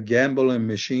gambling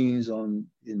machines in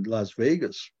Las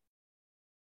Vegas.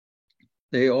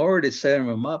 They already set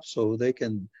them up so they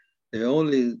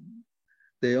only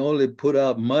put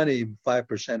out money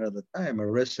 5% of the time. The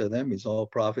rest of them is all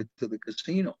profit to the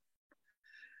casino.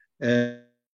 And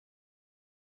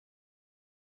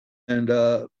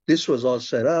this was all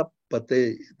set up, but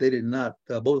they did not.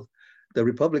 Both the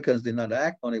Republicans did not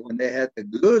act on it when they had the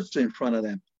goods in front of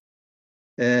them,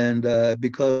 and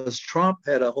because Trump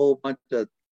had a whole bunch of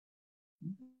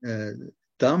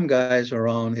dumb guys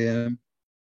around him,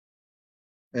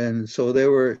 and so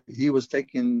he was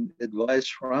taking advice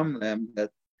from them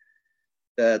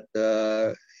that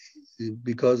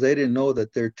because they didn't know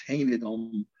that they're tainted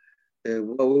on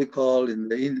what we call in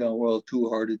the Indian world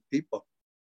two-hearted people.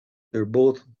 They're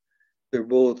both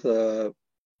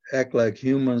act like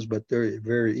humans, but they're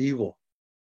very evil.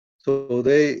 So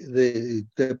they've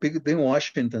been in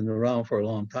Washington around for a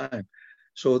long time.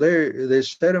 So they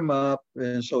set them up,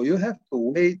 and so you have to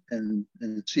wait and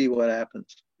see what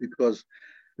happens, because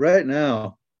right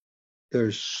now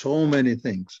there's so many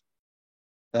things.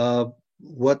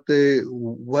 What they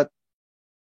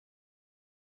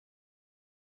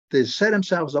set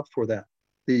themselves up for that.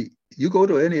 You go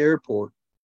to any airport,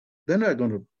 they're not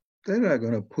going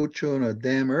to put you on a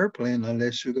damn airplane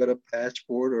unless you got a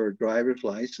passport or a driver's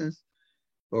license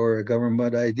or a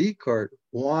government ID card.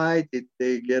 Why did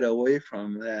they get away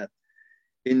from that?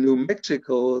 In New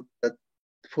Mexico,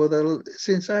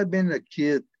 since I've been a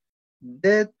kid,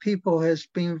 dead people has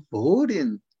been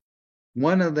voting.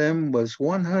 One of them was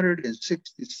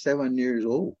 167 years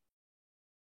old.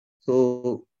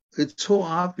 So it's so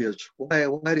obvious.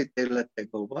 Why did they let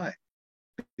that go by?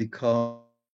 Because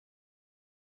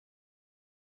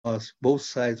both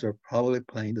sides are probably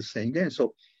playing the same game.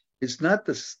 So it's not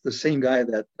the same guy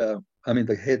that the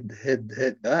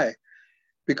head guy,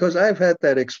 because I've had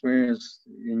that experience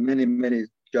in many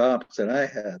jobs that I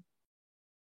had.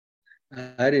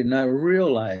 I did not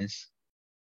realize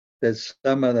that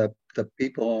some of the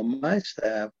people on my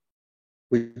staff,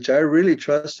 which I really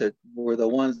trusted, were the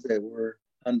ones that were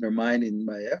undermining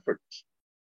my efforts.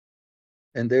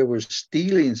 And they were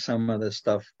stealing some of the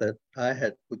stuff that I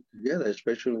had put together,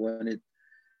 especially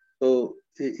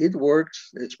it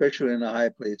works, especially in a high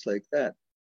place like that.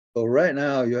 So right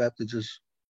now you have to just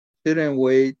sit and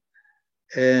wait.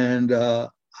 And I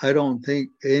don't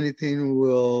think anything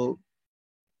will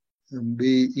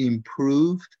be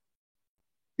improved,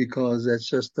 because that's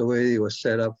just the way it was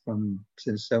set up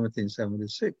since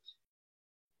 1776.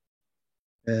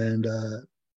 And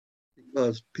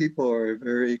because people are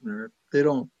very ignorant,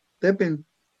 they've been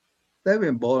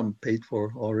bought and paid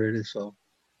for already. So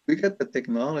we got the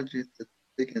technology that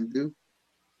they can do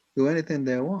anything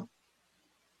they want.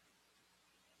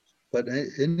 But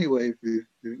anyway,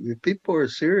 if people are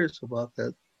serious about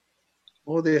that,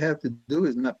 all they have to do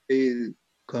is not pay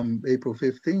come April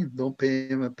 15th. Don't pay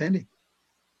him a penny.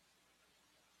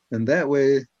 And that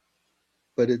way,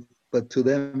 but to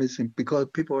them, it's because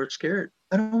people are scared.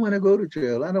 I don't want to go to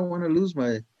jail. I don't want to lose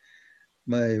my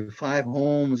 5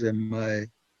 homes and my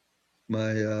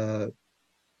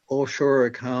offshore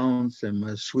accounts and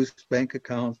my Swiss bank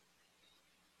accounts,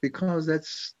 because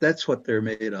that's what they're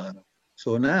made out of.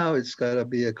 So now it's got to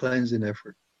be a cleansing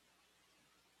effort.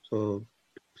 So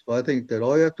I think that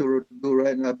all you have to do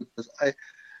right now, because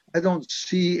I don't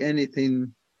see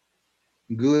anything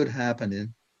good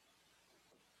happening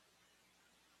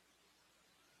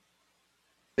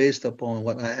based upon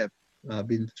what I have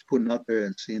been putting out there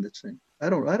and seeing the thing. I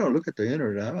don't look at the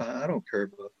internet. I don't care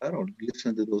about. I don't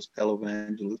listen to those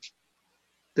televangelists.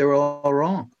 They're all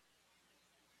wrong,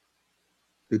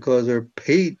 because they're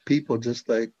paid people just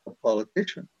like a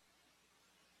politician.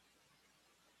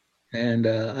 And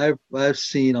I've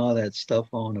seen all that stuff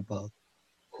on about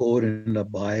quoting the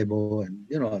Bible and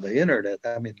the internet.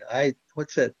 I mean,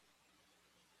 what's that?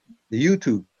 The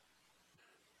YouTube.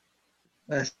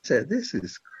 I said, this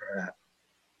is crap.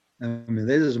 I mean,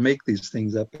 they just make these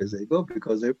things up as they go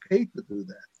because they're paid to do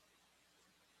that.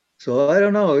 So I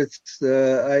don't know. It's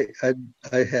I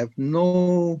have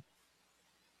no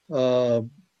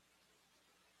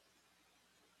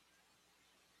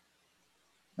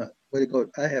what do you call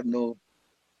it? I have no.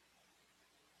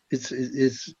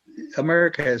 It's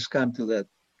America has come to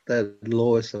that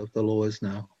lowest of the lowest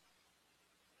now.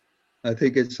 I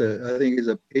think it's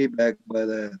a payback by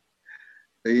the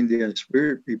Indian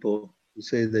spirit people who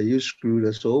say that you screwed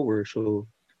us over, so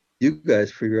you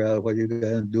guys figure out what you're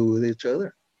gonna do with each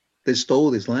other. They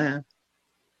stole this land,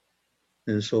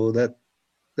 and so that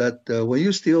when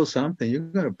you steal something, you're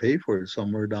gonna pay for it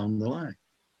somewhere down the line.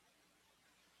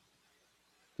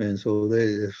 And so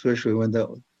especially when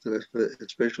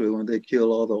they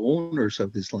kill all the owners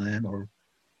of this land, or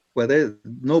well,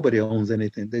 nobody owns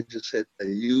anything. They just said the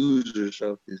users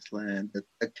of this land,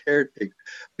 the caretaker.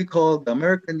 The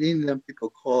American Indian people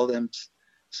call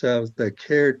themselves the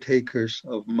caretakers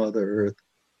of Mother Earth.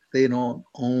 They don't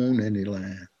own any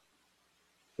land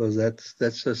because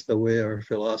that's just the way our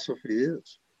philosophy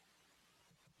is.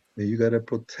 You got to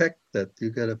protect that.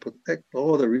 You got to protect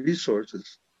all the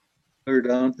resources. They're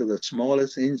down to the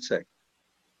smallest insect.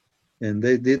 And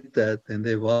they did that and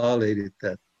they violated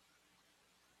that.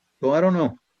 So I don't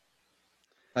know.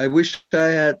 I wish I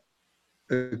had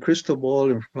a crystal ball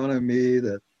in front of me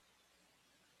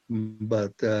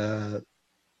but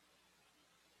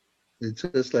it's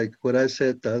just like what I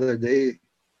said the other day.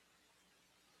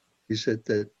 He said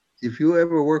that if you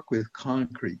ever work with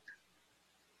concrete,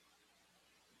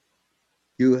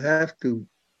 you have to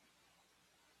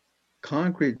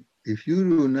concrete, if you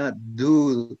do not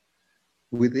do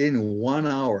within 1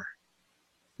 hour,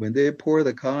 when they pour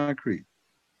the concrete,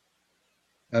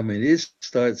 I mean, it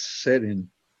starts setting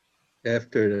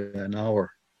after an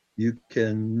hour. You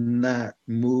cannot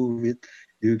move it.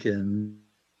 You can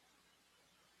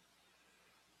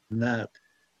not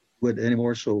do it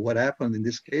anymore. So what happened in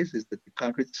this case is that the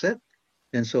concrete set.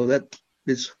 And so that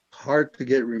it's hard to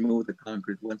get removed the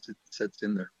concrete once it sets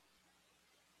in there.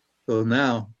 So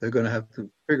now they're going to have to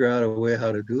figure out a way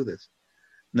how to do this.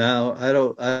 Now,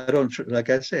 like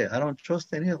I say, I don't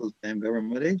trust any of those damn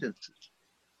government agencies.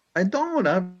 I don't.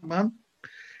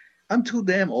 I'm too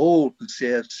damn old to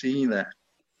say I've seen that.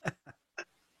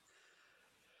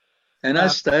 And I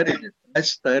studied it.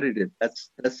 That's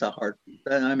the hard.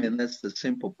 I mean, that's the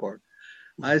simple part.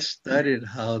 I studied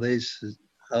how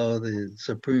the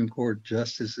Supreme Court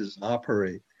justices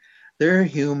operate. They're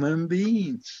human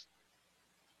beings,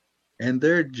 and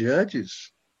they're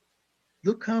judges.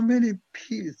 Look how many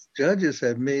judges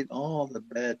have made all the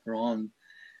bad, wrong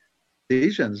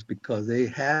decisions because they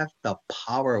have the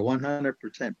power,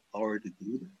 100% power to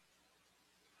do that.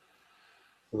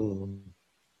 So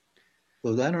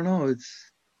I don't know.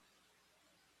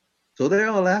 So they're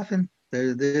all laughing.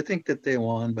 They think that they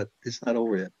won, but it's not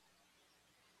over yet.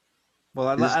 Well,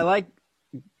 I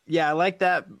like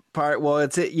that part. Well,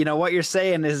 what you're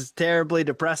saying is terribly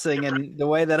depressing, and the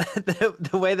way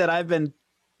that I've been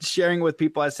sharing with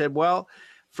people, I said, well,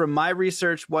 from my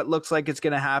research, what looks like it's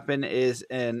going to happen is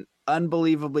an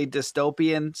unbelievably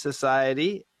dystopian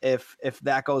society if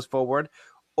that goes forward,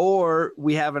 or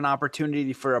we have an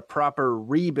opportunity for a proper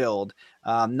rebuild,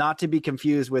 not to be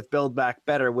confused with Build Back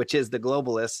Better, which is the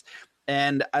globalists.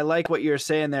 And I like what you're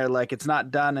saying there, like it's not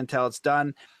done until it's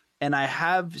done. And I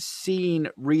have seen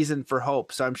reason for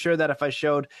hope. So I'm sure that if I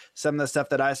showed some of the stuff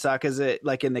that I saw, because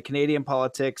like in the Canadian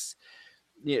politics,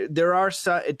 there are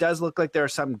some, it does look like there are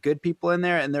some good people in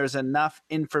there, and there's enough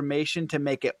information to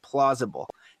make it plausible.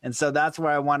 And so that's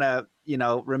where I want to,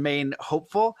 remain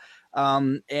hopeful.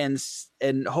 And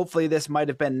hopefully this might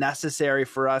have been necessary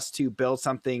for us to build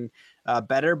something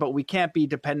better, but we can't be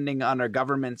depending on our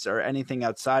governments or anything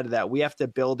outside of that. We have to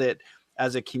build it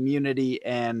as a community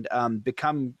and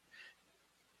become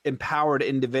empowered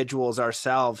individuals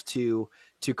ourselves to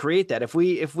create that. If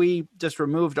we just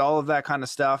removed all of that kind of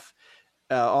stuff,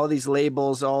 all these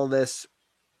labels, all this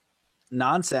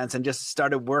nonsense, and just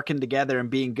started working together and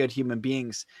being good human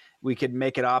beings, we could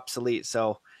make it obsolete.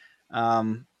 So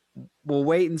we'll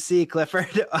wait and see,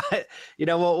 Clifford.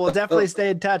 We'll definitely stay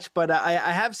in touch, but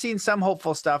I have seen some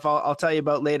hopeful stuff I'll tell you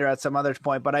about later at some other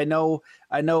point. But I know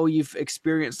you've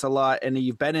experienced a lot, and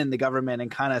you've been in the government and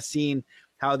kind of seen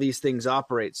how these things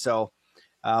operate. So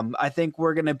I think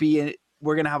we're going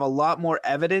to have a lot more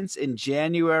evidence in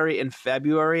January and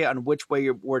February on which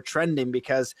way we're trending,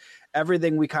 because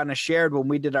everything we kind of shared when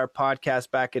we did our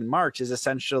podcast back in March is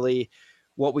essentially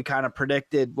what we kind of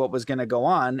predicted what was going to go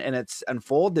on, and it's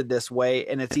unfolded this way.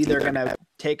 And it's either going to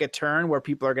take a turn where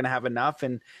people are going to have enough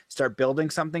and start building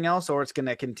something else, or it's going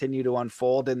to continue to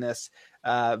unfold in this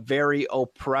very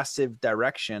oppressive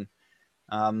direction.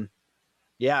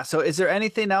 Yeah. So is there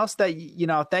anything else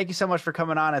that, thank you so much for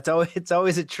coming on. It's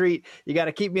always a treat. You got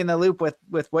to keep me in the loop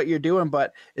with what you're doing,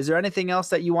 but is there anything else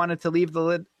that you wanted to leave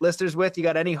the listeners with? You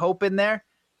got any hope in there?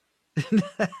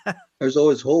 There's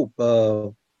always hope.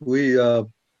 We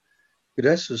it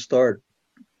has to start.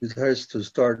 It has to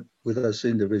start with us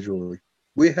individually.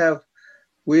 We have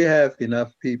we have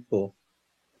enough people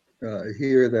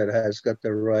here that has got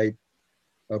the right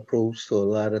approach to a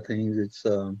lot of things. It's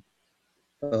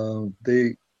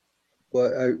they.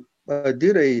 Well, I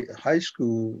did a high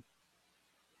school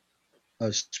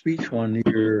speech one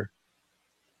year,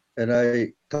 and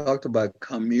I talked about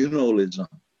communalism.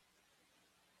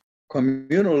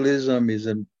 Communalism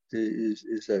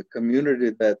is a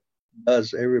community that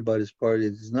does everybody's part.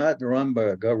 It's not run by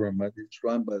a government; it's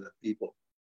run by the people.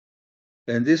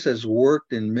 And this has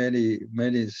worked in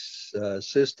many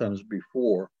systems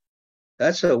before.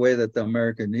 That's the way that the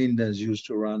American Indians used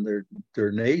to run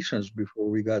their nations before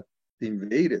we got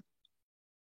invaded.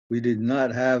 We did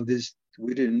not have this.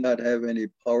 We did not have any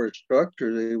power structure.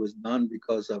 It was done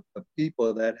because of the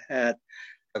people that had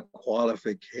the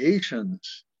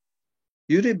qualifications.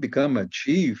 You didn't become a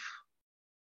chief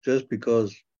just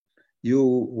because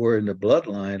you were in the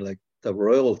bloodline, like the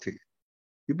royalty.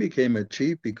 You became a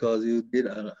chief because you did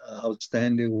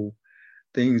outstanding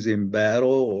things in battle,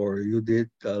 or you did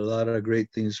a lot of great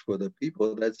things for the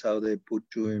people. That's how they put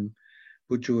you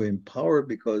in power,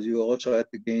 because you also had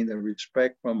to gain the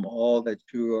respect from all that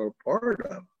you are part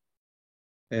of,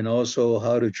 and also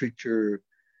how to treat your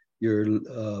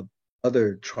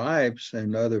other tribes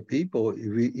and other people,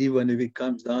 even if it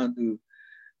comes down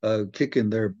to kicking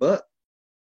their butt.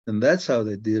 And that's how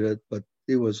they did it. But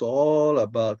it was all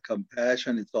about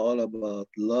compassion. It's all about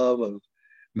love of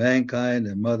mankind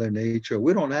and Mother Nature.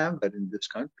 We don't have that in this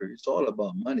country. It's all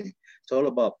about money. It's all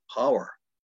about power.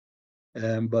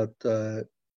 And but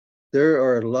there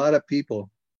are a lot of people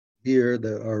here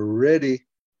that are ready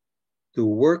to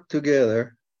work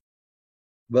together,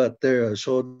 but there are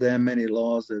so damn many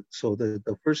laws that so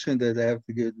the first thing that they have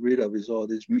to get rid of is all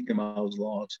these Mickey Mouse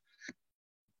laws,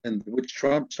 and which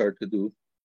Trump started to do.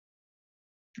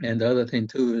 And the other thing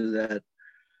too is that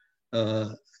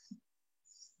uh,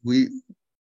 we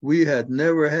we had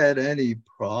never had any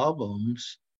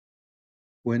problems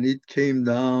when it came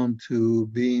down to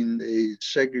being a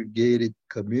segregated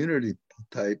community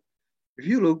type. If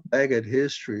you look back at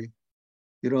history,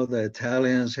 you know, the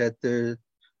Italians had their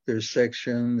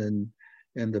section,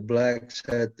 and the blacks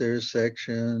had their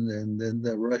section, and then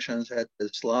the Russians had the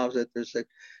Slavs had their section.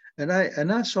 And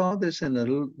I saw this in a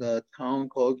little town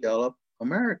called Gallup,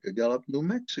 America, Gallup, New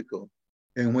Mexico.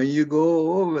 And when you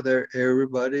go over there,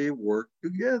 everybody worked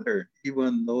together,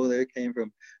 even though they came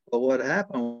from. But what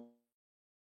happened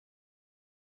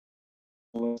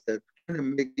was that trying to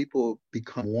make people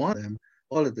become one of them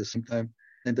all at the same time.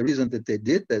 And the reason that they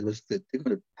did that was that they're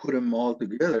going to put them all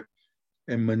together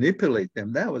and manipulate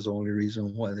them. That was the only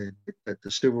reason why they did that.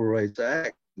 The Civil Rights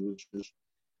Act was just,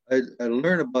 I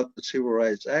learned about the Civil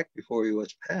Rights Act before it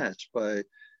was passed by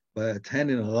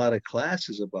attending a lot of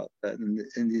classes about that, and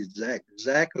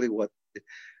exactly what the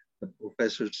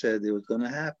professor said it was going to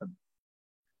happen.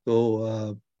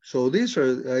 So these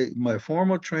are my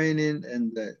formal training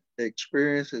and the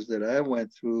experiences that I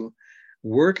went through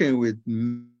working with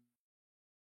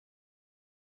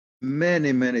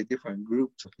many different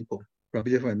groups of people from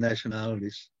different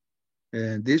nationalities,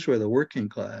 and these were the working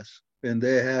class, and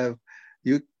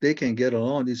they can get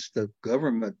along. It's the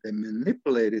government that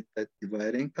manipulated that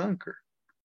divide and conquer,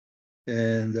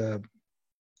 and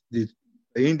the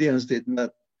Indians did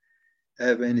not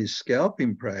have any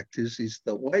scalping practice. It's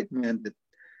the white man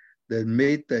that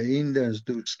made the Indians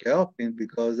do scalping,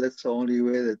 because that's the only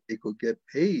way that they could get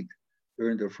paid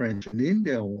during the French and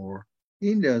Indian War.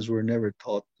 Indians were never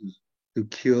taught to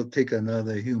kill, take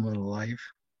another human life,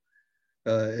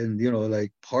 and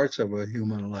like parts of a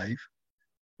human life.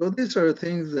 So these are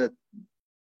things that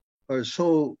are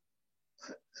so.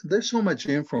 There's so much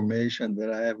information that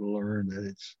I have learned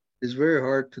that it's very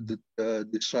hard to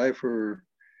decipher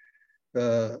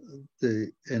uh,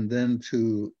 and then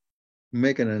to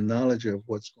make an analogy of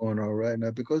what's going on right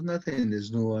now, because nothing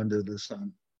is new under the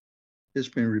sun. It's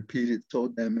been repeated so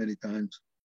damn many times.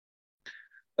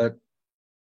 But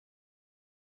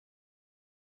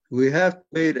we have to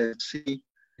wait and see,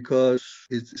 because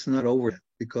it's not over yet.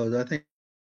 Because I think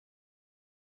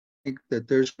that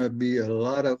there's going to be a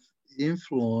lot of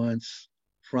influence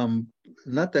from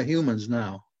not the humans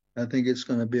now. I think it's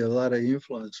going to be a lot of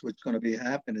influence which is going to be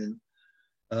happening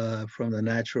from the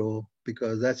natural,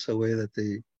 because that's the way that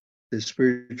the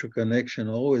spiritual connection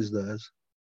always does.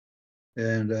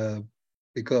 And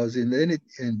because in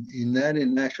any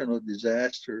national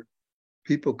disaster,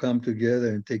 people come together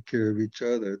and take care of each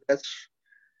other.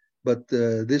 But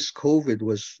this COVID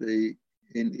was an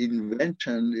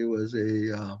invention. It was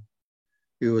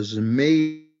It was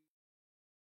made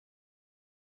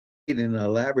in a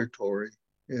laboratory.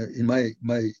 In my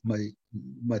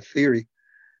theory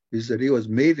is that it was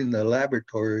made in the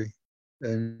laboratory,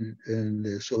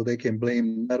 and so they can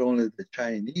blame not only the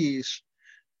Chinese,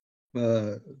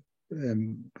 uh,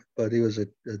 but it was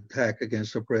an attack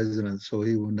against the president. So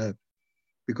he would not,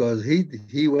 because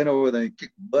he went over there and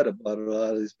kicked butt about a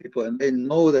lot of these people, and they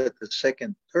know that the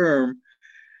second term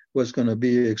was going to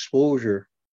be exposure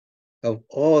of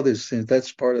all these things.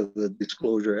 That's part of the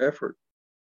disclosure effort.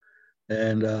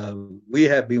 And we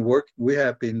have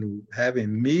been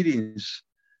having meetings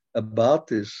about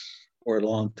this for a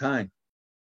long time.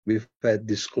 We've had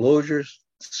disclosures,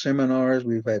 seminars,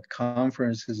 we've had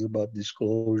conferences about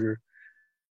disclosure.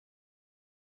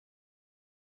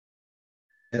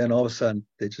 And then all of a sudden,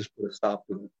 they just put a stop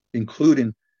to it,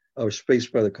 including our space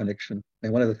brother connection.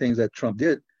 And one of the things that Trump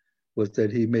did was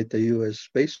that he made the U.S.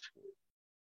 space.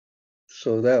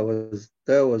 So that was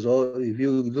all. If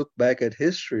you look back at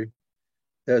history,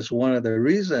 that's one of the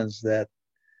reasons that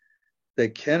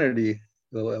Kennedy,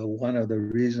 one of the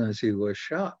reasons he was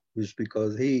shot was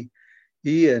because he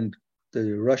and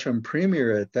the Russian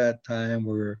premier at that time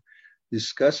were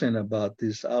discussing about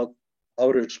this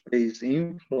outer space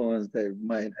influence that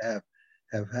might have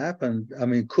happened. I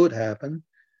mean, could happen.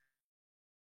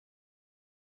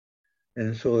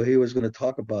 And so he was going to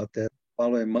talk about that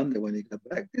following Monday when he got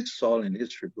back. This is all in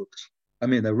history books. I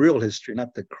mean, the real history,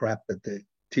 not the crap that they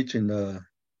teach in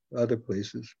other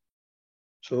places.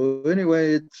 So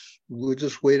anyway, we'll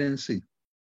just wait and see.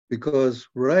 Because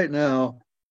right now,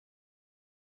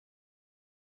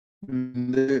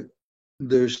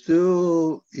 they're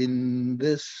still in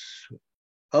this,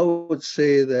 I would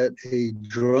say that a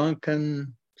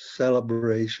drunken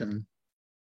celebration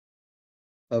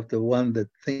of the one that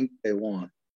think they won.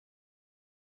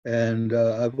 And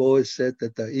I've always said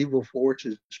that the evil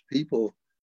forces people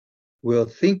will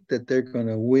think that they're going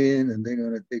to win and they're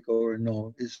going to take over.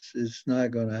 No, it's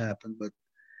not going to happen. But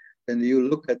then you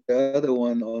look at the other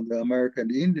one on the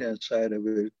American Indian side of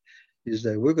it, is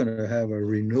that we're going to have a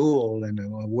renewal and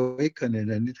an awakening,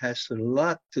 and it has a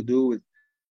lot to do with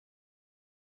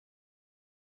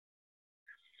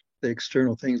the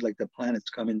external things like the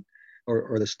planets coming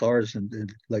or the stars.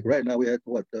 And like right now we had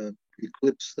the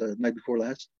eclipse the night before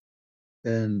last,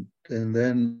 and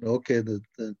then okay, the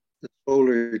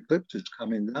solar eclipse is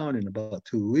coming down in about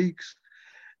 2 weeks,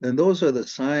 and those are the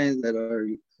signs that are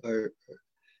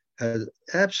has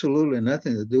absolutely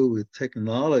nothing to do with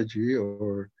technology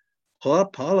or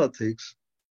politics.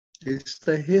 It's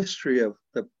the history of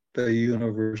the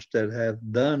universe that have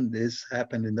done this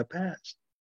happened in the past.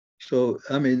 So,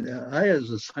 I mean, I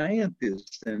as a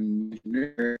scientist and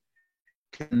engineer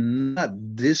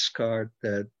cannot discard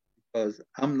that because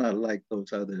I'm not like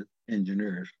those other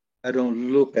engineers. I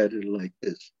don't look at it like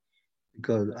this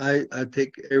because I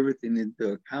take everything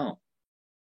into account.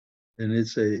 And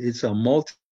it's a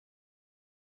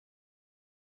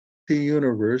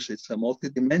multi-universe, it's a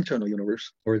multi-dimensional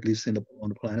universe, or at least on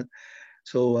the planet.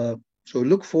 So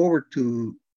look forward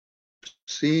to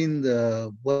seeing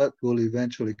what will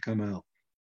eventually come out.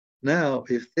 Now,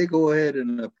 if they go ahead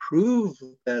and approve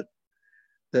that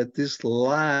this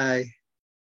lie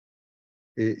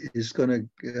is going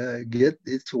to get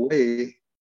its way,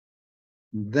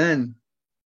 then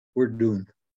we're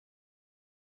doomed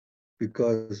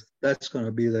because that's going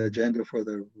to be the agenda for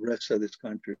the rest of this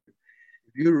country.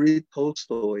 If you read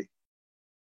Tolstoy,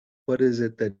 what is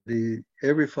it that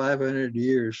every 500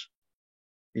 years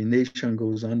a nation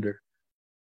goes under?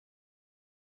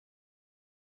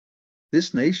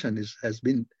 This nation has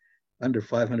been under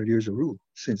 500 years of rule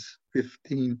since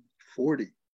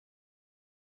 1540.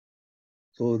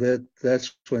 So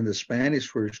that's when the Spanish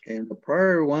first came. The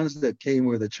prior ones that came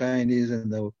were the Chinese and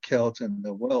the Celts and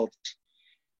the Welsh.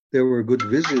 They were good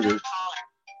visitors,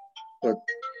 but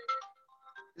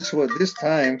this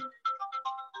time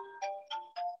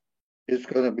it's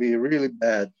going to be really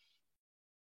bad.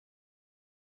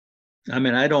 I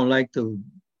mean, I don't like to.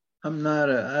 I'm not.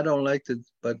 I don't like to,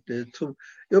 but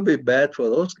it'll be bad for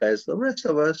those guys. The rest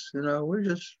of us, we're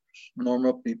just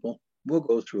normal people. We'll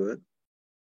go through it.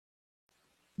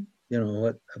 You know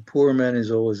what? A poor man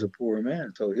is always a poor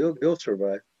man, so he'll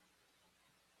survive.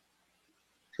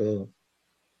 So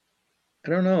I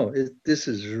don't know. This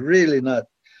is really not.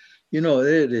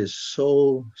 It is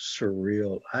so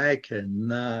surreal. I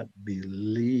cannot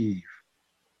believe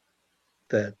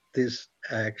that this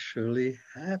actually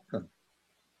happened.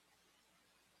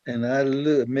 And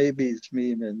maybe it's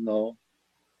me, and no,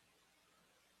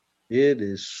 it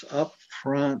is up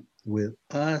front with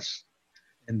us,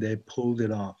 and they pulled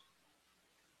it off.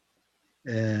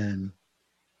 And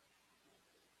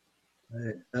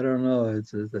I don't know.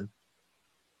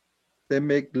 They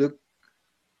make look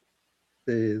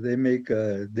they make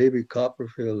David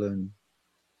Copperfield and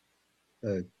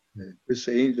uh, Chris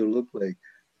Angel look like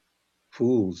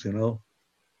fools, you know.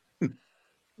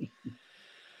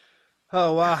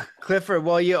 Oh wow, Clifford.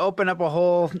 Well, you open up a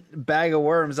whole bag of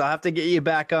worms. I'll have to get you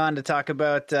back on to talk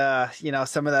about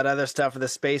some of that other stuff with the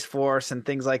Space Force and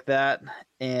things like that.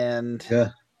 And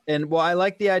Yeah. well, I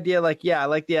like the idea. Like, yeah, I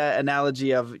like the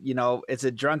analogy of it's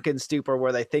a drunken stupor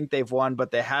where they think they've won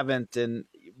but they haven't. And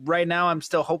right now, I'm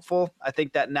still hopeful. I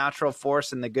think that natural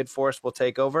force and the good force will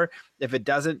take over. If it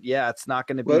doesn't, yeah, it's not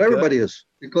going to be Well, good. everybody is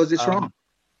because it's wrong. Um,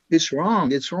 It's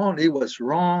wrong. It's wrong. It was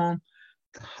wrong.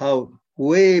 How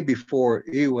way before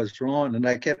it was wrong, and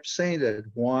I kept saying that.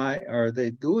 Why are they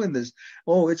doing this?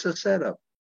 Oh, it's a setup.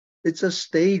 It's a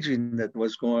staging that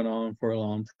was going on for a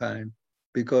long time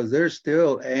because they're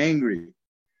still angry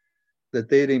that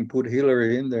they didn't put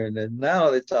Hillary in there. And then now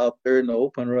it's out there in the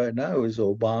open right now is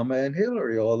Obama and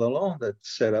Hillary all along that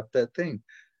set up that thing.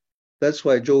 That's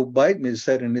why Joe Biden is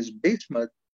sat in his basement.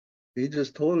 He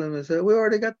just told him, he said, we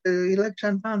already got the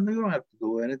election done. You don't have to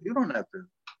do anything. You don't have to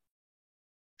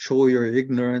show your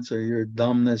ignorance or your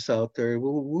dumbness out there.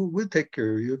 We'll take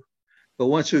care of you. But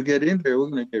once you get in there, we're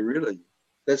going to get rid of you.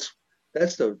 That's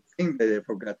the thing that they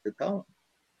forgot to tell them.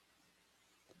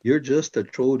 You're just a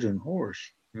Trojan horse.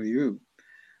 You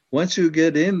once you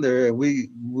get in there,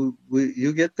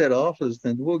 you get that office,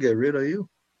 then we'll get rid of you.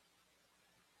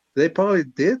 They probably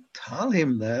did tell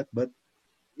him that, but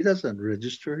he doesn't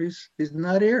register. He's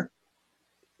not here.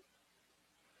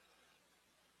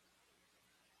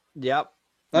 yep.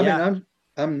 I Yeah. mean,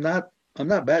 I'm not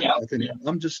bad mouthing him.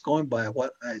 I'm just going by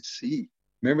what I see.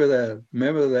 Remember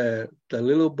that the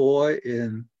little boy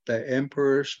in the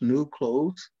Emperor's New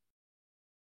Clothes?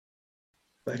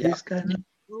 But Yeah. he's got no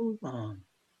clothes on.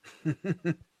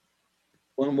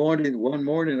 One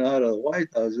morning out of the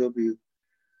White House, he'll be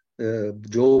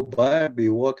Joe Biden be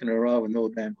walking around with no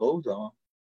damn clothes on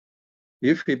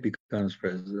if he becomes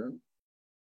president.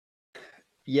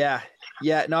 Yeah.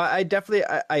 Yeah. No, I definitely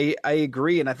I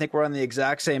agree, and I think we're on the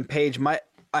exact same page.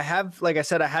 I have, like I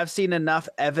said, I have seen enough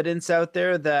evidence out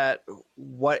there that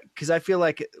because I feel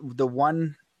like the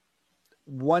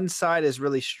one side is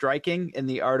really striking in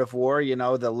the art of war.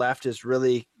 The left is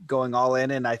really going all in,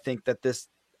 and I think that this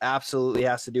absolutely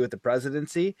has to do with the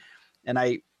presidency. And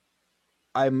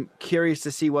I'm curious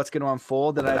to see what's going to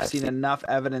unfold. And I've seen enough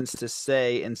evidence to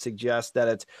say and suggest that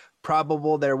it's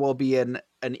probable there will be an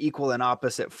equal and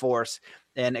opposite force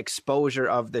and exposure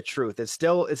of the truth. It's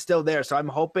still there. So I'm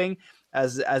hoping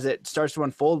as it starts to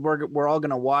unfold, we're all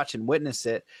going to watch and witness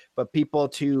it. But people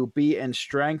to be in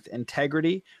strength,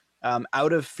 integrity,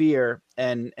 out of fear,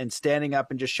 and standing up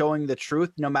and just showing the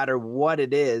truth no matter what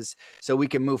it is, so we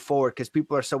can move forward, because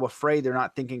people are so afraid they're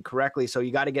not thinking correctly. So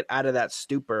you got to get out of that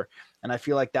stupor, and I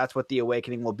feel like that's what the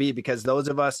awakening will be, because those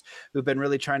of us who've been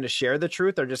really trying to share the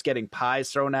truth are just getting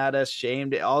pies thrown at us,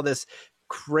 shamed, all this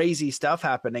crazy stuff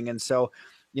happening. And so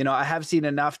I have seen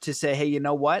enough to say, hey, you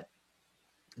know what,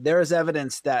 there is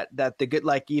evidence that the good,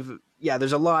 like, even, yeah,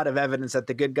 there's a lot of evidence that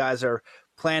the good guys are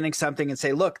planning something and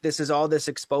say, look, this is all this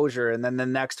exposure. And then the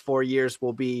next 4 years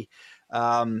will be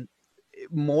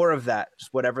more of that,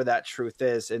 whatever that truth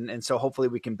is. And so hopefully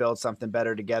we can build something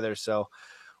better together. So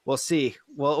we'll see.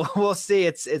 We'll see.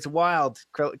 It's wild,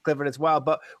 Clifford. It's wild,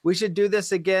 but we should do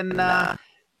this again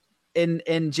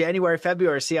in January,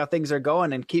 February, see how things are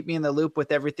going, and keep me in the loop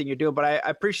with everything you're doing. But I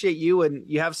appreciate you, and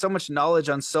you have so much knowledge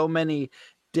on so many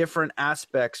different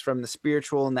aspects, from the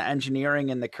spiritual and the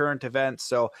engineering and the current events.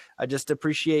 So I just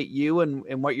appreciate you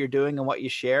and what you're doing and what you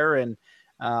share. And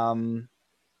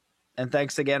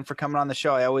thanks again for coming on the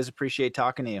show. I always appreciate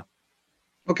talking to you.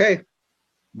 Okay.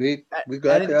 We glad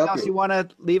to Anything help else you you. want to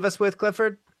leave us with,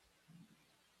 Clifford?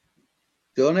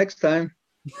 Till next time.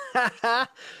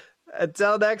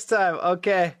 Until next time.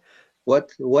 Okay.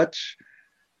 Watch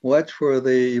for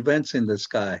the events in the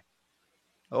sky.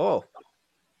 Oh,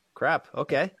 crap.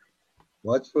 Okay.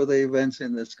 Watch for the events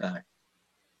in the sky.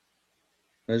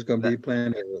 There's going to be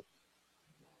plenty of it.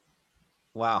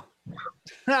 Wow.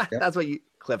 Yep. That's what you,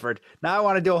 Clifford. Now I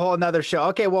want to do a whole another show.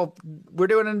 Okay, well, we're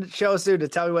doing a show soon to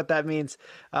tell me what that means.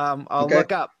 I'll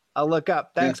look up.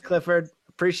 Thanks, yeah. Clifford.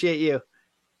 Appreciate you.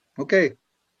 Okay.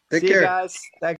 Take See care. you guys. Thanks.